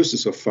to the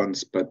uses of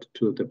funds, but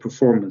to the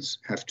performance,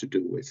 have to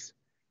do with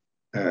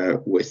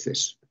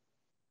this.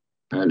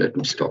 Let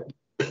me stop.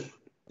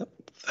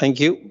 Thank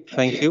you.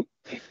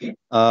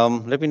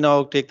 Let me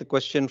now take the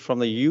question from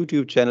the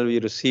YouTube channel we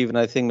received, and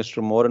I think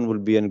Mr. Moran will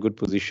be in a good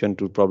position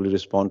to probably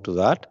respond to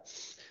that.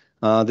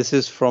 This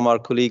is from our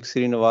colleague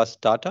Srinivas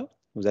Tata,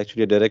 who's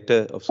actually a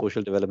director of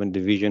Social Development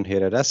Division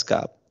here at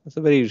ESCAP. That's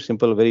a very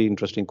simple, very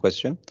interesting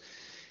question.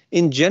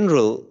 In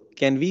general,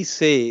 can we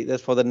say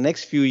that for the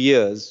next few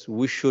years,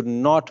 we should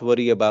not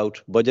worry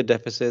about budget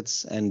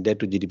deficits and debt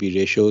to GDP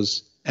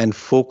ratios and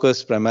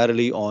focus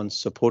primarily on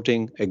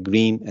supporting a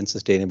green and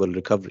sustainable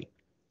recovery?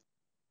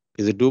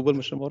 Is it doable,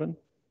 Mr. Moran?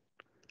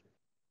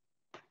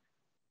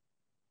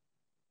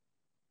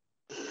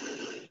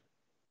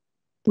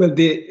 Well,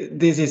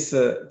 this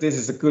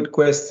is a good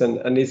question,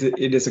 and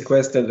it is a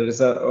question that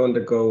is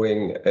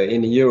undergoing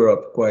in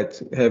Europe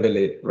quite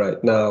heavily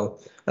right now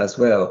as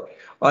well.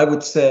 I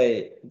would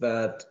say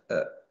that,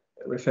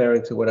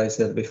 referring to what I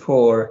said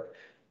before,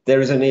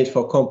 there is a need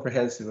for a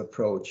comprehensive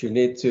approach. You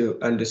need to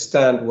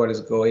understand what is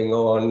going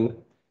on,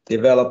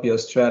 develop your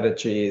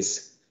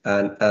strategies,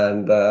 and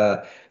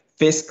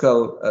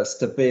fiscal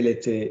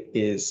stability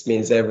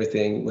means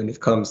everything when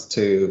it comes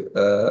to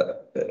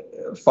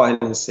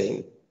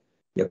financing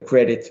your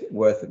credit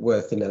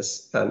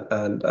worthiness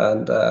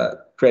and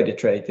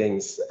credit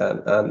ratings,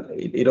 and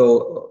it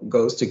all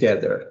goes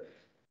together.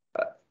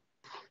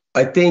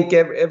 I think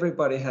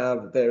everybody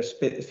have their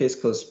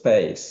fiscal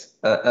space,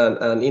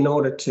 and in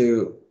order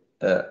to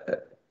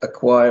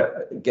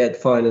get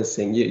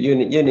financing, you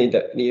need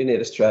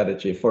a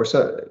strategy.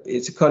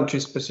 It's a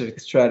country-specific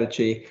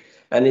strategy,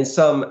 and in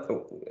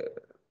some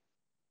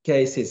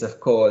cases, of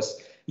course,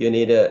 you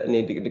need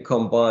to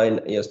combine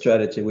your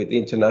strategy with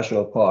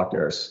international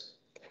partners.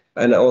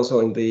 And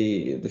also in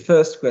the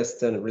first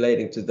question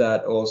relating to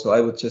that, also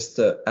I would just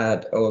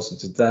add also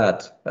to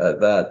that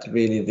that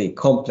really the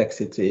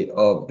complexity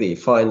of the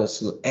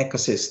financial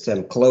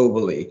ecosystem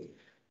globally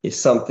is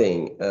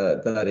something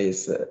that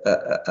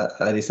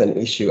is an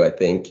issue. I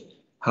think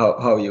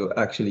how you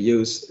actually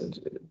use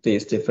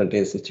these different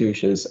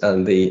institutions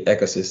and the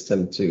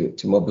ecosystem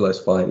to mobilize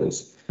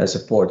finance and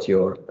support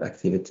your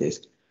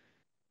activities.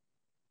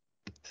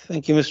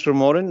 Thank you, Mr.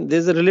 Moran.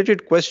 There's a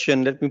related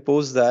question. Let me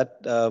pose that.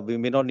 We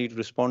may not need to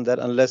respond to that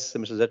unless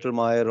Mr.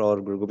 Zettelmeyer or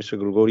Mr.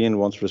 Gregorian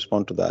wants to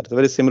respond to that. It's a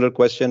very similar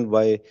question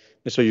by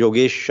Mr.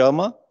 Yogesh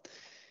Sharma.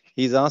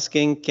 He's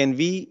asking, can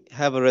we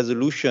have a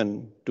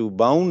resolution to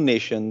bound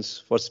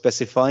nations for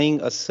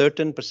specifying a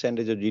certain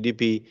percentage of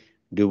GDP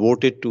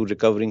devoted to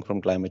recovering from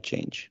climate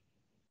change?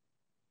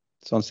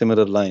 It's on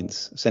similar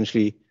lines,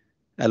 essentially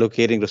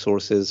allocating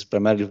resources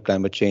primarily for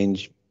climate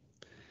change.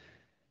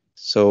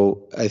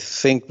 So I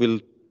think we'll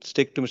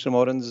stick to Mr.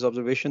 Moran's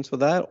observations for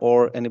that,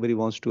 or anybody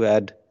wants to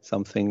add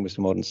something Mr.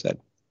 Moran said?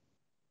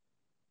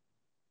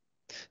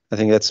 I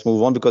think let's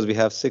move on because we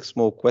have 6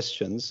 more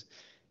questions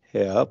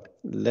here.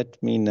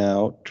 Let me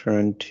now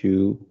turn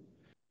to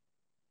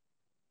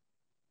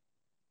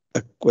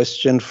a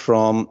question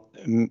from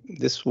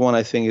this one.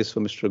 I think is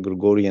for Mr.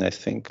 Gregorian. I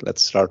think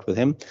let's start with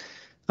him.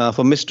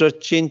 For Mr.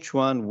 Chin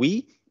Chuan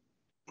Wee,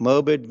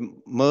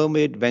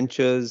 Mermaid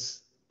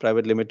Ventures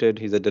Private Limited.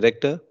 He's a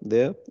director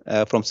there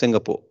from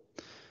Singapore.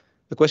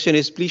 The question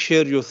is, please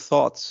share your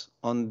thoughts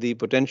on the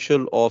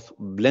potential of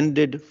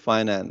blended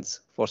finance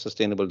for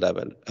sustainable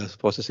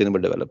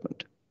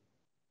development.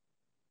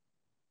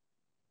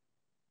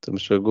 So,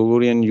 Mr.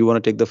 Gregorian, you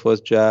want to take the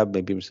first jab?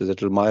 Maybe Mr.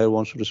 Zettelmeyer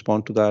wants to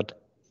respond to that.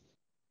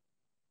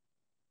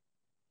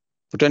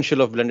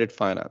 Potential of blended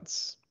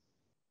finance.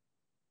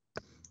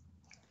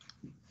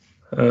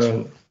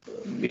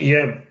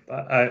 Yeah,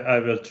 I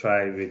will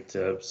try with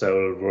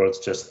several words.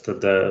 Just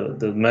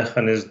the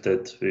mechanism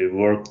that we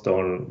worked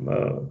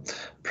on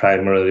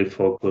primarily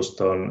focused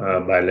on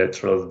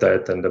bilateral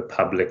debt and the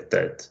public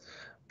debt.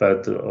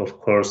 But of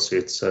course,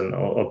 it's an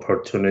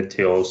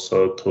opportunity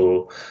also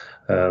to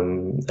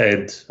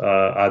add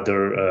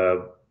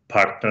other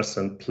partners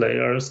and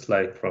players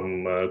like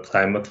from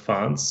climate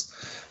funds,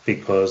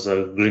 because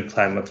Green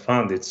Climate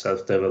Fund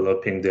itself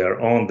developing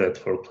their own debt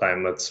for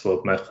climate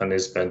swap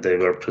mechanism, and they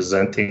were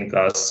presenting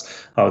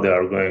us how they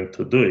are going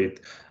to do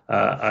it.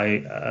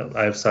 I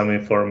have some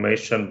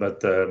information, but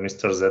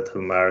Mr.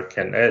 Zettelmeyer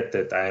can add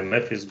that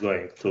IMF is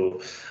going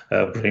to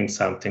bring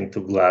something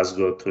to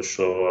Glasgow to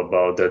show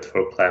about that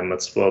for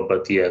climate swap.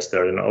 But yes,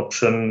 there is an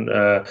option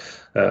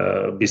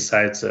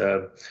besides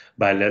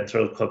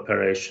bilateral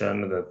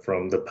cooperation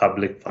from the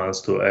public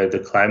funds to add the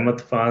climate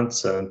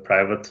funds and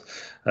private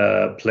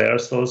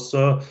players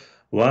also.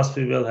 Once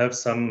we will have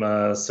some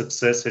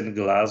success in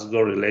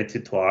Glasgow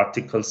related to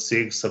Article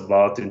 6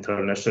 about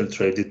international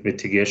trade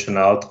mitigation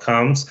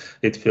outcomes,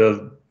 it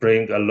will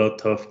bring a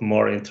lot of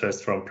more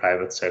interest from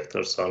private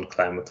sectors on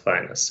climate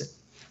financing.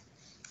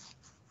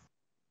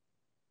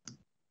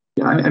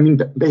 Yeah, I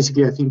mean,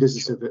 basically, I think this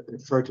is a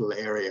fertile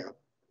area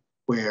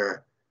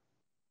where,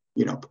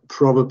 you know,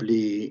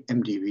 probably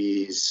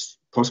MDBs,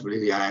 possibly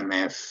the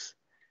IMF,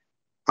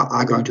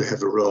 are going to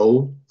have a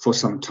role for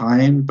some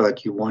time,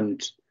 but you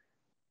want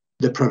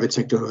the private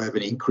sector to have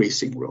an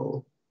increasing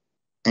role.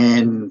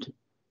 And,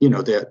 you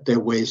know, there are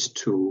ways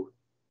to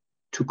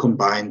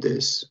combine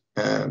this.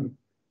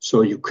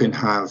 So you can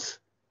have,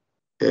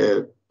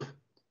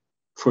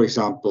 for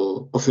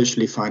example,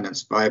 officially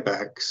financed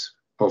buybacks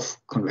of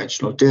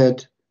conventional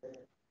debt,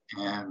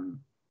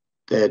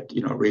 that,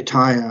 you know,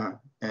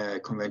 retire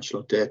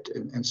conventional debt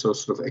and so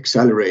sort of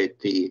accelerate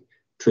the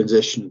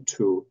transition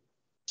to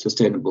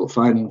sustainable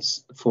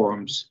finance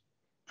forms.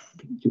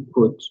 You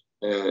could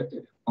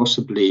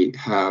possibly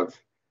have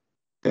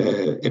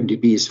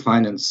MDBs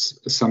finance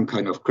some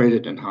kind of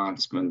credit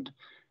enhancement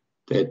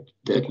that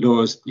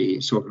lowers the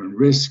sovereign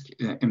risk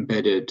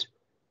embedded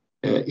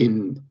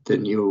in the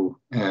new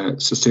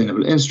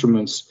sustainable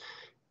instruments.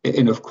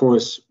 And of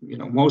course,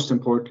 most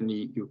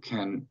importantly, you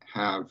can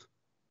have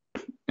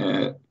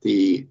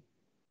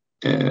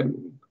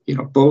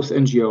both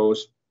NGOs,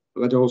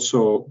 but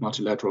also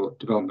multilateral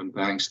development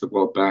banks, the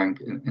World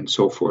Bank, and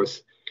so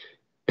forth,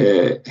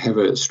 have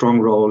a strong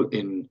role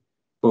in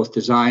both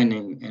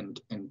designing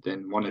and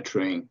then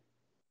monitoring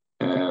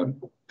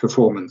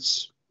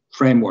performance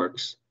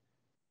frameworks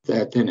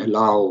that then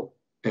allow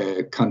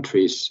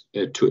countries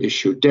to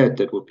issue debt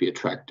that would be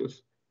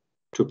attractive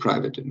to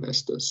private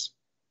investors,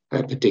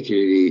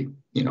 particularly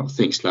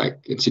things like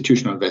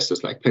institutional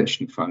investors like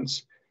pension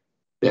funds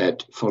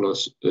that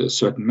follows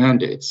certain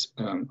mandates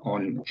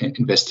on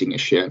investing a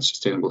share in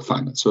sustainable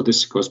finance. So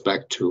this goes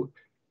back to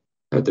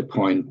the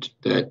point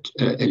that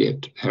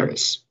Elliot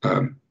Harris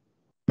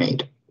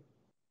made.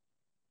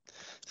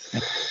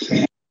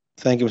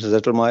 Thank you, Mr.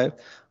 Zettermeier.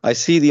 I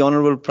see the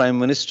Honorable Prime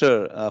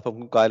Minister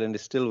from Cook Island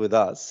is still with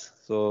us.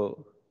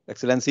 So,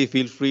 Excellency,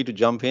 feel free to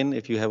jump in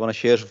if you want to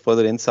share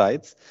further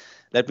insights.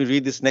 Let me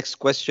read this next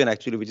question,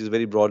 actually, which is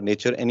very broad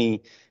nature.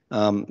 Any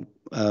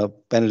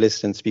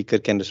panelist and speaker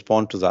can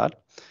respond to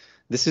that.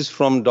 This is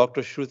from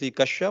Dr. Shruti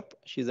Kashyap.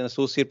 She's an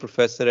associate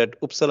professor at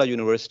Uppsala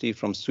University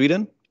from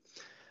Sweden.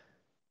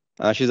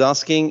 She's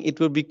asking, it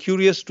would be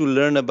curious to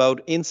learn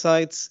about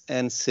insights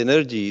and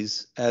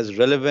synergies as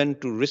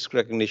relevant to risk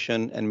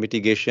recognition and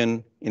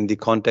mitigation in the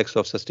context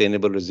of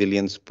sustainable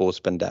resilience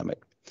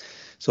post-pandemic.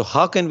 So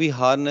how can we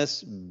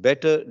harness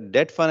better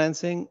debt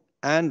financing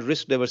and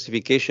risk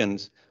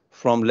diversifications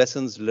from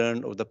lessons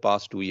learned over the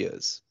past 2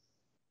 years?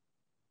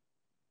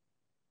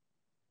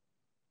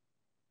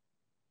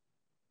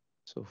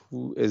 So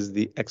who is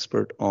the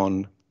expert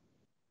on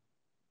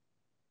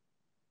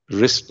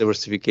risk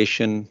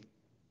diversification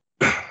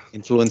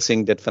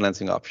influencing debt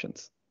financing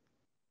options?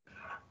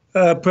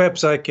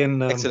 Perhaps I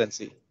can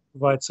Excellency.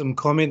 Provide some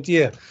comment.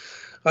 Yeah,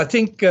 I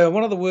think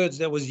one of the words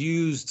that was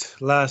used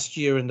last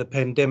year in the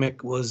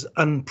pandemic was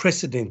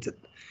unprecedented.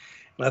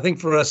 And I think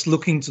for us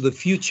looking to the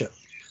future,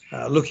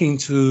 looking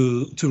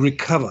to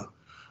recover,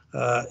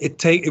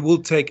 it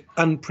will take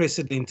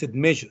unprecedented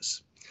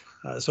measures.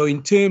 So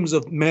in terms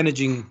of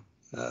managing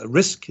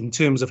risk, in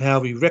terms of how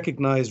we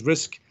recognize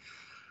risk,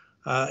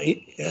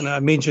 and I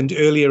mentioned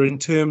earlier in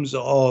terms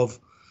of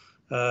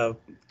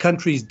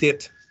countries'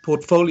 debt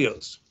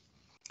portfolios.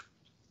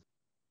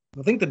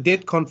 I think the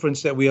debt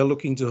conference that we are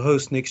looking to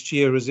host next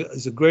year is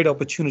a great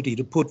opportunity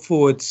to put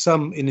forward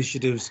some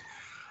initiatives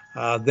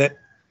that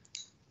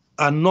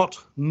are not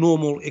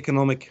normal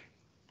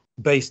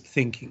economic-based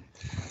thinking.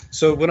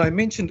 So when I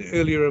mentioned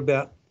earlier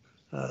about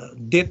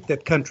debt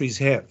that countries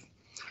have,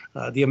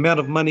 the amount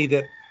of money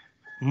that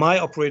my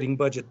operating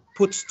budget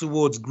puts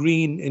towards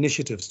green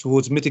initiatives,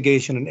 towards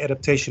mitigation and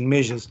adaptation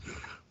measures,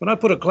 when I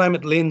put a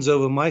climate lens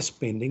over my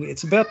spending,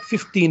 it's about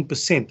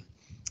 15%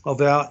 of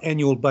our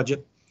annual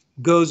budget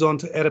goes on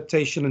to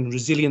adaptation and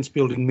resilience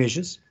building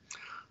measures,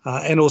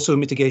 and also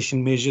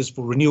mitigation measures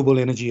for renewable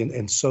energy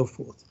and so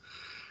forth.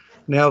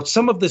 Now,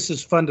 some of this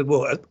is funded,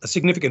 well, a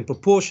significant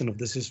proportion of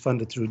this is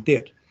funded through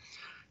debt.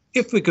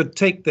 If we could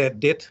take that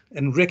debt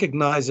and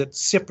recognize it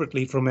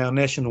separately from our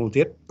national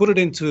debt, put it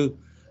into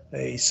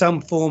some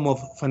form of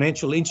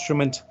financial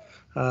instrument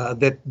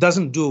that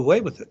doesn't do away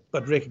with it,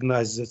 but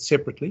recognizes it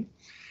separately,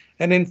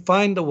 and then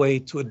find a way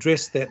to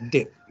address that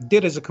debt.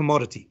 Debt is a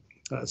commodity.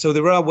 So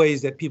there are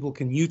ways that people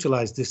can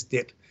utilize this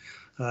debt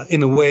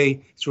in a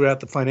way throughout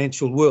the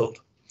financial world.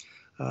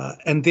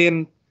 And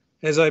then,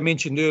 as I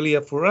mentioned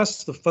earlier, for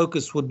us, the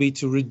focus would be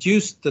to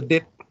reduce the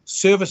debt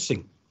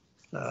servicing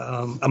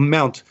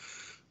amount,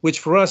 which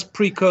for us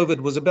pre-COVID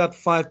was about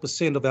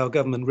 5% of our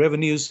government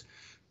revenues.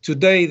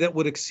 Today, that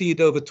would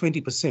exceed over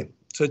 20%.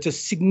 So it's a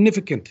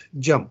significant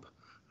jump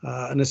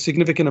and a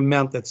significant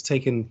amount that's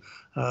taken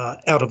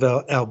out of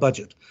our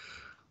budget.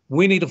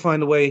 We need to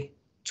find a way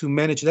to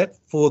manage that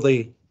for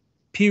the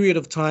period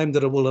of time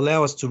that it will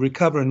allow us to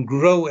recover and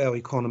grow our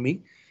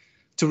economy,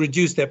 to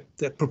reduce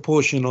that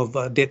proportion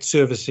of debt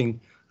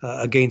servicing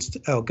against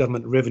our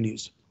government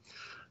revenues.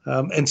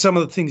 And some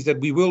of the things that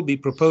we will be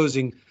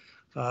proposing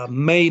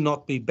may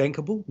not be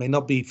bankable, may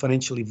not be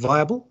financially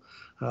viable,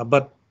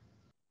 but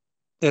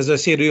as I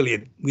said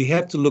earlier, we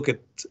have to look at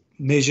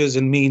measures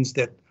and means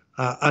that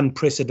are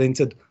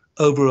unprecedented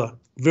over a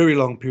very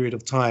long period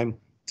of time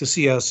to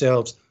see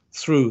ourselves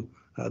through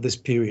this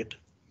period.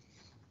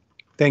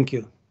 Thank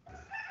you.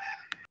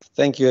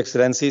 Thank you,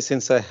 Excellency.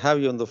 Since I have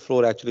you on the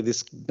floor, actually,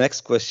 this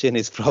next question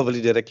is probably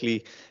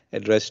directly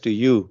addressed to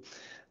you.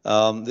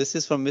 This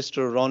is from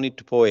Mr. Ronnie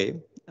Tupoe,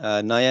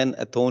 Nyan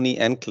Athoni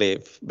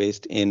Enclave,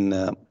 based in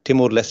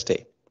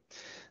Timor-Leste.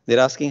 They're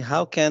asking,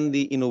 how can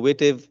the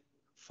innovative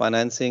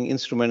financing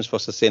instruments for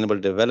sustainable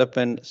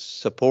development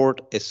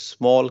support a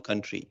small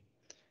country?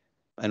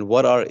 And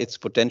what are its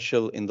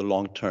potential in the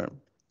long term?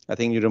 I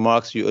think in your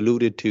remarks you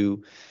alluded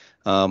to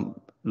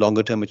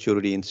longer-term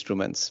maturity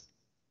instruments.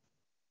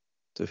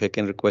 So if I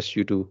can request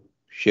you to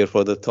share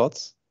further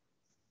thoughts.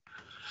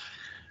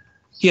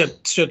 Yeah,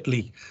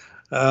 certainly.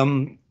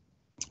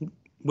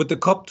 With the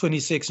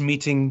COP26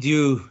 meeting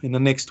due in the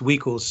next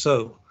week or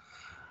so,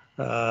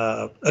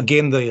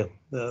 again, the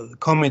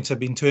comments have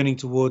been turning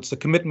towards the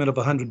commitment of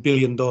 $100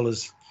 billion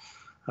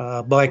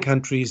by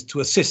countries to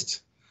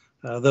assist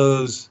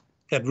those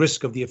at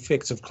risk of the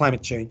effects of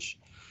climate change.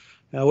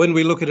 Now, when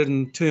we look at it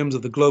in terms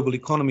of the global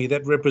economy,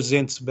 that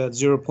represents about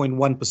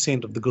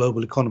 0.1% of the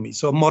global economy,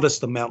 so a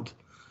modest amount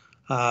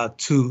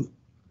to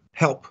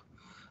help.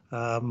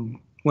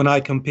 When I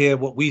compare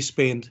what we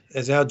spend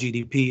as our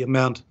GDP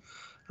amount,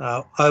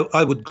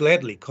 I would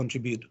gladly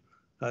contribute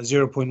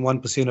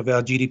 0.1% of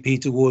our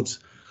GDP towards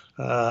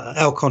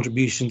our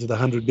contribution to the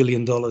 $100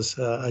 billion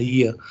a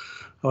year.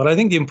 But I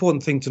think the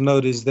important thing to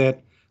note is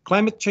that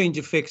climate change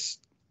effects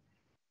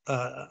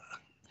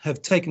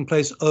have taken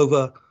place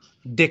over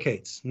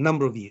decades,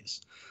 number of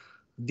years.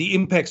 The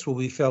impacts will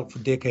be felt for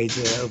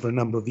decades over a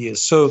number of years.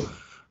 So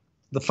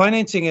the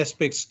financing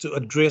aspects to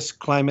address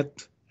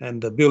climate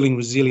and building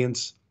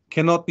resilience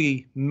cannot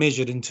be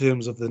measured in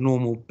terms of the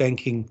normal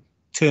banking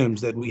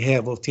terms that we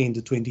have of 10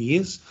 to 20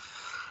 years.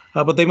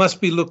 But they must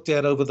be looked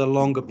at over the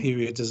longer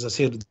periods. As I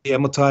said, the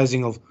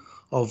amortizing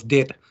of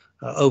debt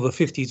over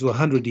 50 to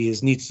 100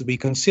 years needs to be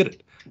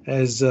considered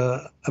as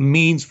a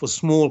means for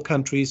small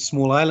countries,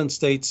 small island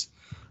states,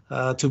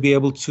 to be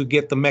able to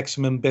get the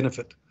maximum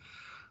benefit.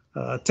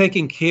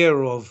 Taking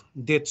care of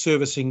debt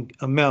servicing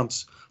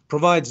amounts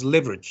provides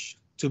leverage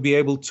to be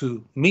able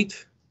to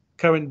meet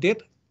current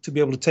debt, to be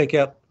able to take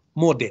out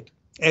more debt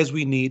as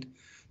we need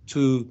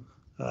to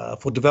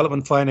for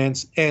development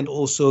finance and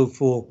also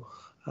for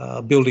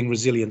building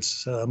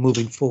resilience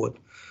moving forward.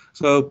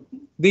 So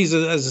these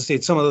are, as I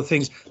said, some of the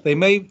things. They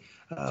may,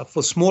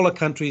 for smaller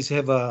countries,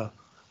 have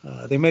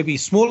they may be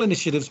small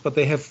initiatives, but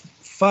they have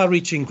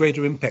far-reaching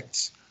greater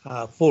impacts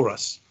for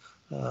us.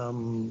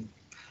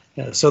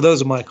 So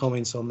those are my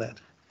comments on that.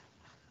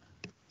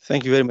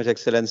 Thank you very much,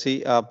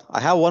 Excellency. I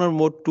have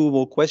two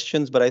more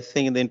questions, but I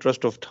think in the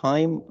interest of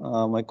time,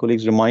 my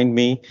colleagues remind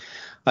me,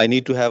 I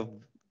need to have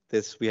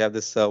this. We have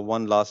this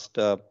one last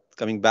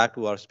coming back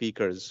to our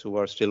speakers who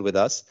are still with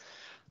us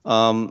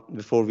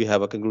before we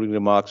have a concluding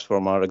remarks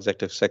from our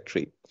Executive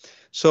Secretary.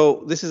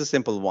 So this is a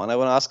simple one. I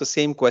want to ask the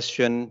same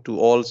question to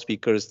all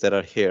speakers that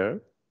are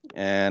here,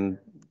 and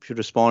should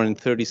respond in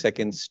 30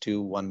 seconds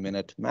to 1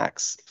 minute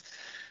max.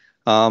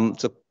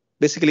 So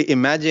basically,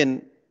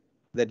 imagine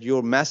that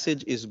your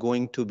message is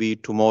going to be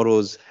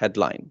tomorrow's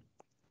headline.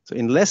 So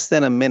in less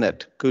than a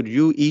minute, could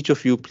you, each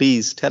of you,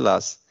 please tell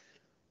us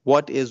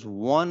what is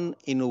one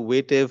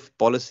innovative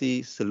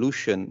policy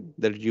solution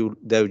that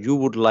you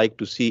would like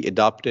to see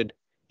adopted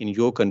in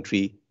your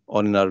country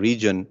or in our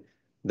region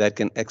that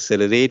can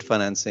accelerate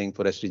financing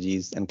for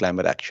SDGs and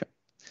climate action?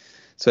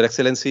 So,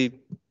 Excellency,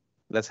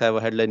 let's have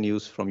a headline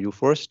news from you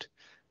first,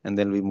 and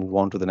then we move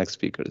on to the next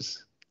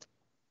speakers.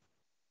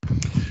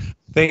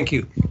 Thank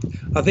you.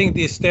 I think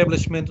the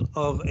establishment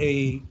of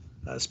a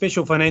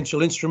special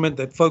financial instrument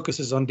that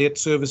focuses on debt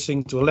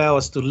servicing to allow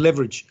us to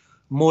leverage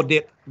more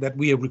debt that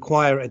we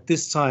require at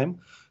this time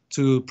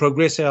to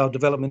progress our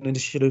development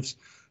initiatives,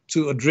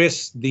 to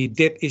address the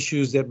debt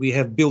issues that we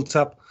have built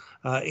up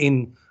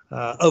in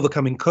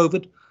overcoming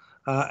COVID,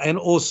 and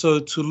also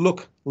to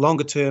look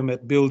longer term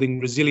at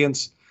building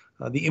resilience.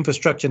 The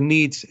infrastructure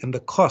needs and the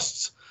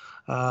costs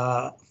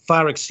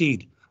far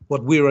exceed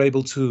what we're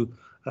able to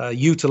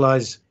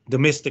utilize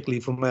domestically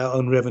from our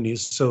own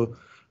revenues. So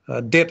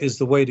debt is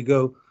the way to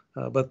go,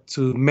 but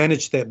to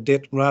manage that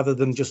debt rather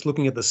than just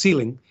looking at the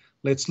ceiling,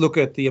 let's look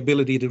at the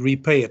ability to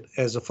repay it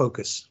as a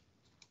focus.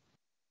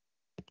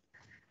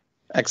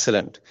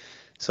 Excellent.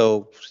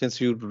 So since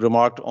you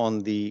remarked on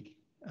the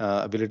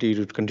ability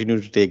to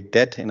continue to take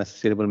debt in a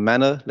sustainable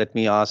manner, let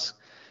me ask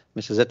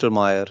Mr.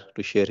 Zettelmeier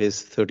to share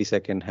his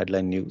 30-second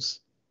headline news.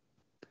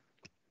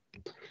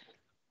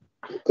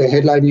 The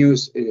headline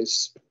news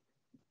is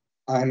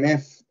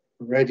IMF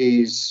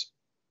readies,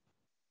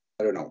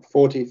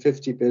 40,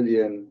 50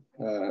 billion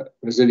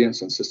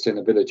resilience and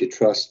sustainability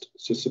trust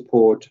to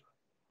support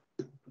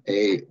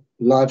a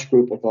large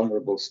group of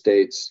vulnerable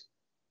states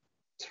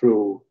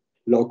through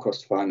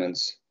low-cost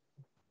finance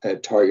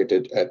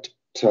targeted at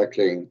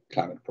tackling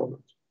climate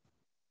problems.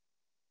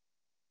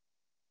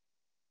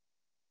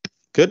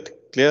 Good,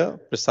 clear,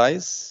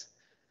 precise.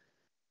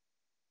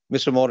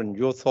 Mr. Moran,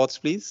 your thoughts,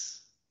 please.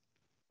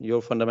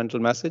 Your fundamental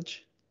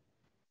message.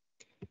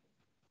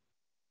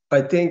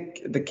 I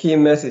think the key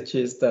message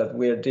is that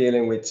we're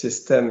dealing with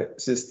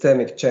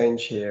systemic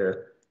change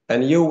here,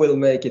 and you will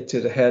make it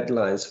to the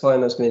headlines.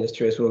 Finance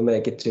ministries will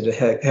make it to the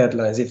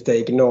headlines if they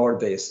ignore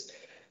this.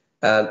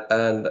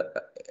 And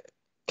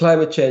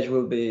climate change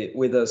will be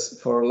with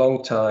us for a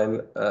long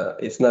time.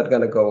 It's not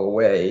going to go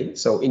away.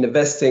 So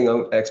investing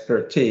on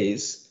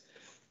expertise,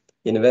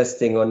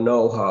 investing on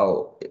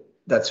know-how,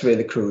 that's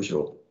really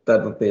crucial.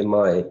 That would be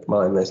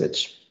my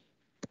message.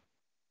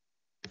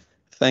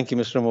 Thank you,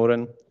 Mr.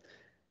 Moran.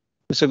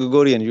 Mr.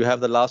 Gregorian, you have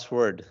the last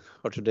word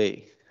for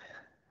today.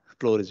 The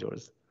floor is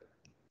yours.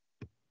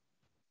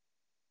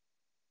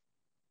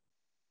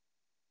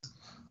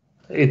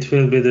 It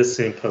will be the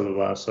simple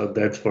one. So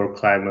that for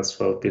climate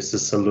swap is the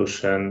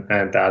solution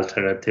and the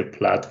alternative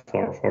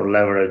platform for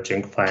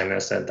leveraging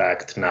finance and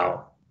act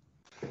now.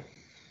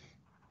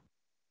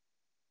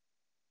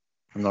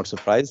 I'm not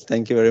surprised.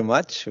 Thank you very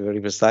much. Very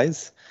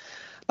precise.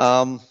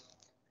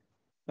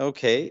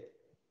 Okay.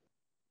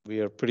 We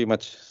are pretty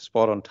much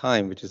spot on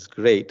time, which is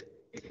great.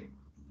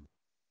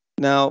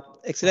 Now,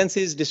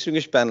 Excellencies,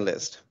 distinguished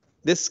panelists,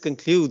 this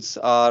concludes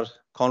our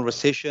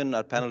conversation,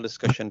 our panel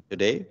discussion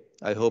today.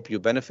 I hope you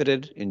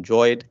benefited,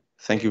 enjoyed.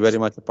 Thank you very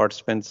much, the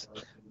participants,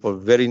 for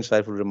very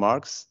insightful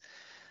remarks.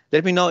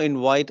 Let me now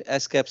invite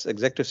ESCAP's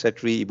Executive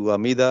Secretary, Ibu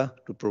Amida,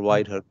 to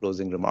provide her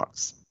closing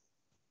remarks.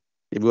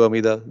 Ibu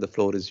Amida, the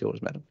floor is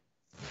yours, madam.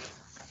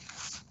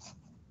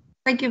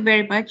 Thank you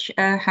very much,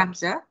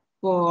 Hamza,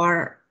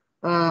 for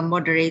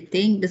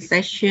moderating the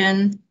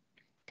session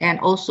and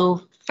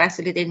also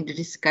facilitating the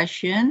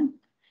discussion,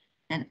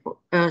 and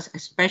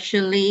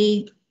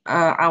especially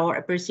our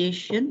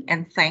appreciation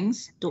and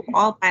thanks to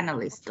all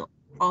panelists, to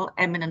all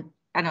eminent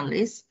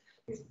panelists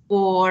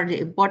for the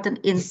important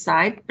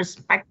insight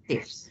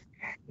perspectives.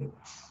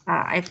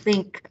 I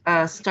think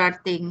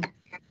starting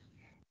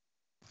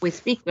with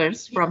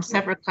speakers from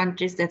several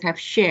countries that have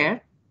shared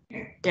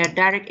their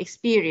direct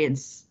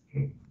experience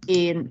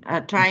in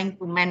trying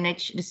to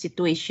manage the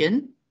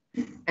situation,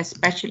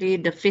 especially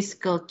the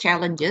fiscal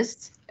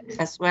challenges,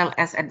 as well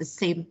as at the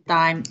same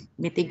time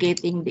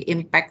mitigating the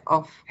impact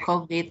of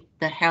COVID,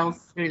 the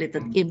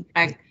health-related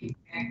impact,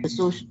 the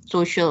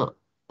social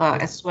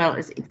as well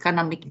as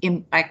economic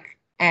impact,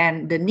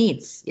 and the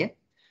needs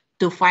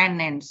to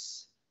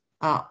finance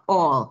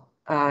all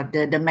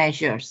the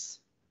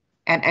measures.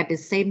 And at the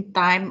same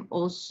time,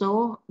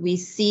 also, we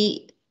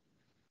see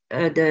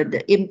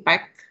the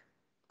impact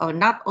of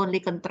not only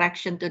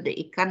contraction to the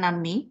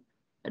economy,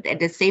 but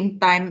at the same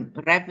time,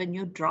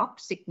 revenue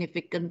dropped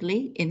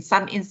significantly. In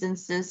some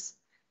instances,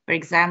 for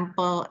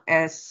example,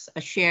 as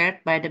shared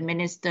by the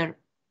minister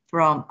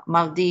from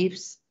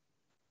Maldives,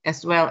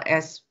 as well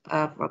as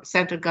from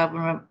central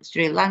government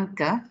Sri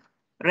Lanka,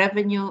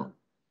 revenue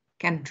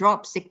can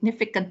drop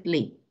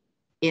significantly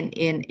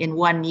in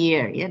 1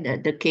 year.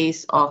 The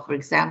case of, for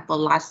example,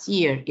 last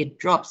year, it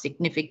dropped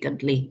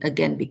significantly,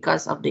 again,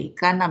 because of the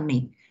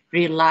economy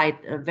relied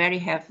very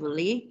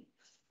heavily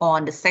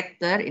on the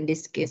sector, in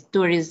this case,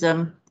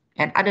 tourism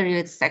and other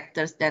related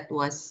sectors that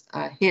was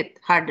hit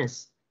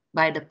hardest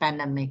by the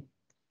pandemic.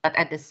 But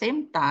at the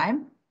same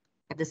time,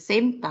 the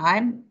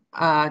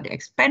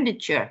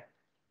expenditure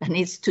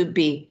needs to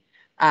be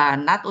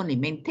not only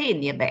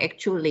maintained, but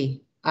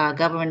actually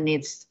government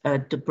needs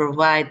to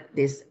provide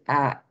this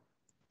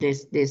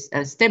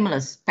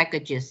stimulus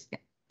packages.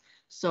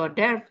 So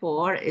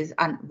therefore, it's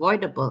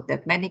unavoidable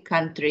that many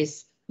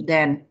countries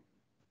then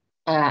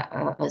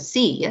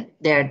see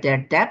their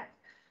debt,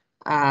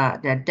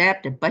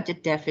 the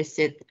budget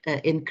deficit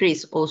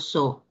increase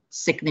also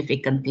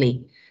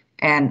significantly.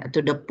 And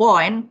to the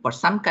point, for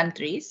some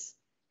countries,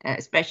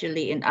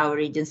 especially in our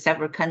region,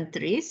 several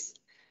countries,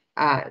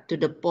 to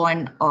the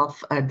point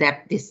of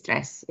debt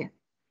distress.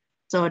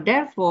 So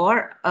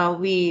therefore,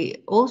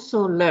 we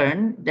also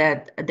learned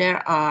that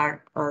there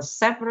are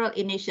several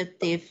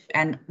initiatives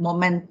and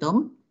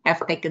momentum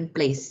have taken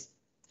place,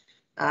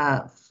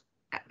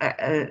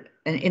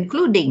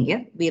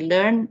 including, we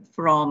learned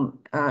from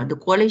the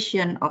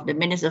coalition of the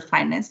Ministers of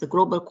Finance, the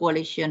global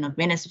coalition of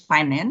Ministers of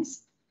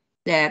Finance,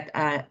 that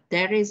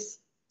there is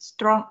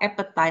strong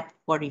appetite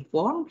for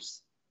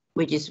reforms,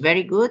 which is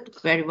very good,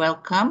 very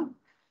welcome,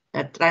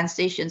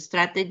 transition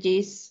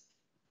strategies,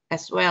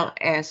 as well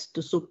as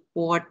to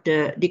support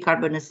the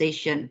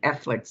decarbonization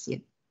efforts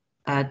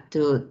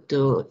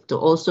to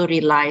also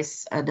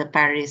realize the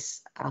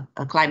Paris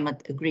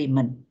climate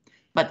agreement.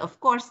 But of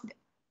course,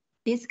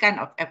 this kind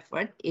of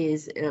effort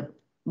is a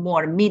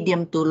more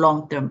medium to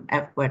long-term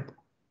effort,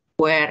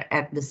 where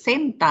at the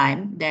same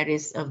time, there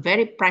is a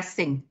very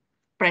pressing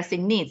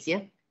needs,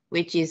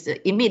 which is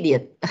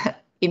immediate,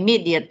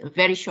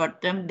 very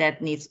short-term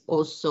that needs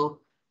also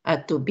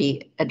to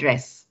be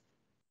addressed.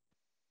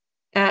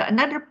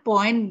 Another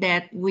point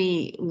that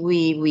we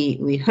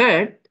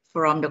heard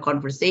from the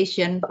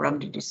conversation, from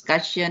the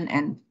discussion,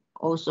 and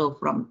also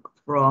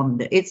from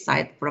the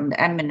insight from the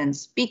eminent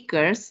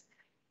speakers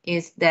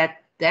is that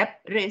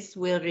debt risk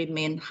will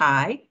remain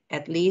high,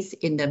 at least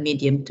in the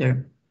medium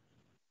term.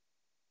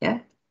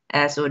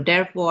 So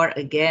therefore,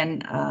 again,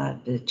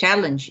 the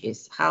challenge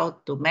is how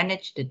to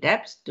manage the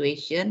debt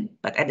situation,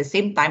 but at the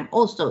same time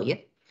also,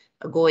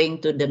 going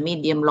to the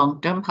medium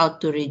long term, how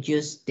to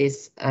reduce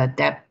this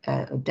debt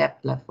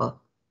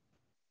level,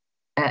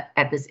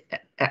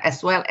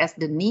 as well as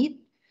the need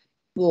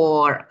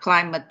for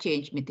climate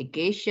change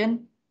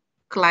mitigation,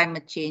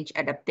 climate change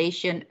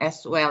adaptation,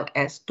 as well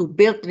as to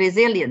build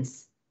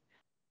resilience.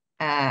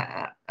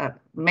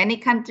 Many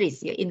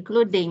countries,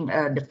 including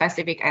the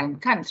Pacific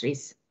Island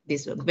countries,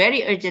 these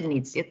very urgent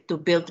needs to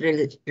build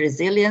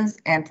resilience,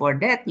 and for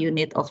that you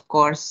need, of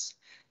course,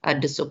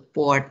 the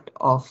support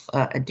of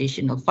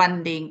additional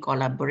funding,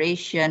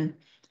 collaboration,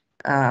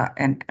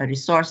 and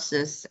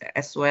resources,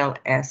 as well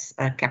as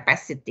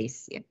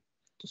capacities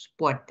to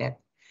support that.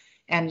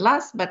 And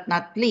last but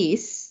not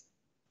least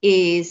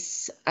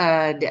is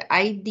the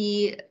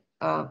idea,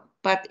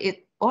 but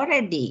it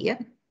already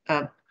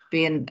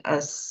been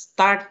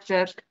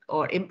started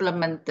or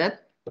implemented.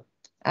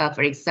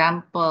 For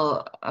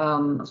example,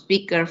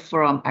 speaker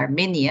from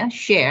Armenia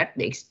shared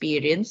the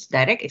experience,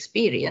 direct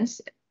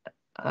experience,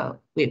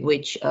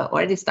 which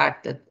already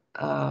started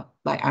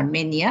by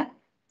Armenia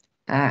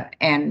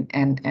and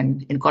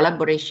in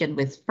collaboration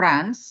with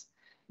France,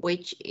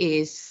 which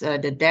is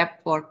the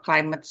debt for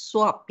climate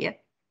swap. Yeah,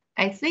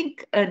 I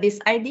think this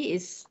idea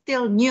is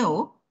still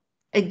new.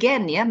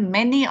 Again, yeah,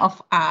 many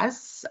of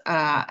us,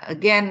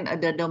 again,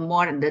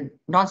 the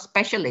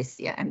non-specialists,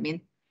 yeah, I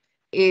mean,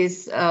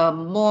 is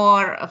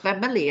more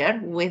familiar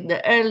with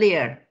the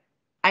earlier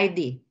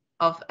idea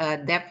of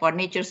debt for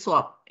nature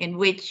swap, in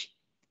which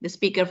the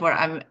speaker for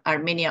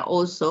Armenia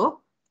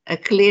also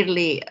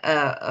clearly,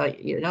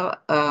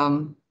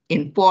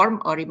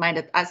 informed or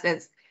reminded us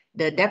that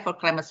the debt for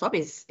climate swap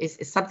is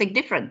something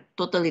different,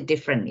 totally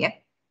different, yeah.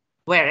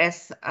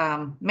 Whereas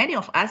many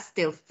of us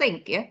still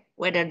think, yeah,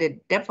 whether the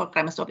debt for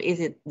climate swap is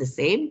it the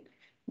same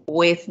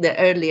with the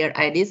earlier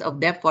ideas of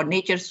debt for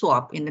nature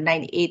swap in the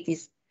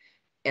 1980s,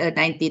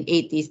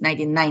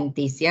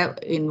 1990s, yeah,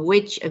 in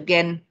which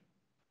again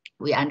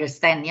we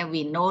understand, yeah,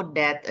 we know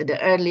that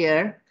the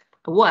earlier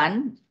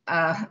one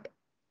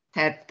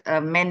had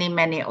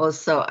many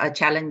also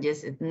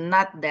challenges,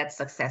 not that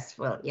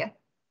successful, yeah.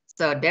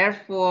 So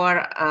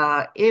therefore,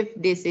 if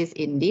this is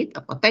indeed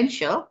a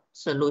potential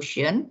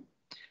solution,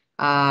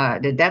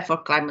 the debt for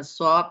climate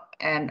swap,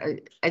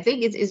 and I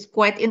think it is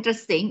quite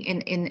interesting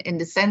in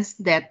the sense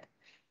that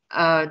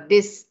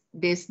this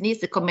needs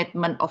the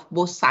commitment of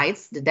both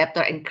sides, the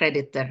debtor and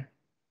creditor,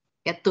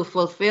 to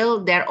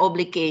fulfill their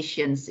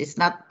obligations. It's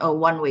not a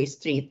one-way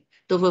street.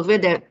 To fulfill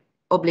their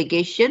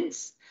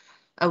obligations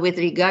with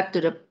regard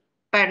to the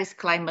Paris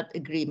Climate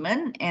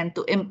Agreement and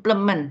to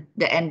implement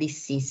the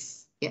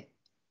NDCs. Yeah.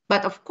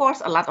 But of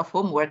course, a lot of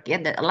homework,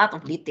 yeah, a lot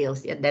of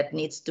details, yeah, that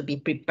needs to be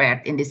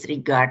prepared in this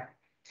regard.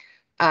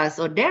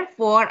 So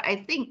therefore, I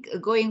think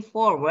going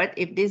forward,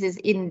 if this is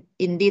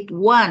indeed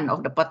one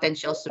of the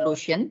potential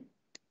solutions,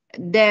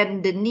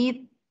 then the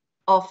need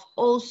of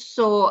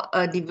also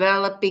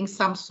developing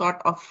some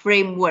sort of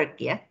framework,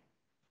 yeah.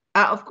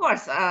 Of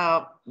course,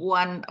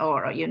 one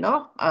or,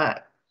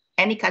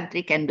 any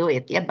country can do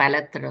it, yeah,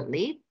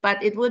 bilaterally,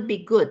 but it would be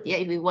good, yeah,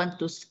 if we want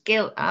to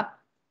scale up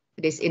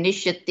this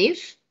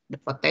initiative, the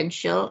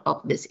potential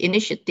of this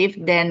initiative,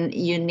 then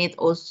you need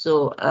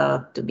also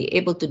to be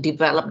able to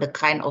develop the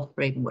kind of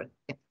framework,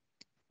 yeah.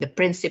 The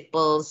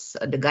principles,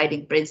 the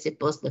guiding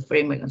principles, the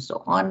framework, and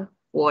so on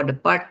for the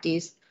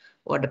parties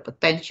or the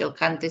potential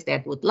countries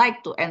that would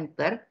like to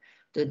enter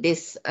to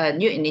this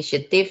new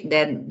initiative.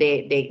 Then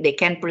they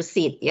can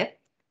proceed, yeah.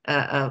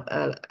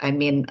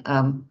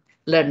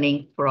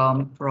 Learning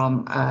from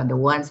the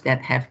ones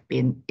that have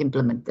been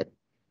implemented.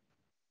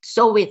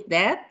 So with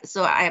that,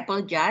 so I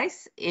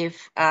apologize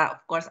if,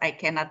 of course, I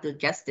cannot do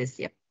justice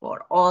yet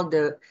for all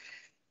the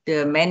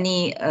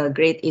many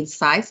great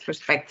insights,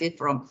 perspective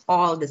from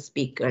all the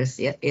speakers.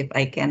 Yeah, if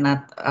I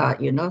cannot,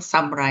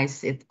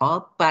 summarize it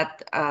all,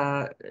 but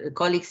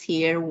colleagues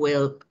here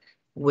will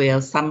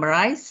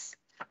summarize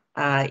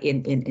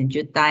in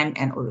due time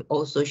and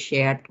also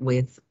share it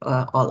with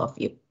all of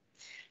you.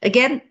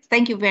 Again,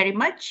 thank you very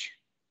much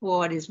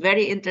for this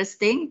very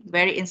interesting,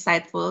 very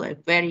insightful,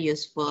 and very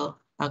useful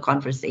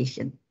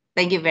conversation.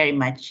 Thank you very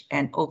much,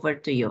 and over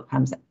to you,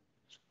 Hamza.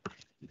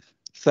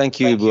 Thank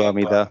you, Ibu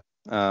Amida.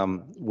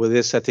 With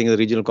this, I think the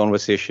regional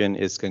conversation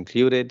is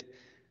concluded.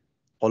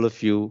 All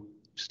of you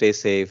stay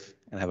safe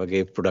and have a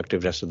great,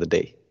 productive rest of the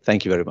day.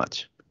 Thank you very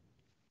much.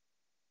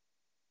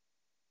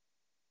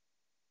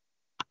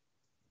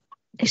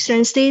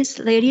 Excellencies,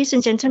 ladies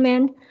and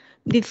gentlemen,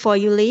 before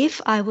you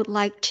leave, I would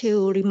like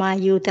to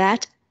remind you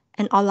that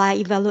an online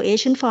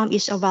evaluation form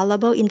is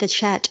available in the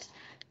chat.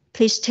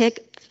 Please take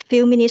a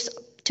few minutes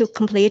to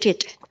complete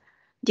it.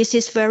 This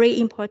is very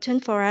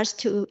important for us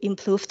to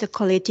improve the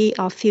quality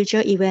of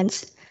future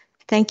events.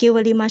 Thank you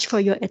very much for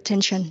your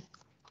attention.